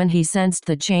smiled when he sensed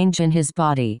the change in his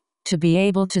body. To be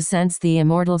able to sense the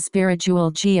immortal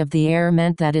spiritual chi of the air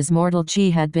meant that his mortal chi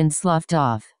had been sloughed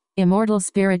off. Immortal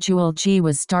spiritual chi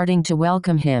was starting to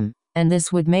welcome him, and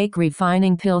this would make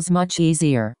refining pills much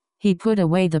easier. He put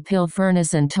away the pill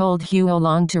furnace and told Huo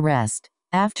Long to rest.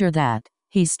 After that,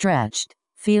 he stretched,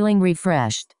 feeling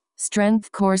refreshed.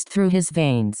 Strength coursed through his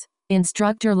veins.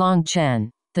 Instructor Long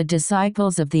Chen, the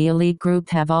disciples of the elite group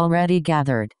have already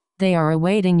gathered. They are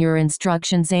awaiting your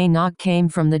instructions. A knock came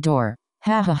from the door.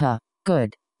 Ha ha ha,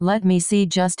 good. Let me see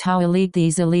just how elite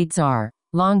these elites are.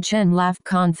 Long Chen laughed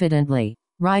confidently.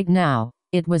 Right now,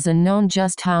 it was unknown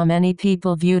just how many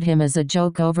people viewed him as a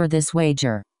joke over this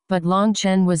wager. But Long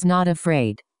Chen was not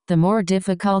afraid. The more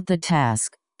difficult the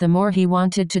task, the more he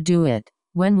wanted to do it.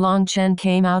 When Long Chen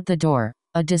came out the door,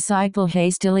 a disciple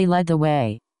hastily led the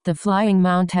way. The flying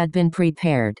mount had been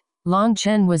prepared. Long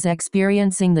Chen was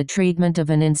experiencing the treatment of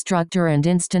an instructor and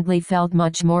instantly felt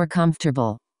much more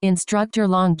comfortable. Instructor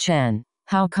Long Chen,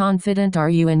 how confident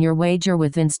are you in your wager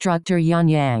with Instructor Yan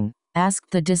Yang? Asked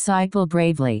the disciple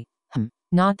bravely.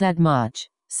 Not that much,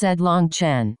 said Long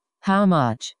Chen. How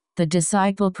much? The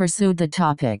disciple pursued the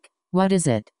topic. What is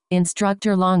it?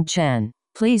 Instructor Long Chen,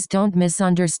 please don't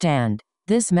misunderstand.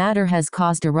 This matter has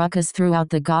caused a ruckus throughout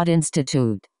the God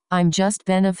Institute. I'm just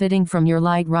benefiting from your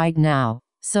light right now,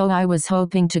 so I was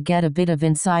hoping to get a bit of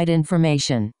inside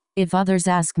information. If others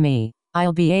ask me,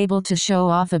 I'll be able to show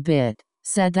off a bit,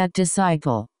 said that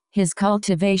disciple. His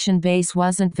cultivation base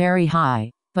wasn't very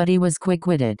high, but he was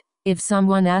quick-witted. If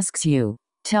someone asks you,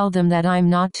 tell them that I'm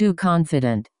not too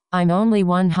confident. I'm only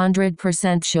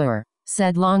 100% sure,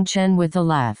 said Long Chen with a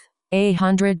laugh.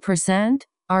 100%?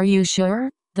 Are you sure?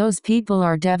 Those people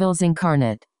are devils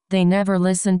incarnate. They never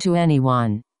listen to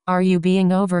anyone. Are you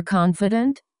being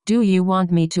overconfident? Do you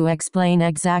want me to explain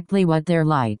exactly what they're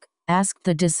like? Asked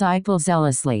the disciple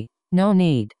zealously. No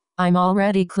need. I'm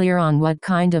already clear on what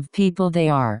kind of people they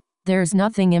are. There's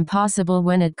nothing impossible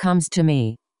when it comes to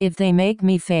me. If they make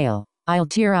me fail, I'll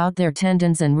tear out their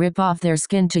tendons and rip off their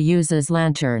skin to use as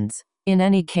lanterns. In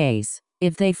any case,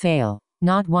 if they fail,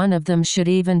 not one of them should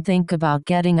even think about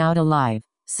getting out alive,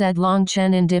 said Long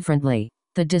Chen indifferently.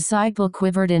 The disciple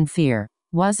quivered in fear.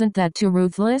 Wasn't that too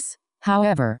ruthless?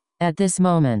 However, at this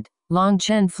moment, Long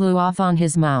Chen flew off on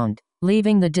his mount,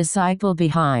 leaving the disciple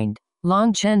behind.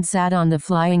 Long Chen sat on the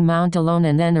flying mount alone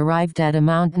and then arrived at a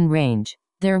mountain range.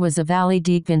 There was a valley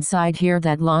deep inside here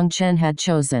that Long Chen had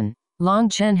chosen. Long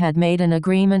Chen had made an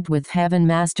agreement with Heaven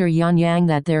Master Yun Yang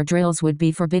that their drills would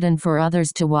be forbidden for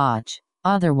others to watch.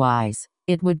 Otherwise,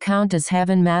 it would count as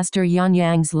Heaven Master Yun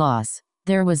Yang's loss.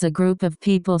 There was a group of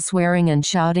people swearing and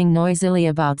shouting noisily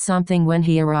about something when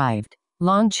he arrived.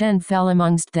 Long Chen fell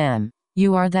amongst them.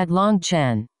 You are that Long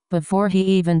Chen? Before he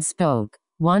even spoke,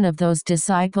 one of those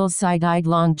disciples side-eyed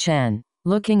Long Chen,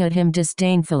 looking at him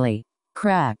disdainfully.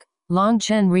 Crack! Long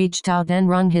Chen reached out and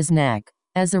wrung his neck.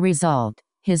 As a result,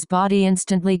 his body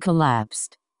instantly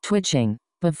collapsed, twitching,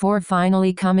 before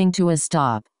finally coming to a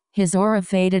stop. His aura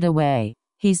faded away.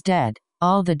 He's dead.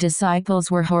 All the disciples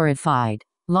were horrified.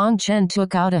 Long Chen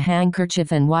took out a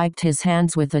handkerchief and wiped his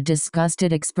hands with a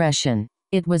disgusted expression.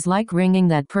 It was like wringing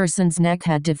that person's neck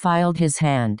had defiled his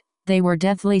hand. They were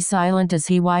deathly silent as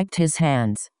he wiped his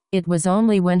hands. It was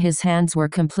only when his hands were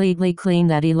completely clean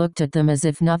that he looked at them as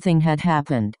if nothing had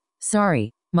happened.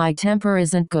 Sorry, my temper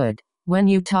isn't good. When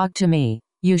you talk to me,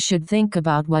 you should think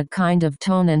about what kind of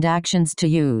tone and actions to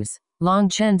use. Long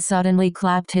Chen suddenly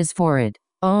clapped his forehead.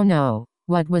 Oh no,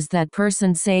 what was that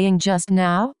person saying just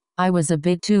now? I was a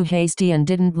bit too hasty and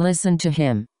didn't listen to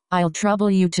him. I'll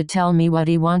trouble you to tell me what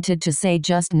he wanted to say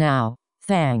just now.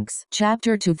 Thanks.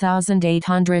 Chapter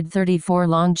 2834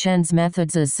 Long Chen's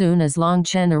methods. As soon as Long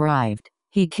Chen arrived,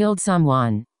 he killed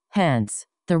someone. Hence,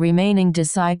 the remaining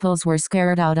disciples were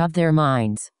scared out of their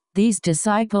minds. These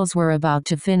disciples were about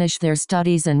to finish their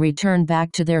studies and return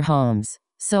back to their homes,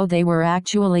 so they were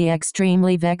actually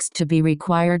extremely vexed to be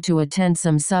required to attend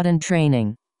some sudden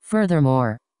training.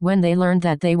 Furthermore, when they learned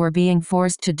that they were being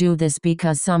forced to do this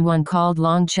because someone called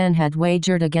Long Chen had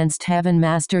wagered against Heaven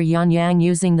Master Yun Yang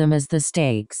using them as the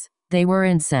stakes, they were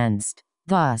incensed.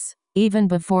 Thus, even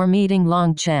before meeting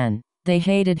Long Chen, they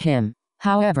hated him.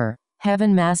 However,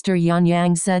 Heaven Master Yun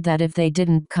Yang said that if they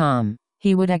didn't come,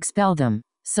 he would expel them.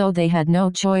 So they had no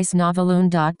choice.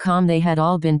 Noveloon.com. They had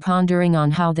all been pondering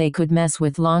on how they could mess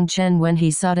with Long Chen when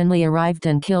he suddenly arrived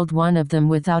and killed one of them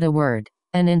without a word.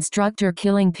 An instructor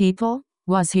killing people?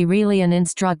 Was he really an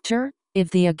instructor? If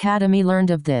the academy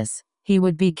learned of this, he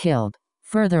would be killed.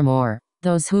 Furthermore,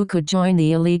 those who could join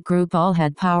the elite group all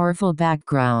had powerful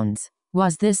backgrounds.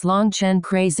 Was this Long Chen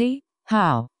crazy?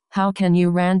 How can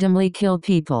you randomly kill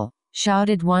people?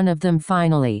 Shouted one of them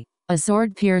finally. A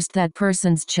sword pierced that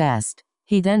person's chest.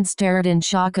 He then stared in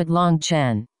shock at Long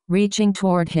Chen, reaching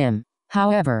toward him.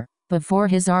 However, before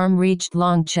his arm reached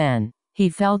Long Chen, he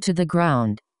fell to the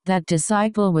ground. That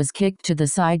disciple was kicked to the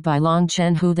side by Long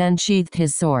Chen, who then sheathed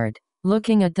his sword.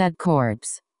 Looking at that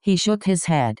corpse, he shook his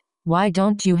head. Why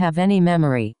don't you have any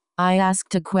memory? I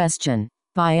asked a question.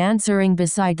 By answering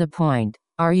beside the point,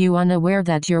 are you unaware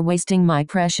that you're wasting my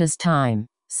precious time?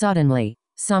 Suddenly,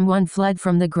 someone fled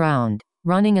from the ground,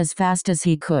 running as fast as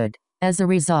he could. As a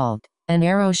result, an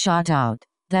arrow shot out.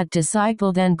 That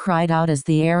disciple then cried out as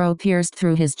the arrow pierced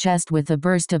through his chest with a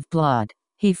burst of blood.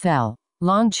 He fell.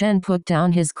 Long Chen put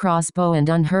down his crossbow and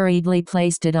unhurriedly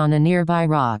placed it on a nearby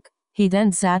rock. He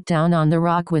then sat down on the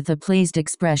rock with a pleased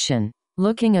expression.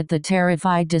 Looking at the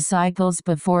terrified disciples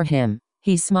before him,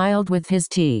 he smiled with his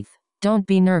teeth. Don't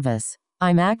be nervous.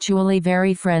 I'm actually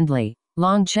very friendly.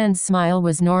 Long Chen's smile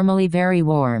was normally very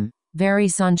warm, very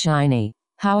sunshiny.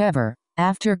 However,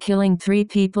 after killing 3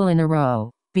 people in a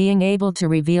row, being able to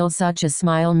reveal such a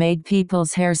smile made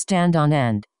people's hair stand on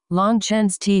end. Long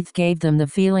Chen's teeth gave them the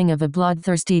feeling of a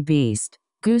bloodthirsty beast.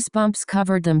 Goosebumps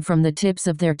covered them from the tips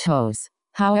of their toes.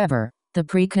 However, the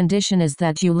precondition is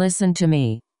that you listen to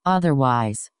me.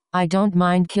 Otherwise, I don't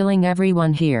mind killing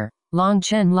everyone here. Long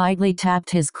Chen lightly tapped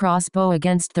his crossbow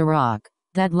against the rock.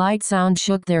 That light sound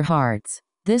shook their hearts.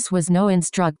 This was no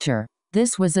instructor.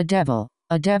 This was a devil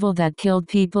that killed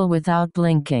people without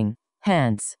blinking.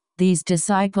 Hence, these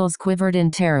disciples quivered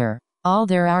in terror. All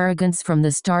their arrogance from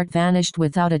the start vanished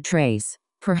without a trace.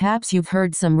 Perhaps you've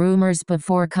heard some rumors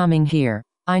before coming here.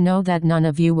 I know that none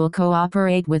of you will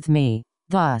cooperate with me.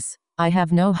 Thus, I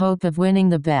have no hope of winning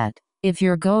the bet. If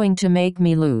you're going to make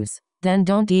me lose, then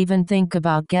don't even think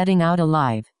about getting out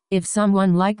alive. If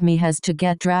someone like me has to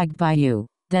get dragged by you,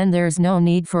 then there's no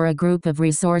need for a group of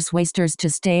resource wasters to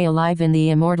stay alive in the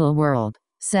immortal world,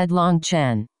 said Long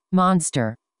Chen.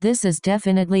 Monster. This is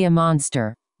definitely a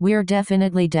monster. We're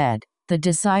definitely dead. The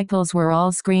disciples were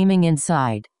all screaming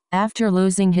inside. After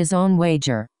losing his own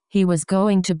wager, he was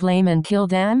going to blame and kill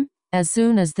them? As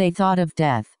soon as they thought of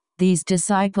death, these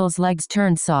disciples' legs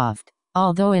turned soft.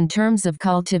 Although in terms of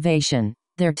cultivation,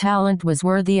 their talent was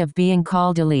worthy of being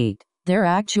called elite, their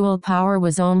actual power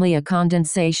was only a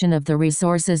condensation of the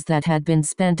resources that had been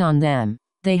spent on them.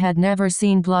 They had never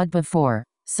seen blood before,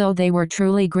 so they were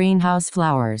truly greenhouse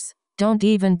flowers. Don't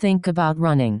even think about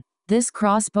running. This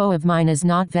crossbow of mine is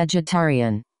not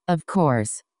vegetarian. Of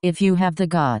course, if you have the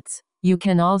guts, you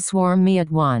can all swarm me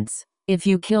at once. If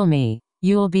you kill me,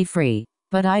 you'll be free.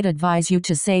 But I'd advise you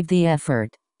to save the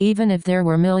effort. Even if there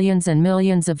were millions and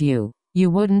millions of you,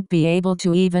 you wouldn't be able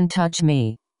to even touch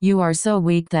me. You are so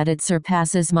weak that it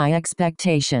surpasses my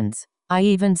expectations. I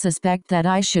even suspect that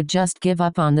I should just give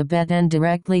up on the bet and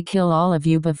directly kill all of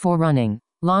you before running.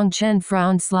 Long Chen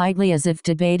frowned slightly as if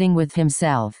debating with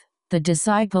himself. The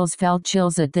disciples felt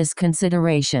chills at this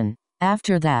consideration.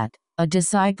 After that, a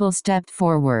disciple stepped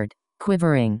forward,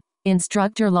 quivering.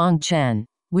 Instructor Long Chen,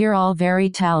 we're all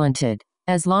very talented.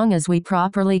 As long as we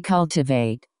properly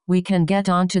cultivate, we can get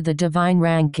onto the divine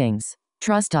rankings.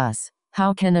 Trust us.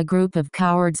 How can a group of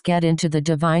cowards get into the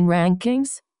divine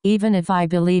rankings? Even if I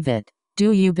believe it,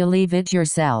 do you believe it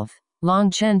yourself? Long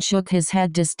Chen shook his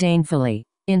head disdainfully.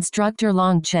 Instructor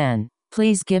Long Chen,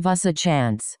 please give us a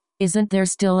chance. Isn't there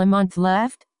still a month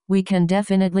left? We can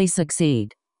definitely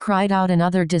succeed, cried out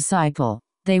another disciple.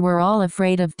 They were all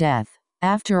afraid of death.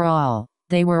 After all,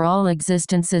 they were all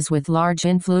existences with large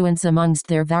influence amongst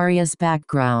their various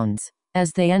backgrounds.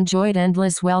 As they enjoyed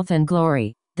endless wealth and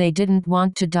glory, they didn't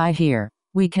want to die here.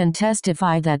 We can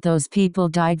testify that those people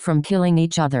died from killing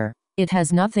each other. It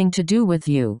has nothing to do with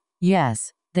you.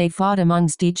 Yes, they fought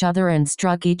amongst each other and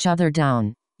struck each other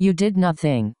down. You did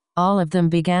nothing. All of them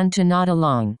began to nod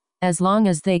along. As long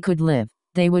as they could live,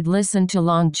 they would listen to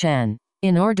Long Chen.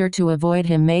 In order to avoid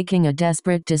him making a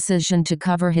desperate decision to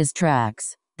cover his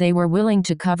tracks, they were willing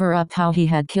to cover up how he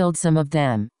had killed some of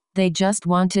them. They just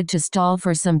wanted to stall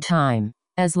for some time.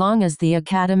 As long as the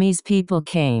Academy's people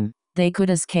came, they could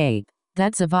escape.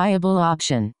 That's a viable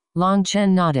option. Long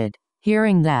Chen nodded.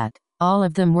 Hearing that, all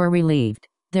of them were relieved.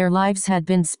 Their lives had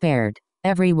been spared.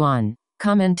 Everyone,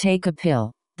 come and take a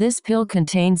pill. This pill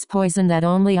contains poison that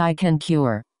only I can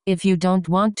cure. If you don't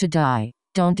want to die,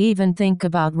 don't even think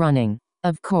about running.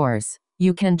 Of course,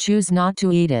 you can choose not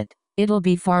to eat it. It'll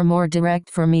be far more direct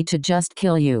for me to just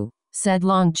kill you, said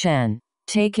Long Chen,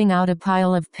 taking out a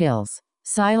pile of pills.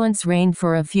 Silence reigned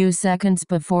for a few seconds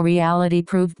before reality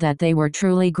proved that they were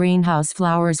truly greenhouse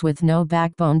flowers with no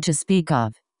backbone to speak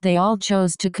of. They all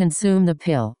chose to consume the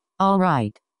pill. All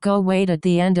right, go wait at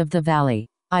the end of the valley.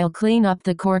 I'll clean up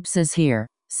the corpses here,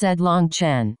 said Long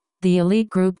Chen. The elite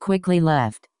group quickly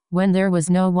left. When there was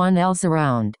no one else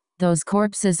around, those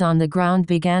corpses on the ground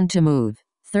began to move.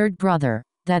 Third brother,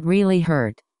 that really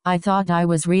hurt. I thought I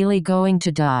was really going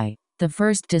to die. The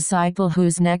first disciple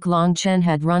whose neck Long Chen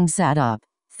had wrung sat up.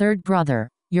 Third brother,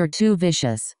 you're too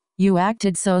vicious. You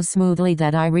acted so smoothly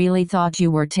that I really thought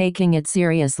you were taking it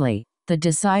seriously. The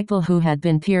disciple who had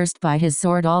been pierced by his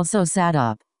sword also sat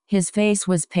up. His face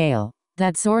was pale.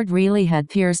 That sword really had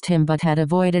pierced him but had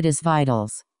avoided his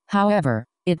vitals. However,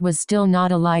 it was still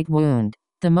not a light wound.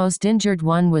 The most injured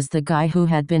one was the guy who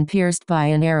had been pierced by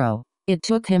an arrow. It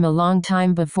took him a long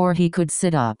time before he could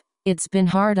sit up. It's been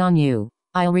hard on you.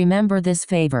 I'll remember this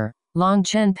favor. Long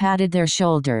Chen patted their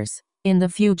shoulders. In the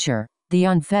future, the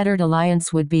Unfettered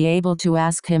Alliance would be able to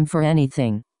ask him for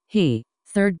anything.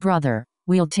 Third brother,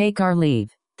 we'll take our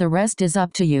leave. The rest is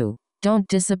up to you. Don't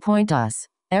disappoint us.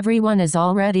 Everyone is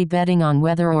already betting on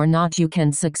whether or not you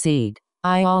can succeed.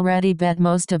 I already bet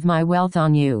most of my wealth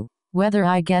on you. Whether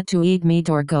I get to eat meat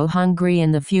or go hungry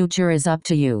in the future is up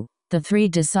to you. The three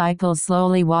disciples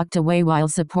slowly walked away while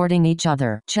supporting each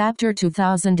other. Chapter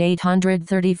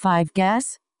 2835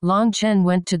 Guess? Long Chen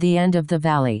went to the end of the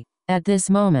valley. At this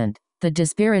moment, the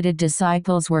dispirited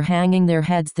disciples were hanging their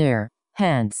heads there.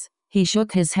 Hence, He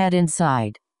shook his head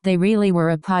inside. They really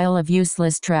were a pile of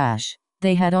useless trash.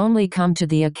 They had only come to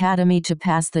the academy to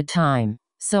pass the time,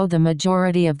 so the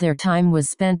majority of their time was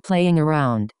spent playing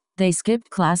around. They skipped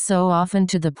class so often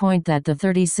to the point that the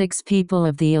 36 people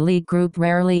of the elite group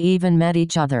rarely even met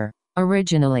each other.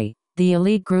 Originally, the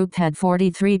elite group had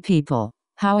 43 people.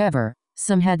 However,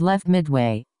 some had left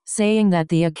midway, saying that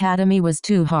the academy was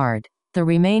too hard. The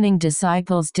remaining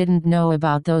disciples didn't know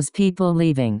about those people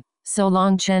leaving, so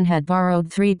Long Chen had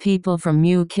borrowed 3 people from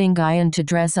Mu King Ian to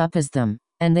dress up as them,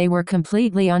 and they were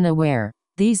completely unaware.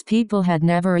 These people had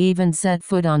never even set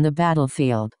foot on the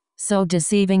battlefield, so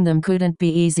deceiving them couldn't be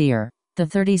easier. The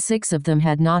 36 of them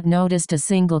had not noticed a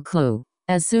single clue.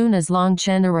 As soon as Long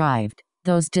Chen arrived,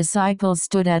 those disciples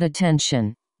stood at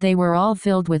attention. They were all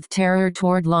filled with terror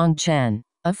toward Long Chen,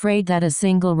 afraid that a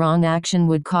single wrong action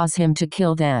would cause him to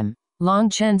kill them.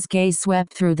 Long Chen's gaze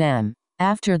swept through them.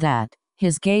 After that,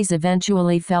 his gaze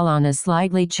eventually fell on a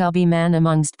slightly chubby man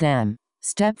amongst them.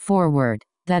 Step forward.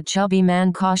 That chubby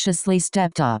man cautiously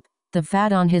stepped up. The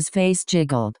fat on his face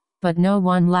jiggled, but no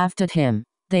one laughed at him.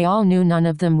 They all knew none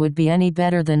of them would be any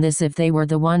better than this if they were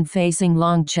the one facing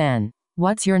Long Chen.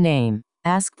 "What's your name?"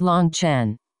 asked Long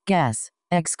Chen. "Guess,"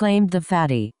 exclaimed the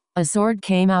fatty. A sword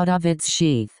came out of its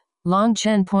sheath. Long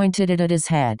Chen pointed it at his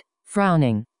head,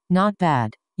 frowning. "Not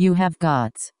bad. You have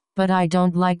guts. But I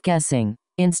don't like guessing.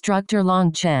 Instructor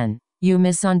Long Chen, you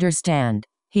misunderstand.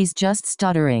 He's just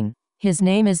stuttering. His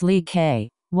name is Li K.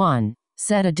 1,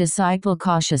 said a disciple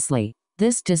cautiously.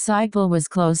 This disciple was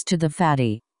close to the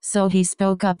fatty, so he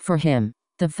spoke up for him.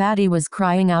 The fatty was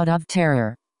crying out of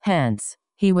terror. Hence,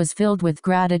 he was filled with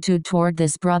gratitude toward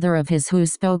this brother of his who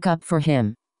spoke up for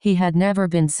him. He had never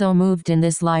been so moved in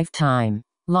this lifetime.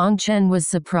 Long Chen was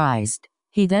surprised.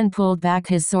 He then pulled back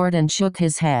his sword and shook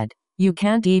his head. "You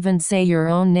can't even say your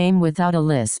own name without a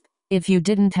lisp. If you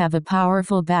didn't have a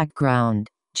powerful background,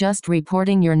 just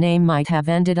reporting your name might have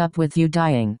ended up with you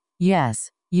dying." Yes,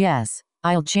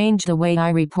 I'll change the way I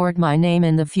report my name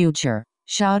in the future,"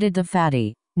 shouted the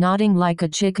fatty, nodding like a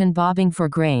chicken bobbing for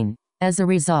grain. As a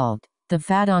result, the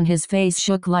fat on his face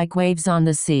shook like waves on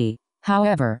the sea.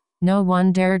 However, no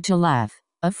one dared to laugh,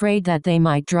 afraid that they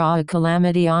might draw a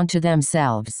calamity onto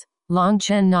themselves. Long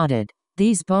Chen nodded.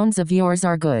 "These bones of yours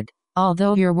are good,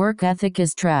 although your work ethic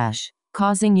is trash,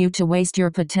 causing you to waste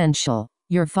your potential.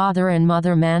 Your father and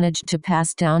mother managed to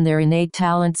pass down their innate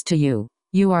talents to you.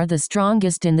 You are the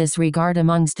strongest in this regard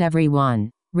amongst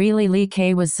everyone." Really, Li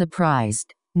K was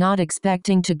surprised, not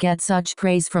expecting to get such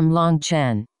praise from Long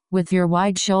Chen. "With your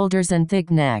wide shoulders and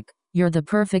thick neck, you're the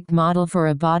perfect model for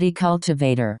a body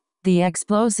cultivator. The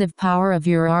explosive power of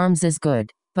your arms is good,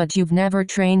 but you've never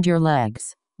trained your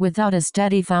legs. Without a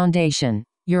steady foundation,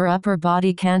 your upper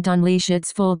body can't unleash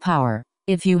its full power.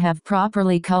 If you have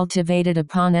properly cultivated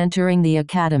upon entering the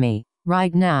academy,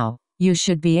 right now, you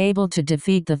should be able to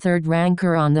defeat the 3rd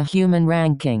ranker on the human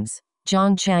rankings."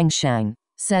 "Zhang Changsheng,"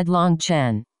 said Long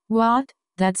Chen. "What?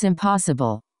 That's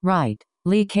impossible." "Right."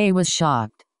 Li K was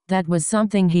shocked. That was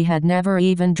something he had never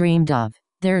even dreamed of.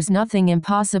 "There's nothing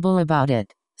impossible about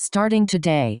it. Starting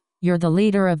today, you're the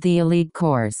leader of the elite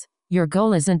corps. Your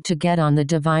goal isn't to get on the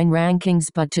divine rankings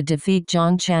but to defeat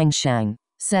Zhang Changsheng,"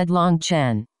 said Long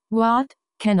Chen. "What?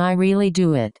 Can I really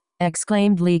do it?"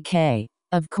 exclaimed Li K.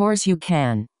 "Of course you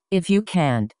can. If you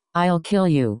can't, I'll kill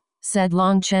you," said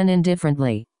Long Chen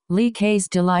indifferently. Li K's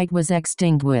delight was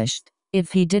extinguished.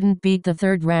 If he didn't beat the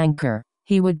 3rd ranker,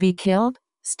 he would be killed?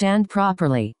 "Stand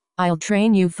properly. I'll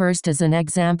train you first as an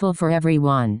example for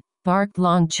everyone," barked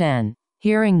Long Chen.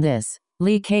 Hearing this,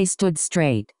 Li K stood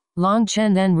straight. Long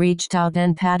Chen then reached out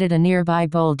and patted a nearby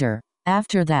boulder.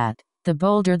 After that, the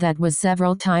boulder that was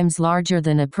several times larger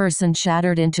than a person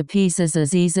shattered into pieces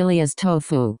as easily as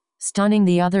tofu, stunning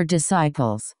the other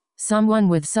disciples. Someone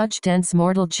with such dense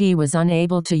mortal chi was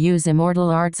unable to use immortal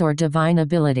arts or divine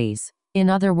abilities. In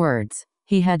other words,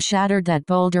 he had shattered that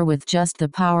boulder with just the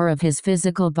power of his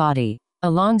physical body. A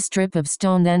long strip of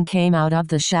stone then came out of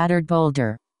the shattered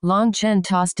boulder. Long Chen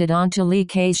tossed it onto Li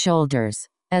K's shoulders.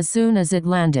 As soon as it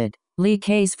landed, Li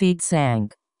K's feet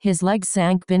sank. His legs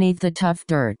sank beneath the tough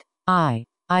dirt. I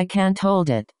can't hold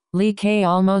it." Li K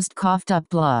almost coughed up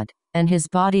blood, and his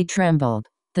body trembled.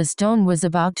 The stone was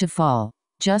about to fall.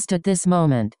 Just at this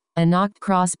moment, a knocked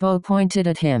crossbow pointed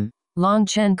at him. Long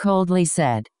Chen coldly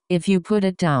said, "If you put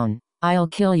it down, I'll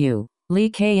kill you." Li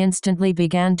K instantly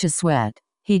began to sweat.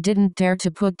 He didn't dare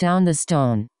to put down the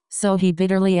stone, so he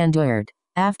bitterly endured.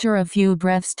 After a few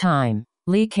breaths' time,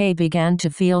 Li K began to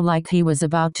feel like he was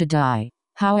about to die.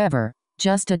 However,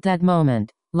 just at that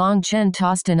moment, Long Chen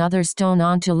tossed another stone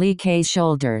onto Li K's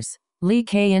shoulders. Li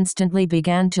K instantly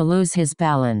began to lose his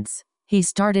balance. He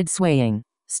started swaying.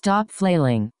 Stop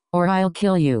flailing, or I'll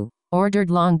kill you,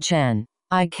 ordered Long Chen.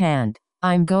 I can't.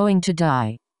 I'm going to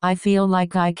die. I feel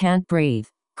like I can't breathe,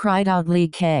 cried out Li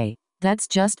Ke. That's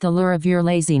just the lure of your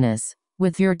laziness.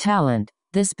 With your talent,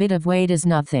 this bit of weight is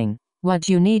nothing. What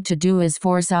you need to do is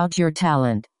force out your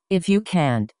talent. If you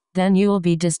can't, then you'll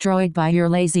be destroyed by your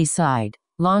lazy side.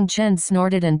 Long Chen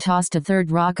snorted and tossed a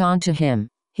third rock onto him.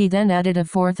 He then added a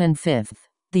fourth and fifth.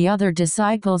 The other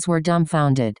disciples were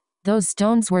dumbfounded. Those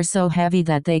stones were so heavy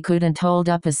that they couldn't hold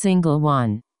up a single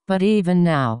one. But even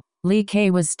now, Li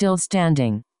Ke was still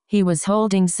standing. He was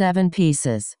holding 7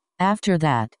 pieces. After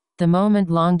that, the moment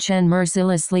Long Chen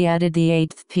mercilessly added the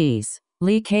 8th piece,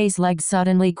 Li Ke's legs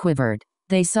suddenly quivered.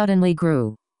 They suddenly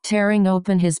grew, tearing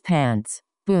open his pants.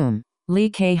 Boom!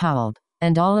 Li Ke howled,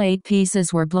 and all 8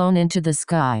 pieces were blown into the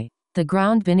sky. The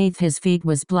ground beneath his feet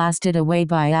was blasted away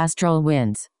by astral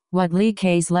winds. What Li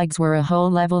Ke's legs were a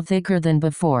whole level thicker than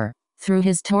before. Through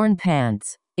his torn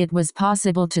pants, it was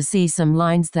possible to see some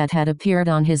lines that had appeared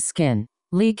on his skin.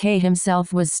 Li Ke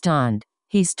himself was stunned.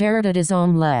 He stared at his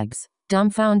own legs,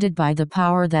 dumbfounded by the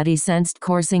power that he sensed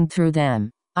coursing through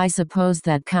them. I suppose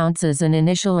that counts as an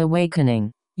initial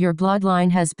awakening. Your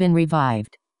bloodline has been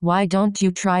revived. Why don't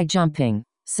you try jumping?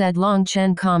 Said Long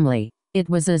Chen calmly. It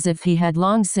was as if he had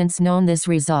long since known this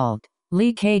result.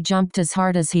 Li Ke jumped as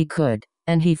hard as he could,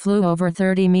 and he flew over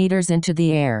 30 meters into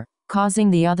the air,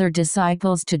 causing the other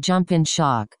disciples to jump in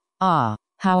shock.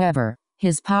 However,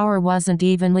 his power wasn't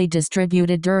evenly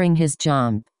distributed during his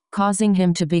jump, causing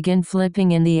him to begin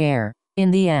flipping in the air.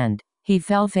 In the end, he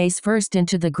fell face first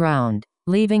into the ground,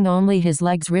 leaving only his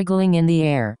legs wriggling in the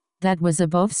air. That was a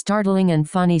both startling and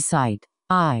funny sight.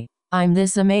 I'm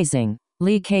this amazing.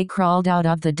 Li Ke crawled out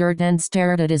of the dirt and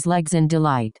stared at his legs in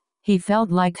delight. He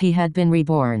felt like he had been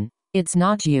reborn. It's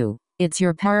not you. It's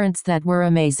your parents that were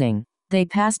amazing. They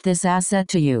passed this asset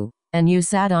to you, and you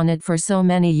sat on it for so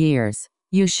many years.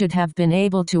 You should have been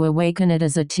able to awaken it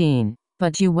as a teen,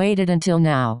 but you waited until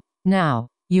now. Now,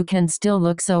 you can still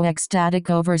look so ecstatic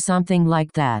over something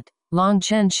like that. Long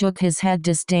Chen shook his head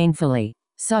disdainfully.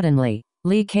 Suddenly,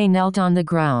 Li Ke knelt on the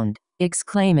ground,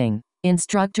 exclaiming,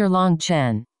 "Instructor Long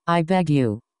Chen, I beg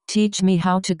you, teach me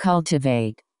how to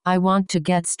cultivate. I want to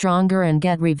get stronger and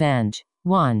get revenge."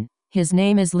 1. His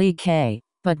name is Li Ke,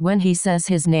 but when he says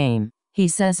his name, he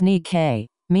says Ni Ke,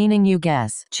 meaning you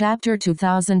guess. Chapter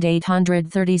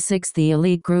 2836. The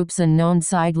elite group's unknown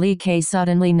side. Li Ke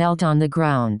suddenly knelt on the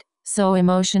ground, so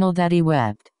emotional that he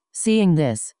wept. Seeing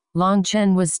this, Long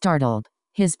Chen was startled.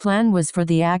 His plan was for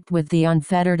the act with the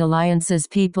Unfettered Alliance's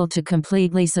people to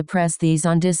completely suppress these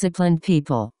undisciplined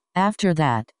people. After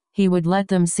that, he would let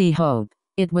them see hope.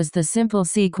 It was the simple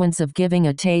sequence of giving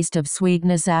a taste of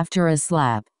sweetness after a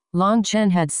slap. Long Chen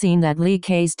had seen that Li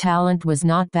Ke's talent was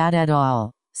not bad at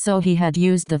all, so he had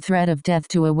used the threat of death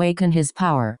to awaken his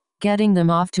power, getting them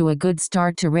off to a good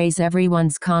start to raise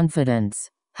everyone's confidence.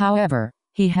 However,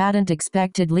 he hadn't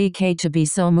expected Li Ke to be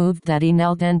so moved that he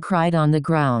knelt and cried on the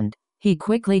ground. He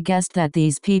quickly guessed that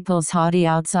these people's haughty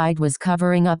outside was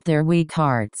covering up their weak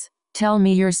hearts. "Tell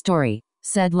me your story,"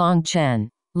 said Long Chen.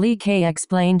 Li Ke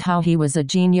explained how he was a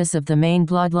genius of the main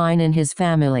bloodline in his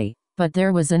family, but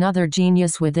there was another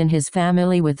genius within his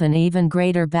family with an even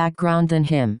greater background than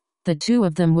him. The two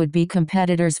of them would be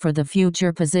competitors for the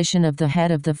future position of the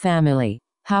head of the family.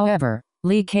 However,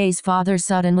 Li Ke's father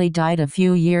suddenly died a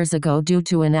few years ago due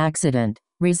to an accident,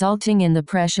 resulting in the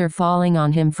pressure falling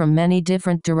on him from many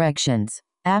different directions.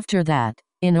 After that,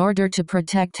 in order to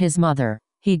protect his mother,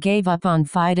 he gave up on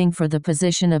fighting for the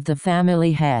position of the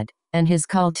family head, and his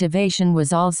cultivation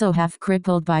was also half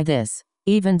crippled by this.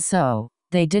 Even so,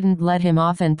 they didn't let him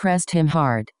off and pressed him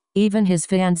hard. Even his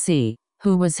fiancée,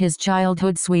 who was his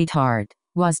childhood sweetheart,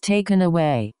 was taken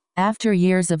away. After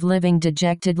years of living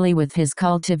dejectedly with his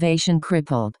cultivation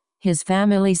crippled, his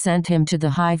family sent him to the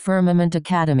High Firmament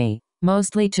Academy,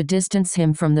 mostly to distance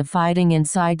him from the fighting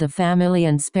inside the family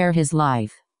and spare his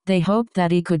life. They hoped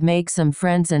that he could make some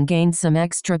friends and gain some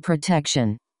extra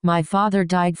protection. My father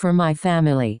died for my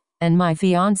family, and my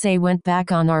fiancé went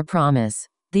back on our promise.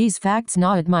 These facts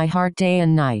gnaw at my heart day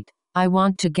and night. I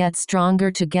want to get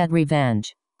stronger to get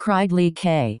revenge, cried Li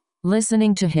Ke.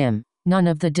 Listening to him, none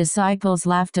of the disciples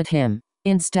laughed at him.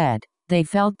 Instead, they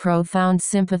felt profound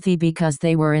sympathy because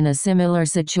they were in a similar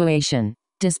situation.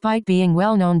 Despite being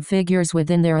well-known figures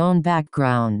within their own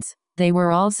backgrounds, they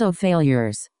were also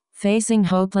failures. Facing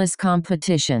hopeless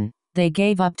competition, they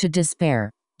gave up to despair.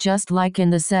 Just like in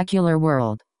the secular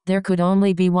world, there could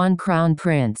only be one crown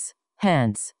prince.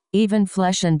 Hence, even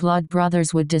flesh and blood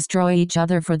brothers would destroy each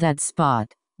other for that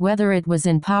spot, whether it was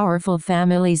in powerful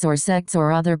families or sects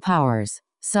or other powers.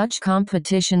 Such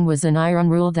competition was an iron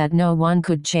rule that no one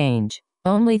could change.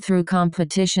 Only through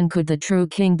competition could the true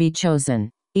king be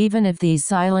chosen. Even if these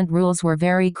silent rules were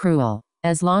very cruel,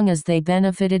 as long as they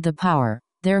benefited the power,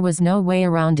 there was no way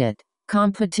around it.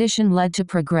 Competition led to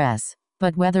progress,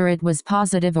 but whether it was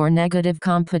positive or negative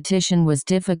competition was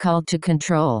difficult to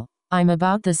control. I'm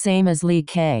about the same as Lee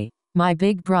K. My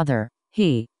big brother,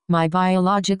 my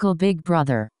biological big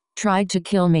brother, tried to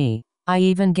kill me. I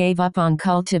even gave up on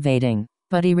cultivating,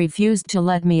 but he refused to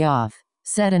let me off,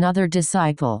 said another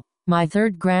disciple. My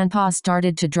third grandpa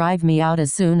started to drive me out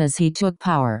as soon as he took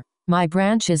power. My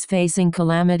branch is facing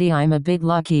calamity. I'm a bit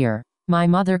luckier. My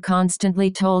mother constantly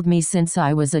told me since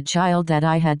I was a child that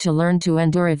I had to learn to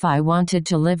endure if I wanted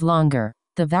to live longer.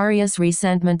 The various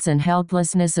resentments and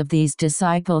helplessness of these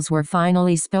disciples were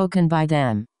finally spoken by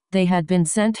them. They had been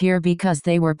sent here because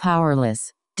they were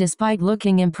powerless. Despite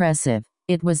looking impressive,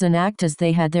 it was an act as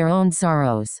they had their own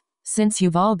sorrows. Since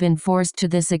you've all been forced to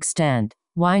this extent,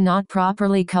 why not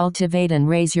properly cultivate and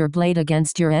raise your blade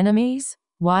against your enemies?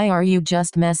 Why are you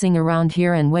just messing around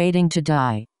here and waiting to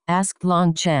die? Asked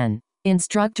Long Chen.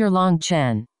 Instructor Long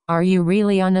Chen, are you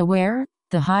really unaware?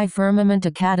 The High Firmament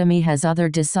Academy has other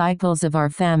disciples of our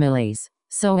families,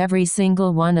 so every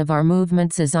single one of our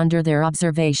movements is under their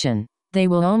observation. They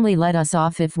will only let us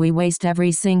off if we waste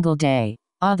every single day.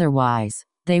 Otherwise,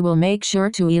 they will make sure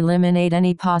to eliminate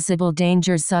any possible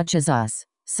dangers such as us.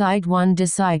 Sighed one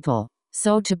disciple.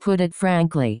 So to put it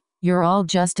frankly, you're all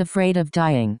just afraid of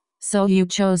dying, so you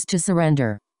chose to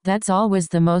surrender. That's always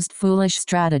the most foolish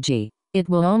strategy. It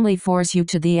will only force you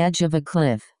to the edge of a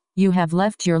cliff. You have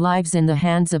left your lives in the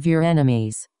hands of your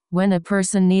enemies. When a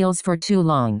person kneels for too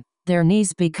long, their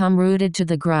knees become rooted to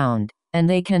the ground, and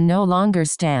they can no longer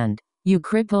stand. You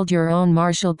crippled your own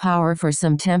martial power for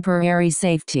some temporary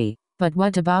safety. But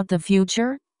what about the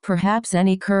future? Perhaps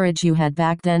any courage you had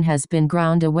back then has been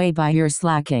ground away by your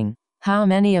slacking. How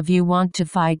many of you want to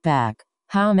fight back?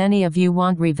 How many of you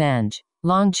want revenge?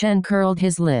 Long Chen curled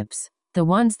his lips. The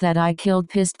ones that I killed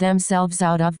pissed themselves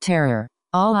out of terror.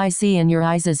 All I see in your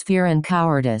eyes is fear and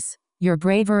cowardice. Your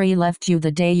bravery left you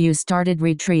the day you started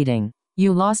retreating.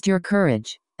 You lost your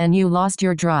courage, and you lost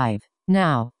your drive.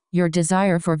 Now, your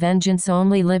desire for vengeance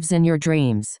only lives in your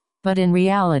dreams. But in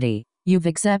reality, you've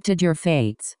accepted your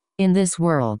fates. In this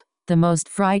world, the most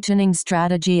frightening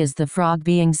strategy is the frog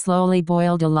being slowly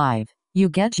boiled alive. You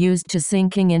get used to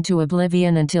sinking into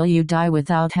oblivion until you die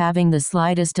without having the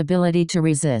slightest ability to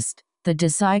resist. The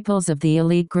disciples of the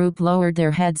elite group lowered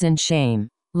their heads in shame.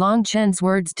 Long Chen's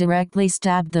words directly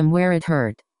stabbed them where it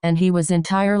hurt, and he was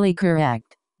entirely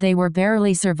correct. They were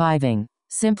barely surviving,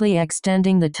 simply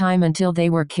extending the time until they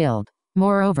were killed.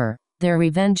 Moreover, their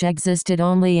revenge existed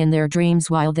only in their dreams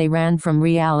while they ran from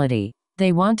reality.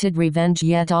 They wanted revenge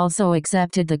yet also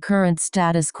accepted the current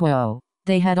status quo.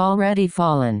 They had already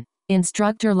fallen.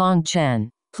 Instructor Long Chen,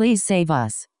 please save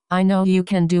us. I know you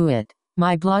can do it.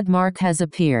 My blood mark has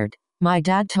appeared. My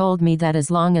dad told me that as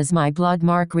long as my blood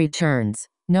mark returns,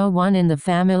 no one in the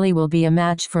family will be a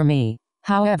match for me.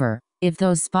 However, if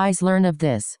those spies learn of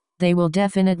this, they will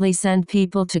definitely send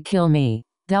people to kill me.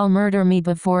 They'll murder me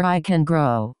before I can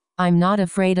grow. I'm not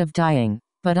afraid of dying,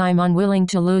 but I'm unwilling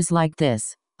to lose like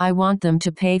this. I want them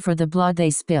to pay for the blood they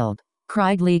spilled,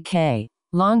 cried Li Ke.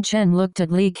 Long Chen looked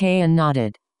at Li Ke and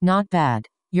nodded. Not bad.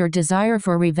 Your desire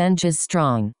for revenge is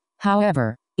strong.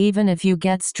 However, even if you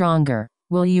get stronger,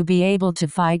 will you be able to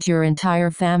fight your entire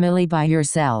family by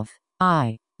yourself?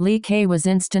 Li Ke was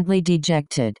instantly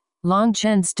dejected. Long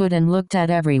Chen stood and looked at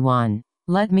everyone.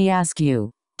 Let me ask you,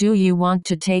 do you want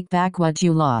to take back what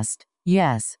you lost?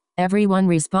 Yes. Everyone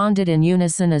responded in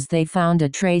unison as they found a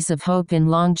trace of hope in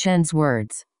Long Chen's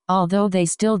words. Although they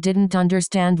still didn't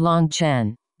understand Long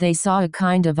Chen, they saw a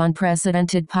kind of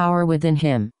unprecedented power within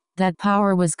him. That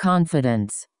power was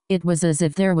confidence. It was as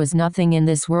if there was nothing in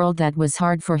this world that was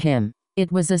hard for him.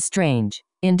 It was a strange,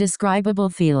 indescribable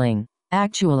feeling.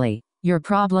 Actually, your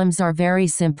problems are very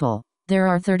simple. There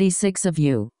are 36 of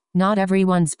you. Not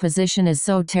everyone's position is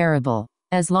so terrible.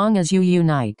 As long as you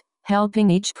unite, helping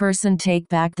each person take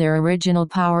back their original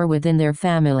power within their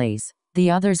families,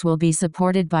 the others will be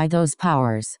supported by those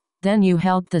powers. Then you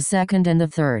help the second and the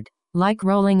third. Like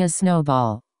rolling a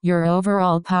snowball, your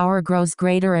overall power grows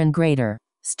greater and greater.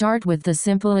 Start with the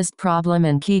simplest problem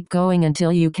and keep going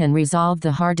until you can resolve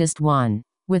the hardest one.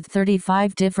 With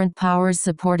 35 different powers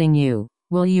supporting you,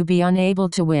 will you be unable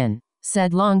to win?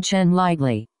 Said Long Chen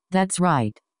lightly. That's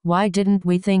right. Why didn't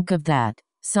we think of that?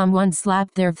 Someone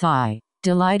slapped their thigh,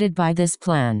 delighted by this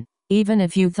plan. Even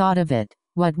if you thought of it,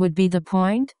 what would be the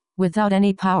point? Without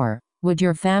any power, would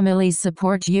your families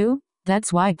support you?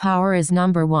 That's why power is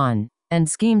number one, and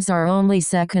schemes are only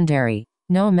secondary.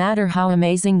 No matter how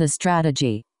amazing the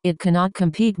strategy, It cannot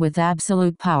compete with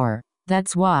absolute power.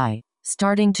 That's why,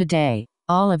 starting today,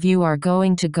 all of you are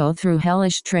going to go through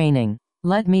hellish training.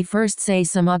 Let me first say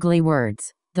some ugly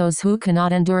words. Those who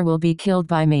cannot endure will be killed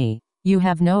by me. You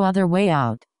have no other way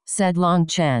out, said Long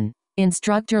Chen.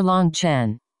 Instructor Long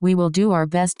Chen, we will do our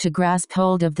best to grasp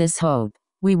hold of this hope.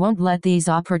 We won't let these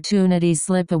opportunities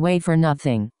slip away for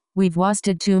nothing. We've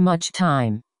wasted too much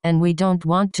time, and we don't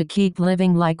want to keep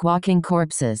living like walking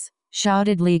corpses,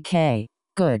 shouted Li Ke.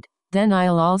 Good. Then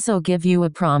I'll also give you a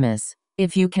promise.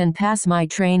 If you can pass my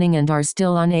training and are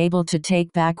still unable to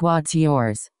take back what's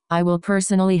yours, I will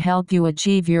personally help you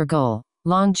achieve your goal.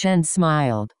 Long Chen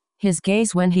smiled. His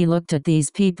gaze when he looked at these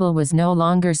people was no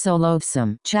longer so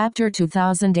loathsome. Chapter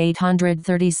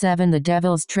 2837 The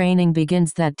Devil's training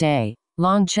begins that day.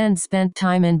 Long Chen spent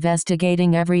time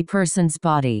investigating every person's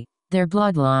body, their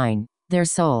bloodline, their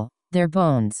soul, their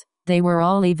bones. They were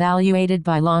all evaluated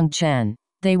by Long Chen.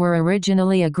 They were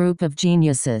originally a group of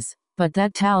geniuses, but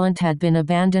that talent had been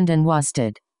abandoned and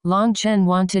wasted. Long Chen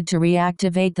wanted to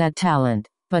reactivate that talent,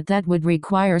 but that would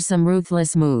require some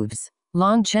ruthless moves.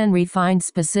 Long Chen refined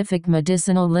specific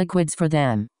medicinal liquids for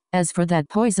them. As for that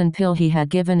poison pill he had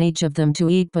given each of them to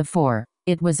eat before,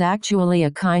 it was actually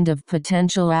a kind of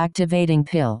potential activating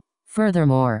pill.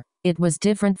 Furthermore, it was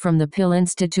different from the Pill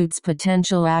Institute's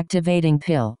potential activating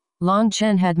pill. Long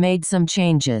Chen had made some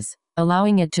changes,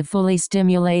 allowing it to fully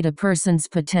stimulate a person's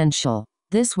potential.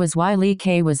 This was why Li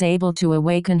Ke was able to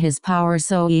awaken his power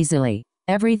so easily.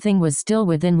 Everything was still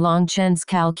within Long Chen's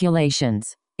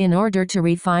calculations. In order to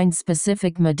refine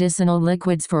specific medicinal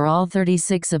liquids for all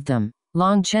 36 of them,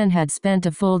 Long Chen had spent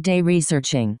a full day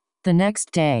researching. The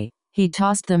next day, he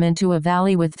tossed them into a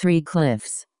valley with 3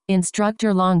 cliffs.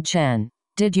 Instructor Long Chen,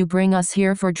 did you bring us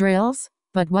here for drills?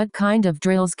 But what kind of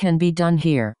drills can be done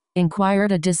here?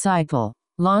 Inquired a disciple.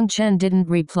 Long Chen didn't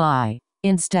reply.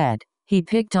 Instead, he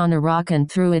picked on a rock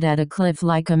and threw it at a cliff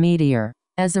like a meteor.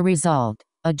 As a result,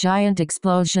 a giant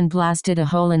explosion blasted a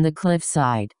hole in the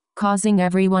cliffside, causing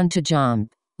everyone to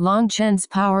jump. Long Chen's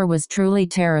power was truly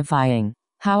terrifying.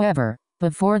 However,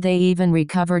 before they even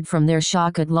recovered from their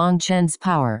shock at Long Chen's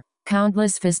power,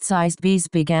 countless fist-sized bees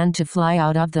began to fly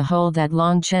out of the hole that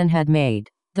Long Chen had made.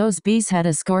 Those bees had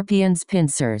a scorpion's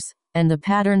pincers, and the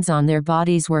patterns on their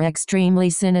bodies were extremely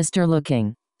sinister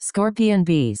looking. Scorpion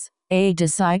bees, a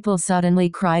disciple suddenly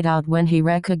cried out when he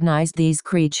recognized these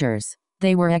creatures.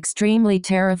 They were extremely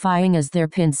terrifying as their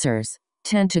pincers,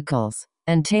 tentacles,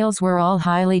 and tails were all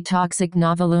highly toxic.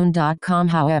 Noveloon.com.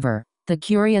 However, the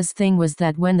curious thing was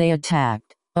that when they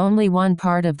attacked, only one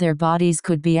part of their bodies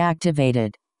could be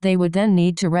activated. They would then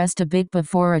need to rest a bit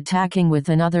before attacking with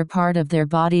another part of their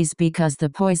bodies because the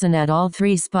poison at all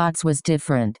 3 spots was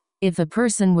different. If a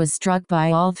person was struck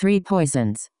by all 3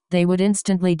 poisons, they would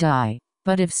instantly die.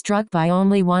 But if struck by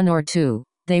only 1 or 2,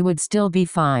 they would still be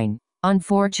fine.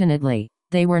 Unfortunately,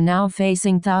 they were now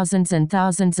facing thousands and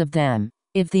thousands of them.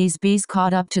 If these bees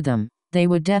caught up to them, they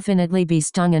would definitely be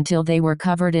stung until they were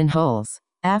covered in holes.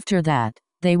 After that,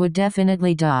 they would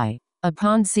definitely die.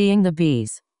 Upon seeing the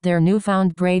bees, their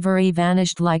newfound bravery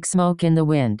vanished like smoke in the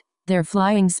wind. Their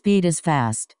flying speed is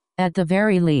fast. At the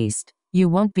very least, you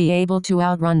won't be able to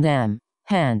outrun them.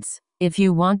 Hence, if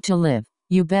you want to live,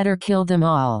 you better kill them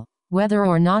all. Whether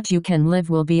or not you can live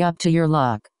will be up to your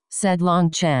luck, said Long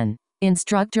Chen.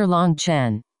 Instructor Long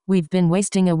Chen, we've been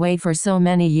wasting away for so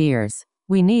many years.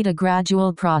 We need a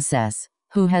gradual process.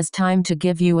 Who has time to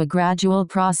give you a gradual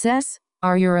process?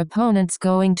 Are your opponents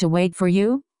going to wait for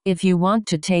you? If you want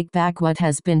to take back what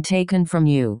has been taken from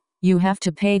you, you have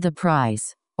to pay the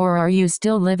price. Or are you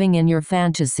still living in your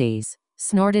fantasies?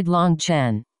 Snorted Long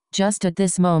Chen. Just at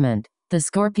this moment, the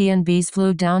scorpion bees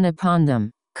flew down upon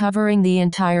them, covering the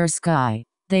entire sky.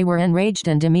 They were enraged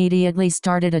and immediately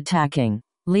started attacking.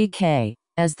 Li Ke,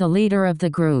 as the leader of the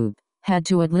group, had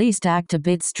to at least act a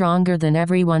bit stronger than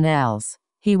everyone else.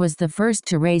 He was the first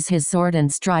to raise his sword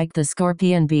and strike the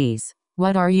scorpion bees.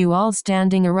 What are you all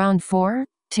standing around for?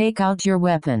 Take out your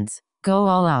weapons. Go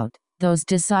all out. Those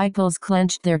disciples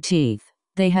clenched their teeth.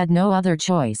 They had no other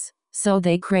choice, so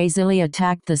they crazily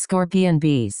attacked the scorpion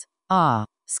bees. Ah!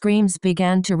 Screams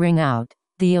began to ring out.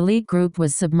 The elite group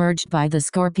was submerged by the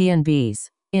scorpion bees.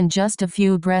 In just a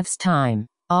few breaths' time,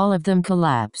 all of them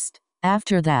collapsed.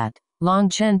 After that, Long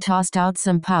Chen tossed out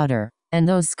some powder, and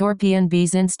those scorpion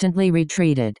bees instantly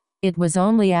retreated. It was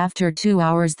only after 2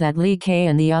 hours that Li Ke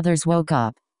and the others woke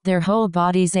up. Their whole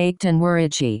bodies ached and were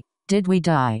itchy. Did we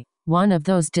die? One of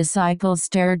those disciples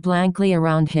stared blankly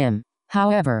around him.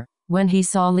 However, when he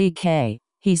saw Li Ke,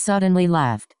 he suddenly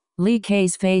laughed. Li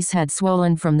Ke's face had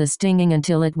swollen from the stinging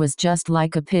until it was just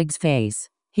like a pig's face.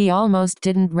 He almost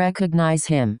didn't recognize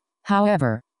him.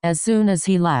 However, As soon as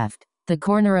he laughed, the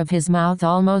corner of his mouth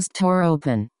almost tore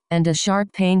open, and a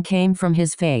sharp pain came from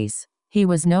his face. He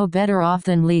was no better off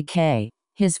than Li Ke.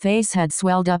 His face had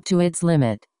swelled up to its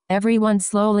limit. Everyone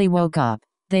slowly woke up.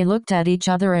 They looked at each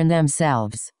other and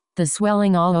themselves. The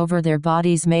swelling all over their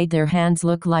bodies made their hands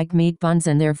look like meat buns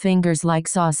and their fingers like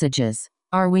sausages.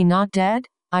 Are we not dead?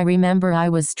 I remember I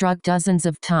was struck dozens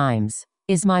of times.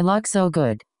 Is my luck so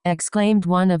good? Exclaimed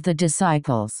one of the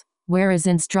disciples. Where is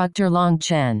Instructor Long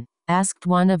Chen? Asked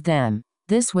one of them.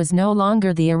 This was no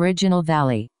longer the original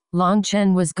valley. Long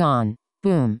Chen was gone.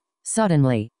 Boom.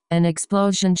 Suddenly, an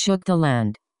explosion shook the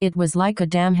land. It was like a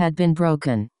dam had been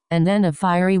broken, and then a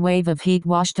fiery wave of heat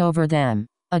washed over them.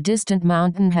 A distant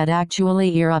mountain had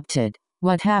actually erupted.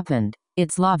 What happened?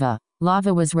 It's lava.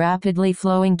 Lava was rapidly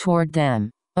flowing toward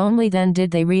them. Only then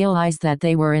did they realize that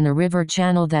they were in a river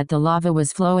channel that the lava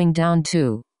was flowing down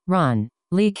to. Run!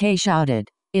 Li Ke shouted.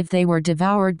 If they were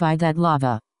devoured by that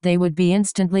lava, they would be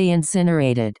instantly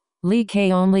incinerated. Li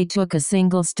Ke only took a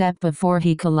single step before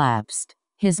he collapsed.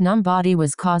 His numb body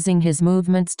was causing his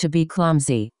movements to be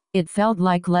clumsy. It felt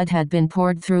like lead had been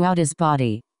poured throughout his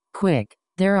body. Quick!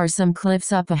 There are some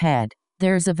cliffs up ahead.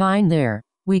 There's a vine there.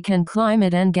 We can climb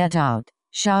it and get out,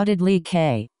 shouted Li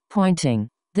Ke, pointing.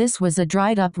 This was a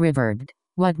dried-up river.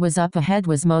 What was up ahead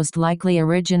was most likely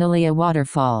originally a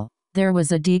waterfall. There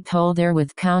was a deep hole there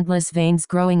with countless veins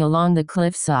growing along the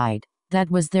cliffside. That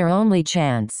was their only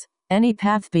chance. Any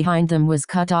path behind them was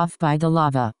cut off by the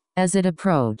lava. As it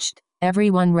approached,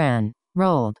 everyone ran,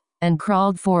 rolled, and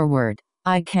crawled forward.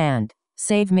 I can't.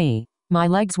 Save me. My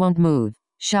legs won't move,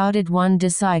 shouted one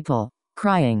disciple,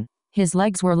 crying. His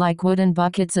legs were like wooden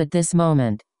buckets at this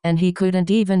moment, and he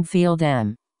couldn't even feel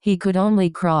them. He could only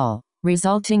crawl,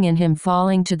 resulting in him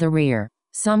falling to the rear.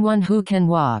 Someone who can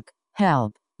walk.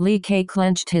 Help. Li Ke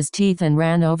clenched his teeth and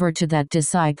ran over to that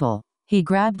disciple. He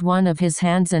grabbed one of his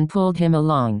hands and pulled him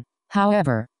along.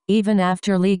 However, even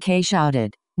after Li Ke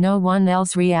shouted, no one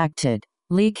else reacted.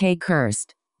 Li Ke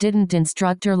cursed. Didn't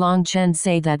Instructor Long Chen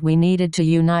say that we needed to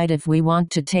unite if we want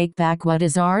to take back what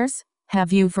is ours?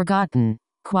 Have you forgotten?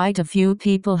 Quite a few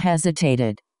people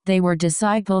hesitated. They were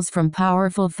disciples from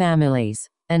powerful families,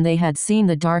 and they had seen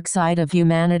the dark side of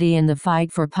humanity in the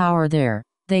fight for power there.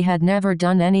 They had never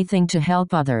done anything to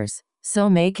help others, so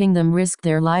making them risk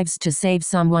their lives to save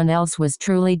someone else was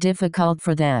truly difficult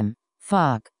for them.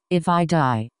 Fuck. If I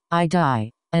die, I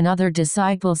die. Another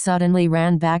disciple suddenly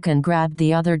ran back and grabbed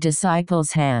the other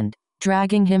disciple's hand,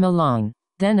 dragging him along.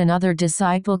 Then another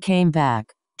disciple came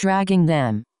back, dragging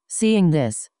them. Seeing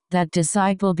this, that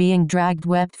disciple being dragged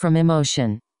wept from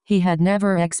emotion. He had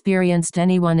never experienced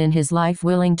anyone in his life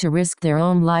willing to risk their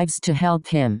own lives to help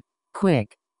him.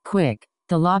 Quick, quick.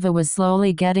 The lava was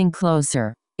slowly getting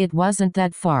closer. It wasn't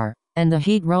that far, and the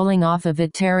heat rolling off of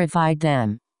it terrified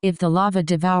them. If the lava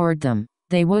devoured them,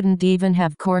 they wouldn't even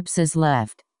have corpses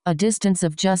left. A distance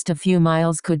of just a few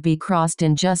miles could be crossed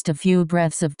in just a few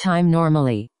breaths of time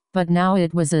normally, but now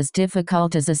it was as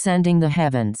difficult as ascending the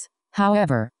heavens.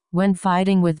 However, when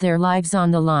fighting with their lives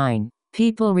on the line,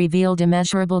 people revealed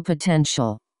immeasurable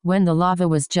potential. When the lava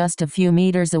was just a few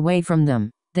meters away from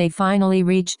them, they finally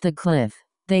reached the cliff.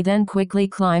 They then quickly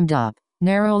climbed up,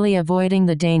 narrowly avoiding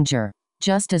the danger.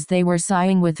 Just as they were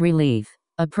sighing with relief,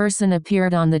 a person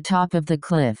appeared on the top of the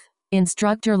cliff.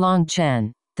 Instructor Long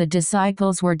Chen. The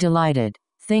disciples were delighted,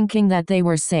 thinking that they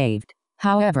were saved.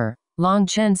 However, Long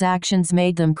Chen's actions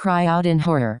made them cry out in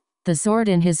horror. The sword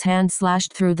in his hand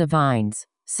slashed through the vines,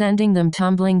 sending them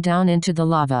tumbling down into the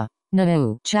lava.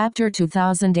 No. Chapter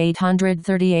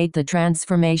 2838. The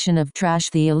transformation of trash.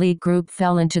 The elite group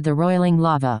fell into the roiling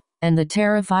lava, and the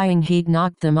terrifying heat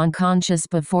knocked them unconscious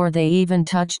before they even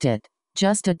touched it.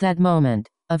 Just at that moment,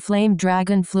 a flame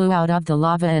dragon flew out of the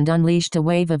lava and unleashed a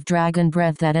wave of dragon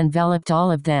breath that enveloped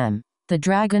all of them. The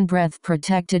dragon breath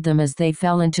protected them as they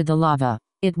fell into the lava.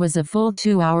 It was a full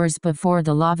 2 hours before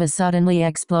the lava suddenly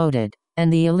exploded,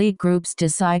 and the elite group's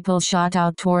disciples shot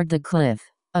out toward the cliff.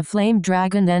 A flame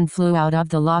dragon then flew out of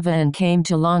the lava and came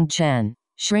to Long Chen,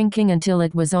 shrinking until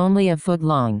it was only a foot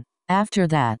long. After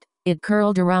that, it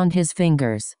curled around his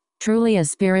fingers. Truly a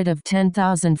spirit of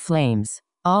 10,000 flames.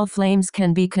 All flames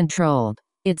can be controlled.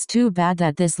 It's too bad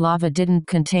that this lava didn't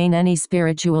contain any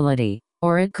spirituality,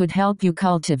 or it could help you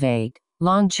cultivate.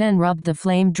 Long Chen rubbed the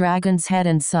flame dragon's head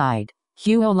and sighed.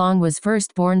 Huolong was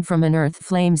first born from an earth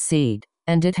flame seed,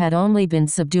 and it had only been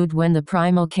subdued when the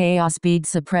primal chaos bead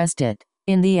suppressed it.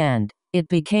 In the end, it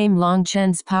became Long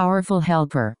Chen's powerful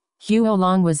helper.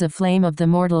 Huolong was a flame of the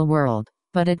mortal world,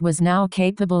 but it was now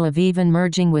capable of even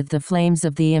merging with the flames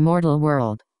of the immortal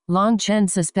world. Long Chen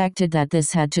suspected that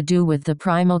this had to do with the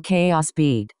primal chaos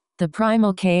bead. The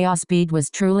primal chaos bead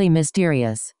was truly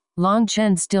mysterious. Long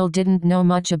Chen still didn't know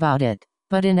much about it,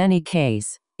 but in any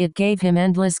case, it gave him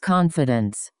endless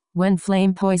confidence. When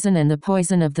flame poison and the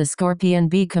poison of the scorpion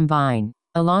bee combine,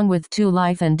 along with 2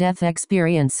 life and death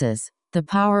experiences, the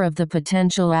power of the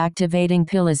potential activating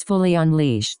pill is fully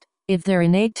unleashed. If their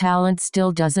innate talent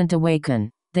still doesn't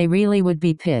awaken, they really would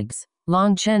be pigs.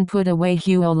 Long Chen put away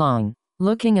Huolong.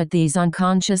 Looking at these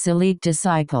unconscious elite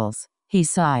disciples, he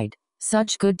sighed.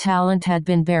 Such good talent had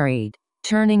been buried,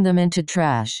 turning them into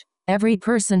trash. Every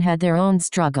person had their own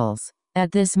struggles.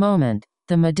 At this moment,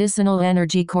 the medicinal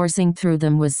energy coursing through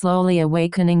them was slowly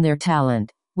awakening their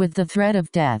talent. With the threat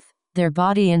of death, their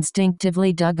body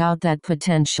instinctively dug out that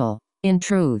potential. In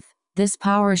truth, this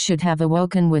power should have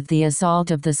awoken with the assault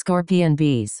of the scorpion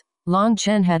bees. Long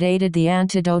Chen had aided the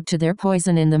antidote to their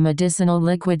poison in the medicinal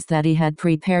liquids that he had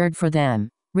prepared for them.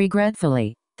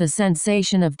 Regretfully, the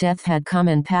sensation of death had come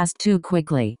and passed too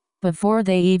quickly. Before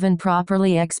they even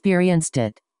properly experienced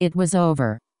it, it was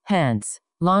over. Hence,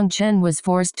 Long Chen was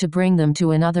forced to bring them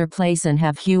to another place and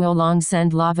have Huolong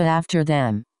send lava after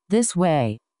them. This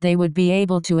way, they would be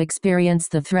able to experience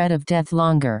the threat of death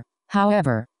longer.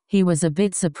 However, he was a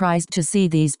bit surprised to see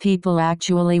these people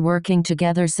actually working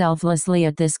together selflessly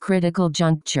at this critical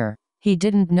juncture. He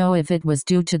didn't know if it was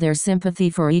due to their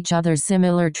sympathy for each other's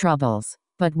similar troubles,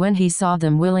 but when he saw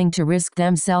them willing to risk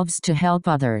themselves to help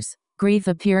others, grief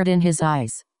appeared in his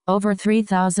eyes. Over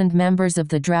 3,000 members of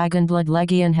the Dragonblood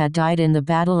Legion had died in the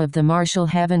Battle of the Martial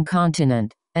Heaven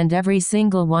continent, and every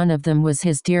single one of them was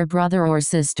his dear brother or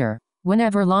sister.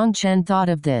 Whenever Long Chen thought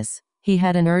of this, he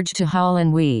had an urge to howl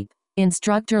and weep.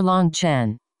 Instructor Long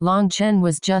Chen. Long Chen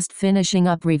was just finishing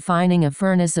up refining a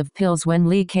furnace of pills when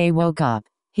Li Ke woke up.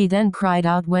 He then cried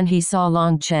out when he saw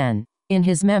Long Chen. In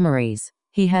his memories,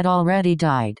 he had already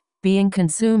died, being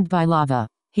consumed by lava.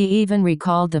 He even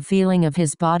recalled the feeling of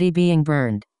his body being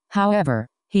burned. However,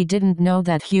 he didn't know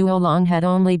that Huolong had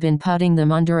only been putting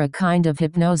them under a kind of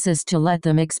hypnosis to let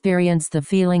them experience the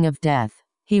feeling of death.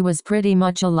 He was pretty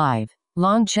much alive.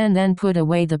 Long Chen then put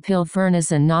away the pill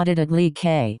furnace and nodded at Li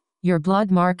Ke. Your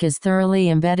blood mark is thoroughly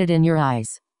embedded in your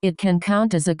eyes. It can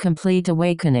count as a complete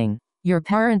awakening. Your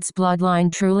parents'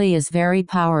 bloodline truly is very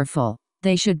powerful.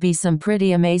 They should be some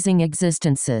pretty amazing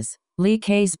existences. Li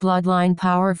Ke's bloodline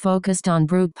power focused on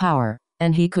brute power,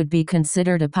 and he could be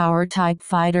considered a power-type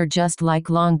fighter just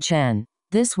like Long Chen.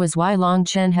 This was why Long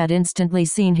Chen had instantly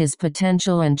seen his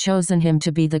potential and chosen him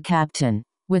to be the captain.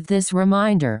 With this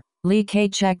reminder, Li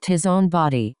Ke checked his own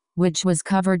body, which was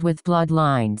covered with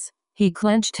bloodlines. He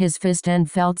clenched his fist and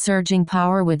felt surging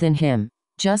power within him.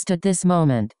 Just at this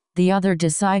moment, the other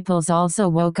disciples also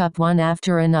woke up one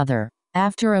after another.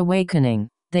 After awakening,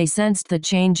 they sensed the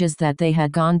changes that they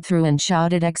had gone through and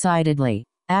shouted excitedly.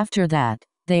 After that,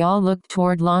 they all looked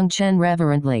toward Long Chen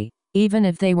reverently. Even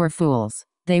if they were fools,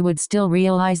 they would still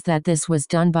realize that this was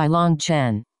done by Long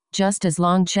Chen. Just as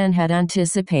Long Chen had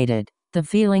anticipated, the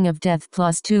feeling of death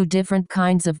plus 2 different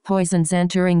kinds of poisons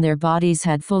entering their bodies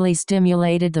had fully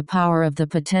stimulated the power of the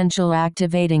potential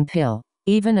activating pill.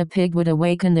 Even a pig would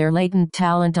awaken their latent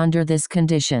talent under this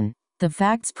condition. The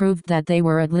facts proved that they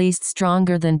were at least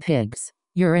stronger than pigs.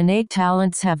 Your innate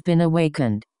talents have been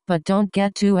awakened, but don't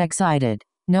get too excited.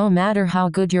 No matter how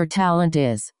good your talent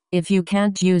is, if you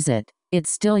can't use it, it's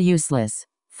still useless.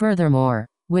 Furthermore,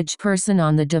 which person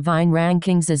on the divine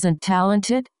rankings isn't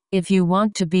talented? If you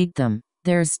want to beat them,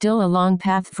 there's still a long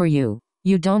path for you.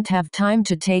 You don't have time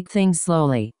to take things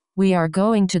slowly. We are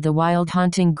going to the wild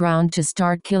hunting ground to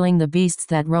start killing the beasts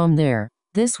that roam there.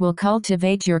 This will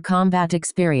cultivate your combat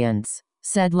experience,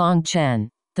 said Long Chen.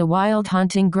 The wild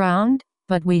hunting ground?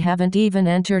 But we haven't even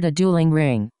entered a dueling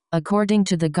ring. According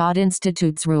to the God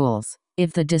Institute's rules,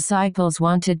 if the disciples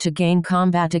wanted to gain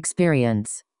combat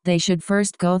experience, they should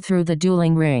first go through the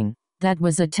dueling ring. That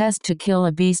was a test to kill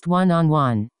a beast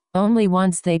one-on-one. Only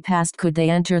once they passed could they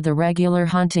enter the regular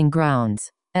hunting grounds.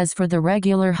 As for the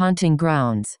regular hunting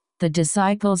grounds, the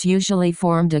disciples usually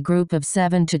formed a group of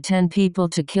 7 to 10 people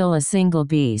to kill a single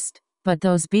beast. But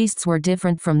those beasts were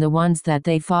different from the ones that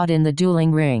they fought in the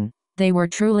dueling ring. They were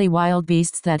truly wild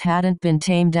beasts that hadn't been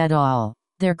tamed at all.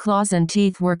 Their claws and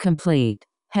teeth were complete.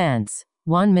 Hence,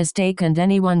 one mistake and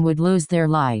anyone would lose their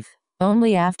life.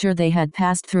 Only after they had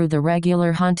passed through the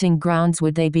regular hunting grounds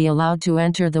would they be allowed to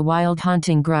enter the wild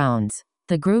hunting grounds.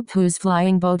 The group whose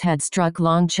flying boat had struck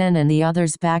Long Chen and the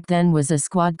others back then was a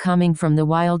squad coming from the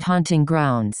wild hunting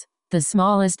grounds. The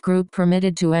smallest group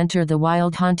permitted to enter the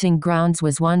wild hunting grounds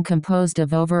was one composed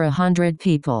of over 100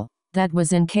 people. That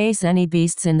was in case any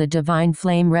beasts in the divine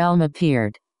flame realm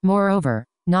appeared. Moreover,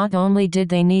 not only did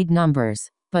they need numbers,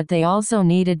 but they also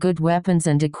needed good weapons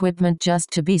and equipment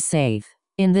just to be safe.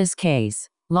 In this case,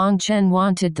 Long Chen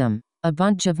wanted them, a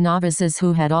bunch of novices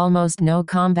who had almost no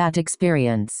combat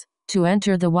experience, to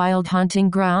enter the wild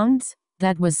hunting grounds?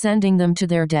 That was sending them to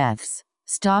their deaths.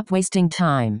 Stop wasting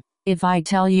time. If I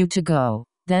tell you to go,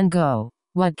 then go.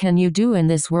 What can you do in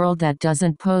this world that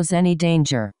doesn't pose any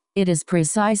danger? It is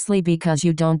precisely because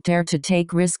you don't dare to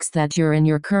take risks that you're in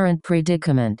your current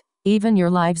predicament. Even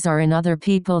your lives are in other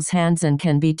people's hands and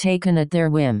can be taken at their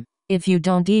whim. If you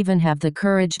don't even have the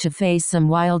courage to face some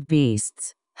wild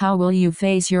beasts, how will you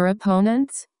face your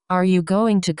opponents? Are you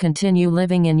going to continue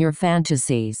living in your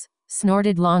fantasies?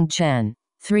 Snorted Long Chen.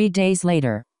 3 days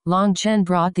later, Long Chen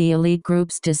brought the elite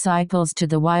group's disciples to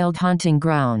the wild hunting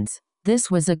grounds.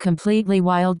 This was a completely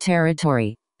wild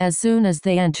territory. As soon as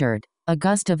they entered, a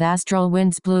gust of astral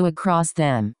winds blew across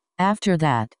them. After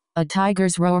that, a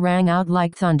tiger's roar rang out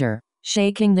like thunder,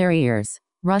 shaking their ears.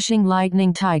 Rushing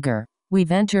lightning tiger.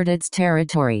 We've entered its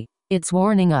territory. It's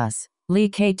warning us. Li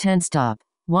Ke tensed up.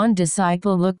 One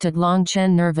disciple looked at Long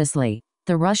Chen nervously.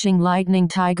 The rushing lightning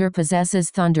tiger possesses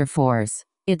thunder force.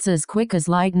 It's as quick as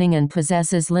lightning and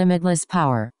possesses limitless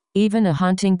power. Even a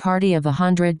hunting party of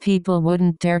 100 people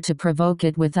wouldn't dare to provoke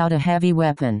it without a heavy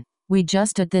weapon.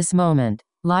 Just at this moment,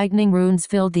 lightning runes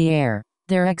filled the air.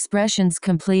 Their expressions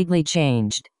completely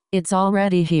changed. It's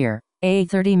already here. A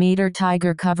 30-meter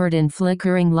tiger covered in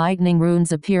flickering lightning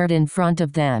runes appeared in front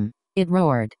of them. It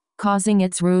roared, causing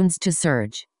its runes to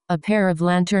surge. A pair of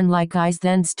lantern-like eyes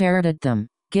then stared at them,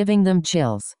 giving them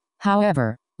chills.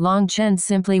 However, Long Chen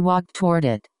simply walked toward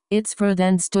it. Its fur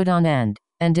then stood on end,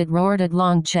 and it roared at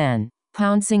Long Chen,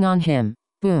 pouncing on him.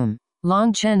 Boom!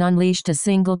 Long Chen unleashed a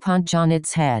single punch on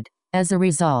its head. As a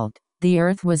result, the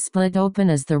earth was split open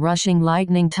as the rushing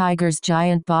lightning tiger's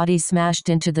giant body smashed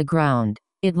into the ground.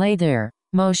 It lay there,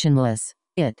 motionless.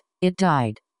 It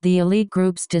died. The elite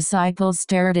group's disciples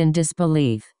stared in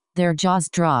disbelief. Their jaws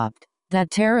dropped.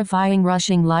 That terrifying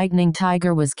rushing lightning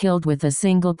tiger was killed with a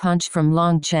single punch from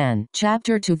Long Chen.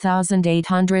 Chapter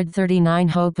 2839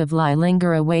 Hope of Lai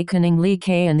Linger Awakening. Li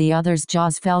Ke and the others'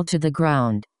 jaws fell to the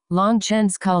ground. Long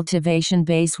Chen's cultivation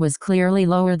base was clearly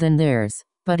lower than theirs,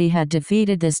 but he had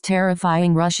defeated this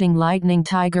terrifying rushing lightning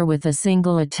tiger with a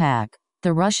single attack.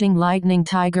 The rushing lightning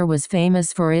tiger was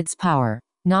famous for its power.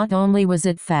 Not only was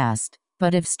it fast,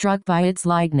 but if struck by its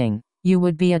lightning, you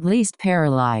would be at least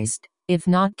paralyzed, if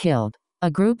not killed. A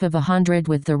group of 100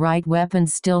 with the right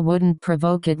weapons still wouldn't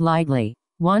provoke it lightly.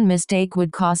 One mistake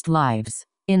would cost lives.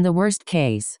 In the worst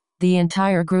case, the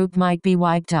entire group might be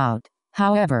wiped out.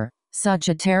 However, such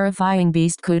a terrifying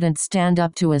beast couldn't stand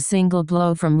up to a single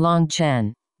blow from Long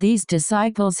Chen. These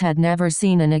disciples had never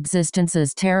seen an existence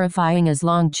as terrifying as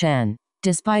Long Chen.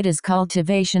 Despite his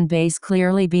cultivation base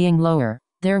clearly being lower,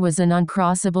 there was an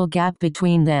uncrossable gap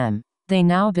between them. They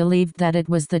now believed that it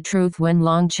was the truth when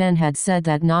Long Chen had said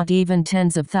that not even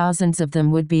tens of thousands of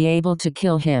them would be able to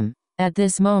kill him. At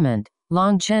this moment,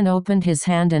 Long Chen opened his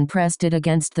hand and pressed it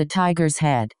against the tiger's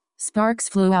head. Sparks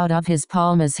flew out of his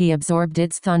palm as he absorbed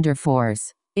its thunder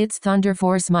force. Its thunder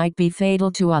force might be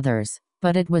fatal to others,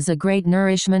 but it was a great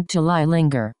nourishment to Lai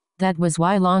Linger. That was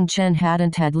why Long Chen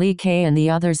hadn't had Li Ke and the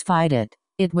others fight it.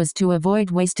 It was to avoid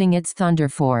wasting its thunder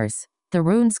force. The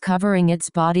runes covering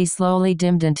its body slowly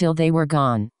dimmed until they were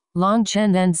gone. Long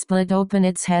Chen then split open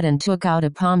its head and took out a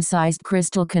palm-sized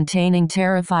crystal containing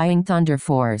terrifying thunder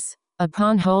force.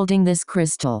 Upon holding this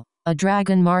crystal, a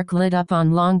dragon mark lit up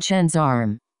on Long Chen's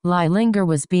arm. Lai Linger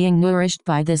was being nourished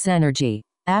by this energy.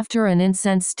 After an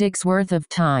incense stick's worth of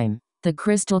time, the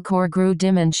crystal core grew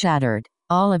dim and shattered.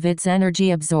 All of its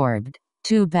energy absorbed.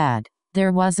 Too bad.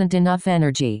 There wasn't enough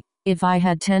energy. If I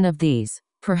had 10 of these,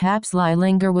 perhaps Lai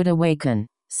Linger would awaken,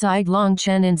 sighed Long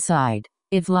Chen inside.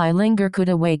 If Lai Linger could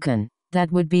awaken,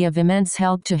 that would be of immense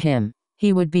help to him.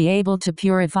 He would be able to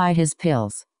purify his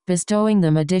pills, bestowing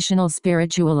them additional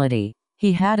spirituality.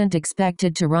 He hadn't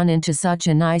expected to run into such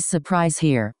a nice surprise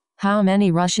here. How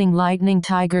many rushing lightning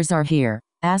tigers are here?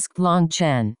 Asked Long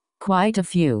Chen. Quite a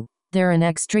few. They're an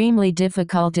extremely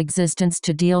difficult existence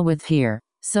to deal with here,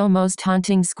 so most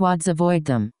hunting squads avoid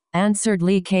them, answered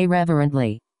Li Ke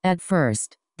reverently. At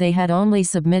first, they had only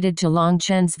submitted to Long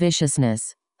Chen's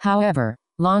viciousness. However,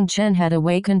 Long Chen had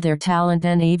awakened their talent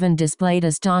and even displayed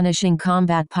astonishing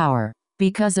combat power.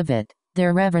 Because of it,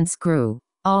 their reverence grew.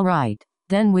 All right,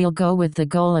 then we'll go with the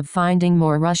goal of finding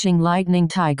more rushing lightning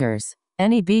tigers.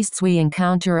 Any beasts we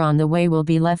encounter on the way will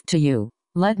be left to you.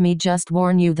 Let me just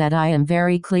warn you that I am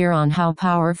very clear on how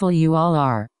powerful you all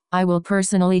are. I will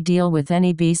personally deal with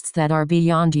any beasts that are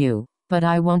beyond you, but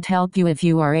I won't help you if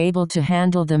you are able to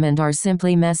handle them and are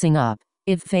simply messing up.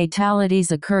 If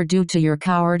fatalities occur due to your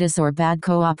cowardice or bad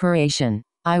cooperation,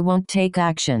 I won't take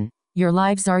action. Your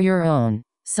lives are your own.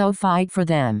 So fight for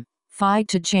them. Fight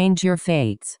to change your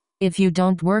fates. If you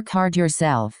don't work hard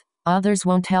yourself, others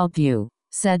won't help you,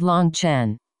 said Long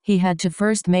Chen. He had to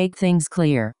first make things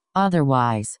clear,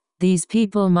 otherwise, these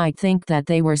people might think that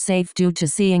they were safe due to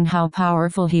seeing how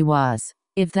powerful he was.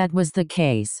 If that was the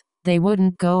case, they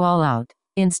wouldn't go all out.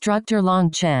 Instructor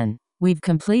Long Chen, we've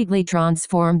completely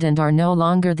transformed and are no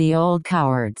longer the old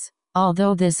cowards.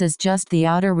 Although this is just the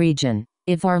outer region,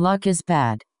 if our luck is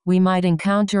bad, we might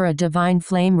encounter a divine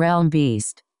flame realm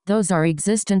beast. Those are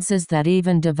existences that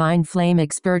even divine flame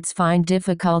experts find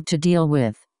difficult to deal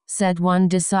with, said one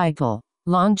disciple.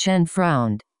 Long Chen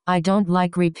frowned. I don't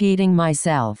like repeating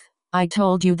myself. I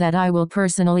told you that I will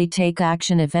personally take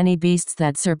action if any beasts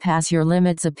that surpass your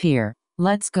limits appear.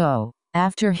 Let's go.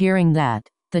 After hearing that,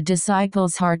 the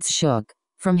disciples' hearts shook.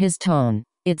 From his tone,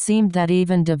 it seemed that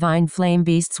even divine flame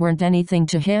beasts weren't anything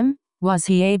to him. Was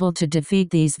he able to defeat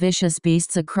these vicious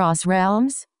beasts across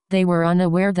realms? They were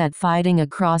unaware that fighting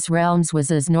across realms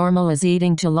was as normal as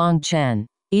eating to Long Chen.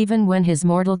 Even when his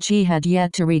mortal chi had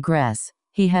yet to regress,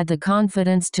 he had the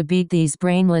confidence to beat these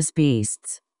brainless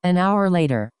beasts. An hour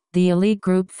later, the elite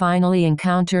group finally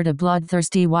encountered a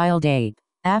bloodthirsty wild ape.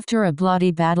 After a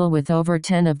bloody battle with over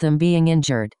 10 of them being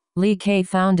injured, Li Ke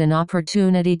found an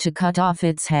opportunity to cut off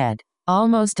its head.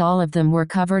 Almost all of them were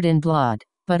covered in blood,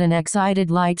 but an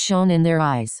excited light shone in their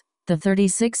eyes. The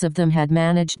 36 of them had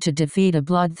managed to defeat a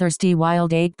bloodthirsty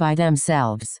wild ape by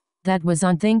themselves. That was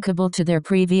unthinkable to their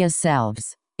previous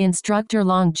selves. Instructor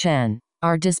Long Chen,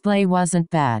 our display wasn't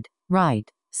bad, right?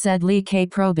 Said Li Ke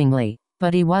probingly,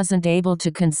 but he wasn't able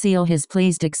to conceal his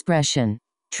pleased expression.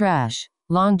 Trash.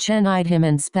 Long Chen eyed him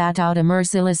and spat out a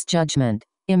merciless judgment.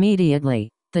 Immediately,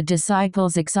 the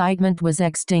disciples' excitement was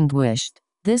extinguished.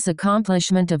 This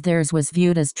accomplishment of theirs was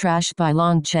viewed as trash by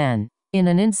Long Chen. In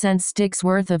an incense stick's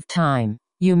worth of time,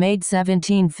 you made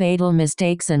 17 fatal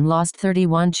mistakes and lost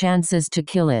 31 chances to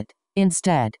kill it.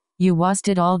 Instead, you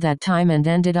wasted all that time and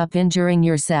ended up injuring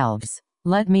yourselves.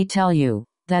 Let me tell you,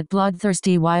 that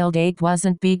bloodthirsty wild ape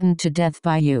wasn't beaten to death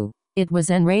by you. It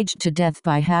was enraged to death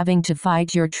by having to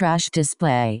fight your trash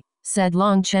display, said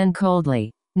Long Chen coldly.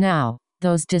 Now,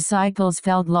 those disciples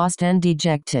felt lost and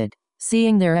dejected.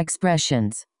 Seeing their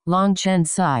expressions, Long Chen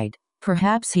sighed.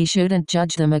 Perhaps he shouldn't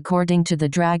judge them according to the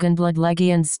Dragonblood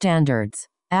Legion's standards.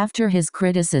 After his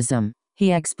criticism,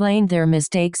 he explained their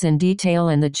mistakes in detail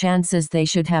and the chances they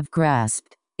should have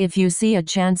grasped. If you see a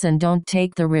chance and don't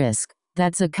take the risk,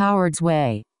 that's a coward's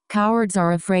way. Cowards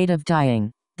are afraid of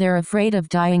dying. They're afraid of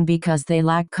dying because they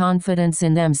lack confidence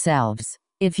in themselves.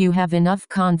 If you have enough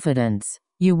confidence,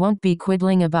 you won't be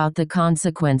quibbling about the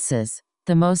consequences.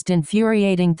 The most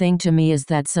infuriating thing to me is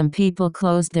that some people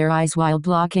closed their eyes while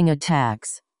blocking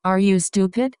attacks. Are you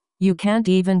stupid? You can't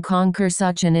even conquer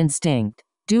such an instinct.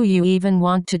 Do you even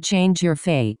want to change your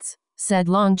fates? Said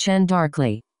Long Chen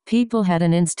darkly. People had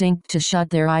an instinct to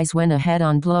shut their eyes when a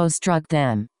head-on blow struck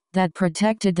them. That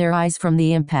protected their eyes from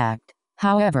the impact.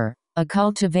 However, a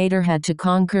cultivator had to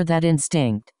conquer that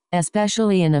instinct,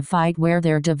 especially in a fight where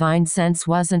their divine sense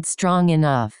wasn't strong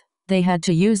enough. They had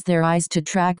to use their eyes to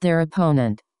track their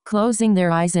opponent. Closing their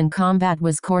eyes in combat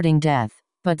was courting death.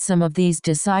 But some of these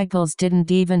disciples didn't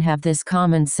even have this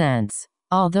common sense.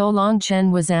 Although Long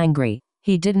Chen was angry,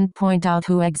 he didn't point out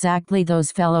who exactly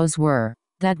those fellows were.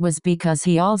 That was because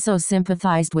he also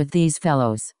sympathized with these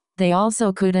fellows. They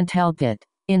also couldn't help it.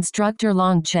 Instructor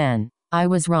Long Chen, I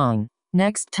was wrong.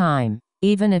 Next time,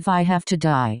 even if I have to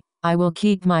die, I will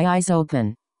keep my eyes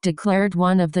open, declared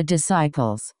one of the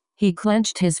disciples. He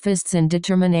clenched his fists in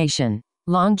determination.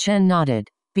 Long Chen nodded.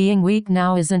 Being weak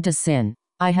now isn't a sin.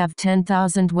 I have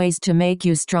 10,000 ways to make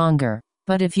you stronger.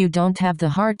 But if you don't have the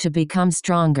heart to become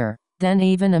stronger, then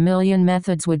even a million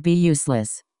methods would be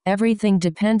useless. Everything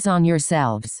depends on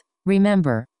yourselves.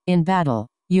 Remember, in battle,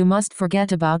 you must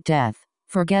forget about death.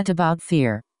 Forget about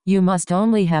fear. You must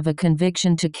only have a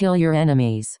conviction to kill your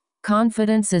enemies.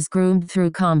 Confidence is groomed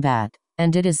through combat,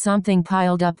 and it is something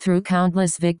piled up through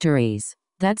countless victories.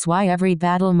 That's why every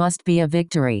battle must be a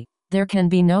victory. There can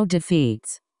be no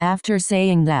defeats. After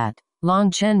saying that,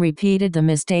 Long Chen repeated the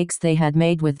mistakes they had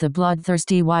made with the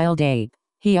bloodthirsty wild ape.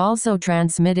 He also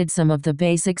transmitted some of the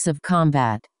basics of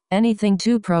combat. Anything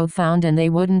too profound and they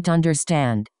wouldn't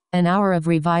understand. An hour of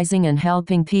revising and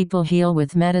helping people heal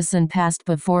with medicine passed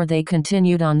before they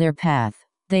continued on their path.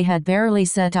 They had barely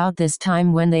set out this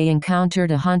time when they encountered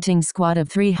a hunting squad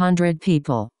of 300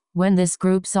 people. When this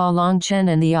group saw Long Chen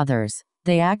and the others,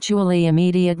 they actually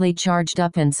immediately charged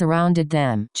up and surrounded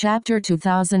them. Chapter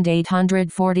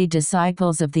 2840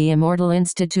 Disciples of the Immortal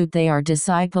Institute. They are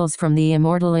disciples from the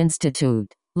Immortal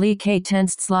Institute. Li Ke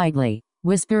tensed slightly,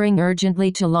 whispering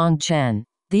urgently to Long Chen.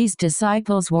 These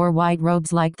disciples wore white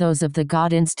robes like those of the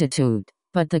God Institute,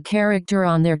 but the character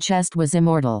on their chest was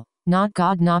immortal, not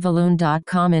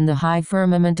godnoveloon.com in the High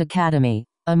Firmament Academy.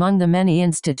 Among the many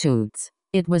institutes,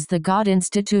 it was the God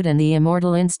Institute and the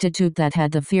Immortal Institute that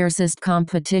had the fiercest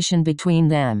competition between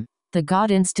them. The God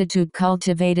Institute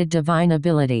cultivated divine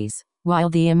abilities, while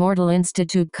the Immortal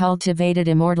Institute cultivated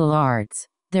immortal arts.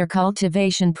 Their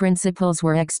cultivation principles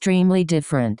were extremely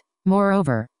different.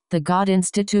 Moreover, the God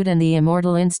Institute and the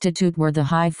Immortal Institute were the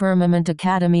High Firmament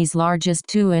Academy's largest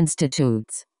two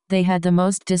institutes. They had the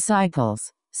most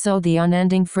disciples, so the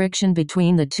unending friction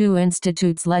between the two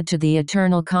institutes led to the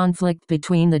eternal conflict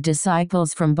between the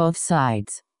disciples from both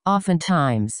sides.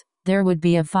 Oftentimes, there would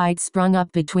be a fight sprung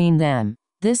up between them.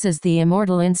 This is the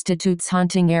Immortal Institute's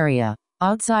hunting area.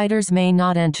 Outsiders may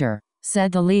not enter,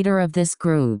 said the leader of this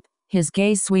group, his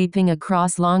gaze sweeping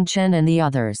across Long Chen and the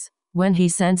others. When he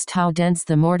sensed how dense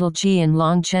the mortal chi in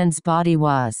Long Chen's body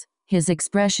was, his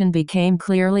expression became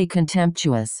clearly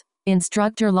contemptuous.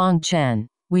 Instructor Long Chen,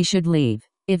 we should leave.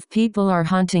 If people are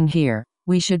hunting here,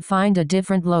 we should find a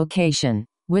different location,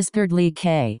 whispered Li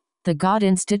Ke. The God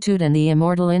Institute and the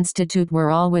Immortal Institute were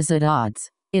always at odds.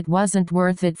 It wasn't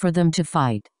worth it for them to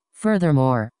fight.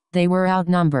 Furthermore, they were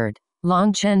outnumbered.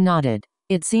 Long Chen nodded.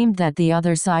 It seemed that the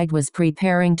other side was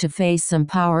preparing to face some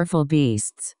powerful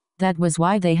beasts. That was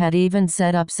why they had even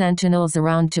set up sentinels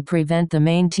around to prevent the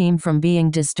main team from being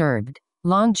disturbed.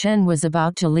 Long Chen was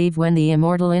about to leave when the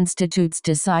Immortal Institute's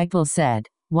disciple said,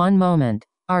 "One moment.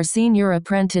 Our senior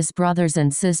apprentice brothers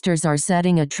and sisters are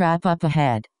setting a trap up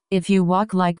ahead. If you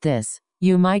walk like this,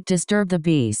 you might disturb the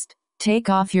beast. Take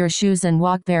off your shoes and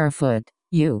walk barefoot."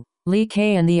 Li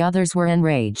Ke and the others were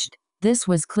enraged. This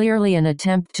was clearly an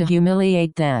attempt to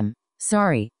humiliate them.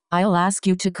 "Sorry, I'll ask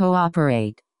you to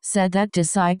cooperate," said that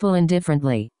disciple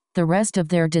indifferently. The rest of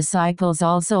their disciples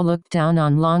also looked down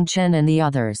on Long Chen and the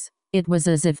others. It was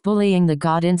as if bullying the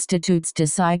God Institute's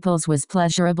disciples was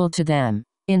pleasurable to them.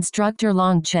 Instructor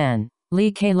Long Chen.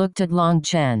 Li Ke looked at Long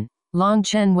Chen. Long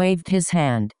Chen waved his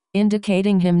hand,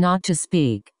 indicating him not to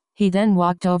speak. He then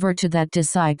walked over to that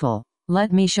disciple.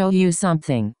 "Let me show you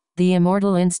something." The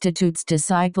Immortal Institute's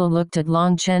disciple looked at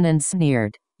Long Chen and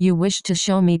sneered. "You wish to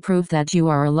show me proof that you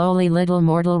are a lowly little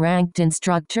mortal ranked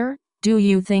instructor? Do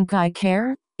you think I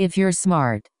care? If you're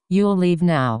smart, you'll leave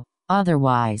now.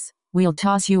 Otherwise, we'll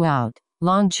toss you out."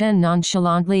 Long Chen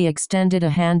nonchalantly extended a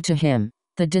hand to him.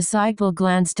 The disciple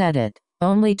glanced at it,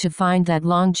 only to find that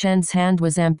Long Chen's hand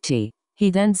was empty. He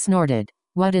then snorted.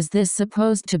 "What is this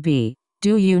supposed to be?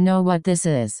 Do you know what this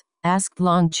is?" asked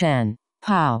Long Chen.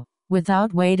 Pow!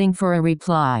 Without waiting for a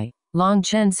reply, Long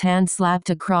Chen's hand slapped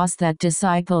across that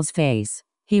disciple's face.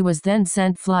 He was then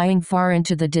sent flying far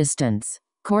into the distance,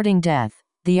 courting death.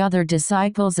 The other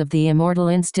disciples of the Immortal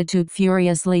Institute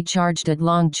furiously charged at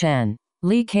Long Chen.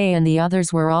 Li Ke and the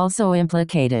others were also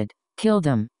implicated. "Kill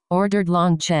them," ordered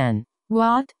Long Chen.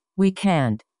 "What? We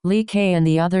can't." Li Ke and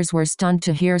the others were stunned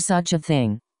to hear such a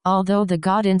thing. Although the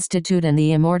God Institute and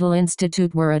the Immortal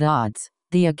Institute were at odds,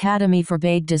 the Academy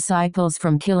forbade disciples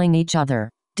from killing each other.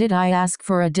 "Did I ask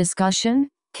for a discussion?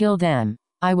 Kill them.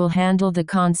 I will handle the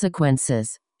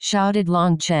consequences," shouted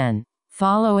Long Chen.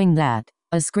 Following that,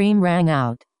 a scream rang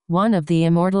out. One of the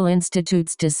Immortal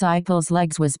Institute's disciples'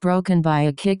 legs was broken by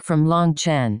a kick from Long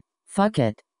Chen. "Fuck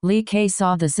it." Li Ke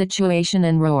saw the situation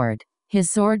and roared. His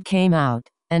sword came out,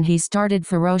 and he started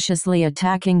ferociously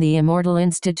attacking the Immortal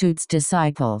Institute's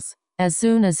disciples. As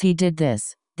soon as he did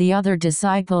this, the other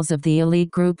disciples of the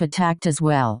elite group attacked as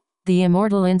well. The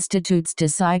Immortal Institute's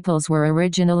disciples were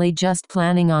originally just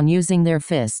planning on using their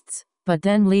fists, but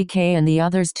then Li Ke and the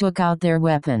others took out their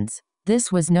weapons.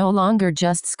 This was no longer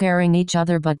just scaring each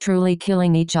other but truly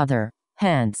killing each other.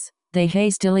 Hence, they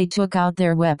hastily took out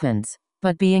their weapons,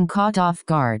 but being caught off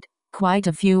guard, quite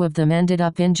a few of them ended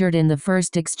up injured in the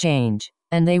first exchange,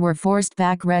 and they were forced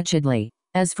back wretchedly.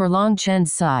 As for Long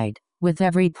Chen's side, with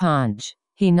every punch,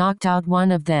 he knocked out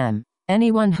one of them.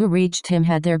 Anyone who reached him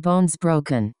had their bones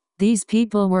broken. These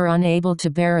people were unable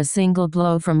to bear a single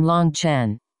blow from Long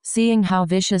Chen. Seeing how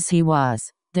vicious he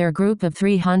was, their group of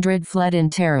 300 fled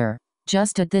in terror.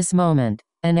 Just at this moment,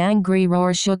 an angry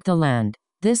roar shook the land.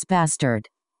 "This bastard!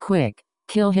 Quick,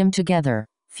 kill him together!"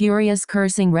 Furious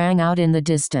cursing rang out in the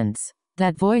distance.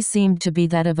 That voice seemed to be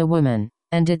that of a woman,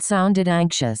 and it sounded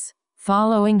anxious.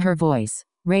 Following her voice,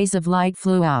 rays of light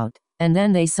flew out, and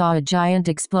then they saw a giant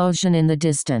explosion in the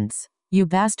distance. "You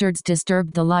bastards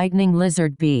disturbed the lightning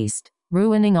lizard beast,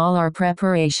 ruining all our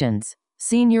preparations.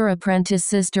 Senior apprentice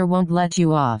sister won't let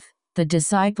you off." The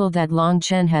disciple that Long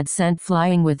Chen had sent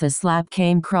flying with a slap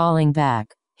came crawling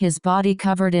back, his body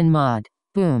covered in mud.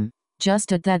 Boom!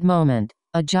 Just at that moment,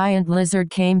 a giant lizard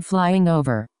came flying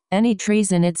over. Any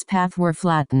trees in its path were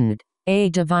flattened. A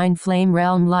divine flame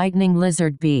realm lightning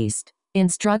lizard beast.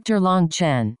 Instructor Long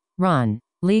Chen, run.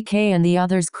 Li Ke and the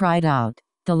others cried out.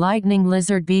 The lightning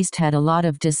lizard beast had a lot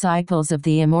of disciples of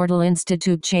the Immortal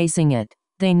Institute chasing it.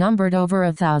 They numbered over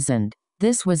 1,000.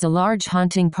 This was a large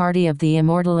hunting party of the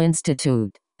Immortal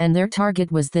Institute, and their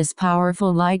target was this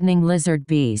powerful lightning lizard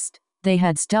beast. They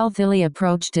had stealthily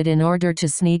approached it in order to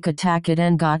sneak attack it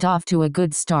and got off to a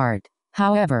good start.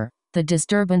 However, the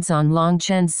disturbance on Long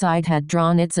Chen's side had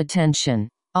drawn its attention.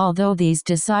 Although these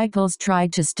disciples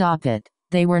tried to stop it,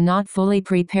 they were not fully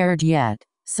prepared yet,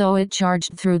 so it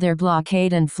charged through their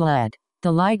blockade and fled.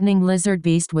 The lightning lizard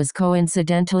beast was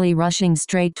coincidentally rushing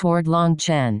straight toward Long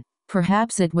Chen.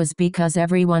 Perhaps it was because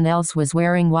everyone else was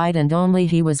wearing white and only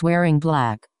he was wearing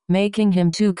black, making him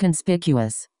too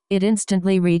conspicuous. It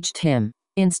instantly reached him.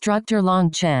 Instructor Long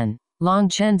Chen. Long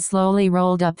Chen slowly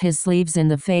rolled up his sleeves in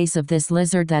the face of this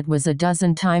lizard that was a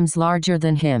dozen times larger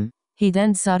than him. He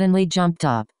then suddenly jumped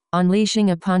up,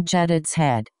 unleashing a punch at its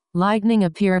head. Lightning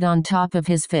appeared on top of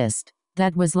his fist.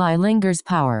 That was Li Linger's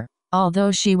power.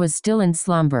 Although she was still in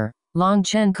slumber, Long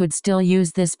Chen could still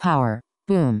use this power.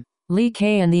 Boom. Li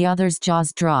Ke and the others'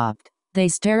 jaws dropped. They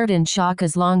stared in shock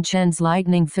as Long Chen's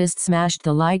lightning fist smashed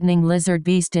the lightning lizard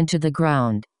beast into the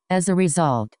ground. As a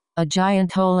result, a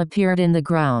giant hole appeared in the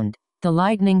ground. The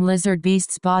lightning lizard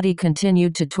beast's body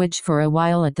continued to twitch for a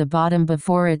while at the bottom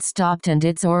before it stopped and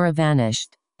its aura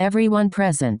vanished. Everyone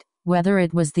present, whether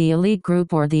it was the elite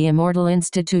group or the Immortal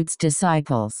Institute's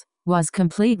disciples, was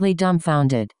completely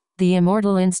dumbfounded. The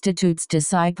Immortal Institute's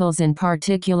disciples in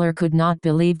particular could not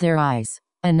believe their eyes.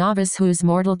 A novice whose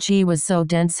mortal chi was so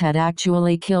dense had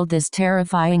actually killed this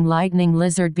terrifying lightning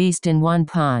lizard beast in one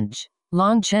punch.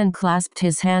 Long Chen clasped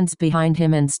his hands behind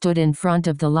him and stood in front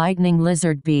of the lightning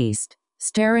lizard beast.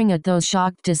 Staring at those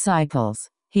shocked disciples,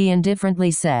 he indifferently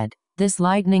said, "This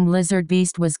lightning lizard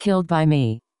beast was killed by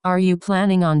me. Are you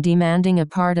planning on demanding a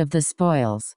part of the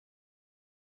spoils?"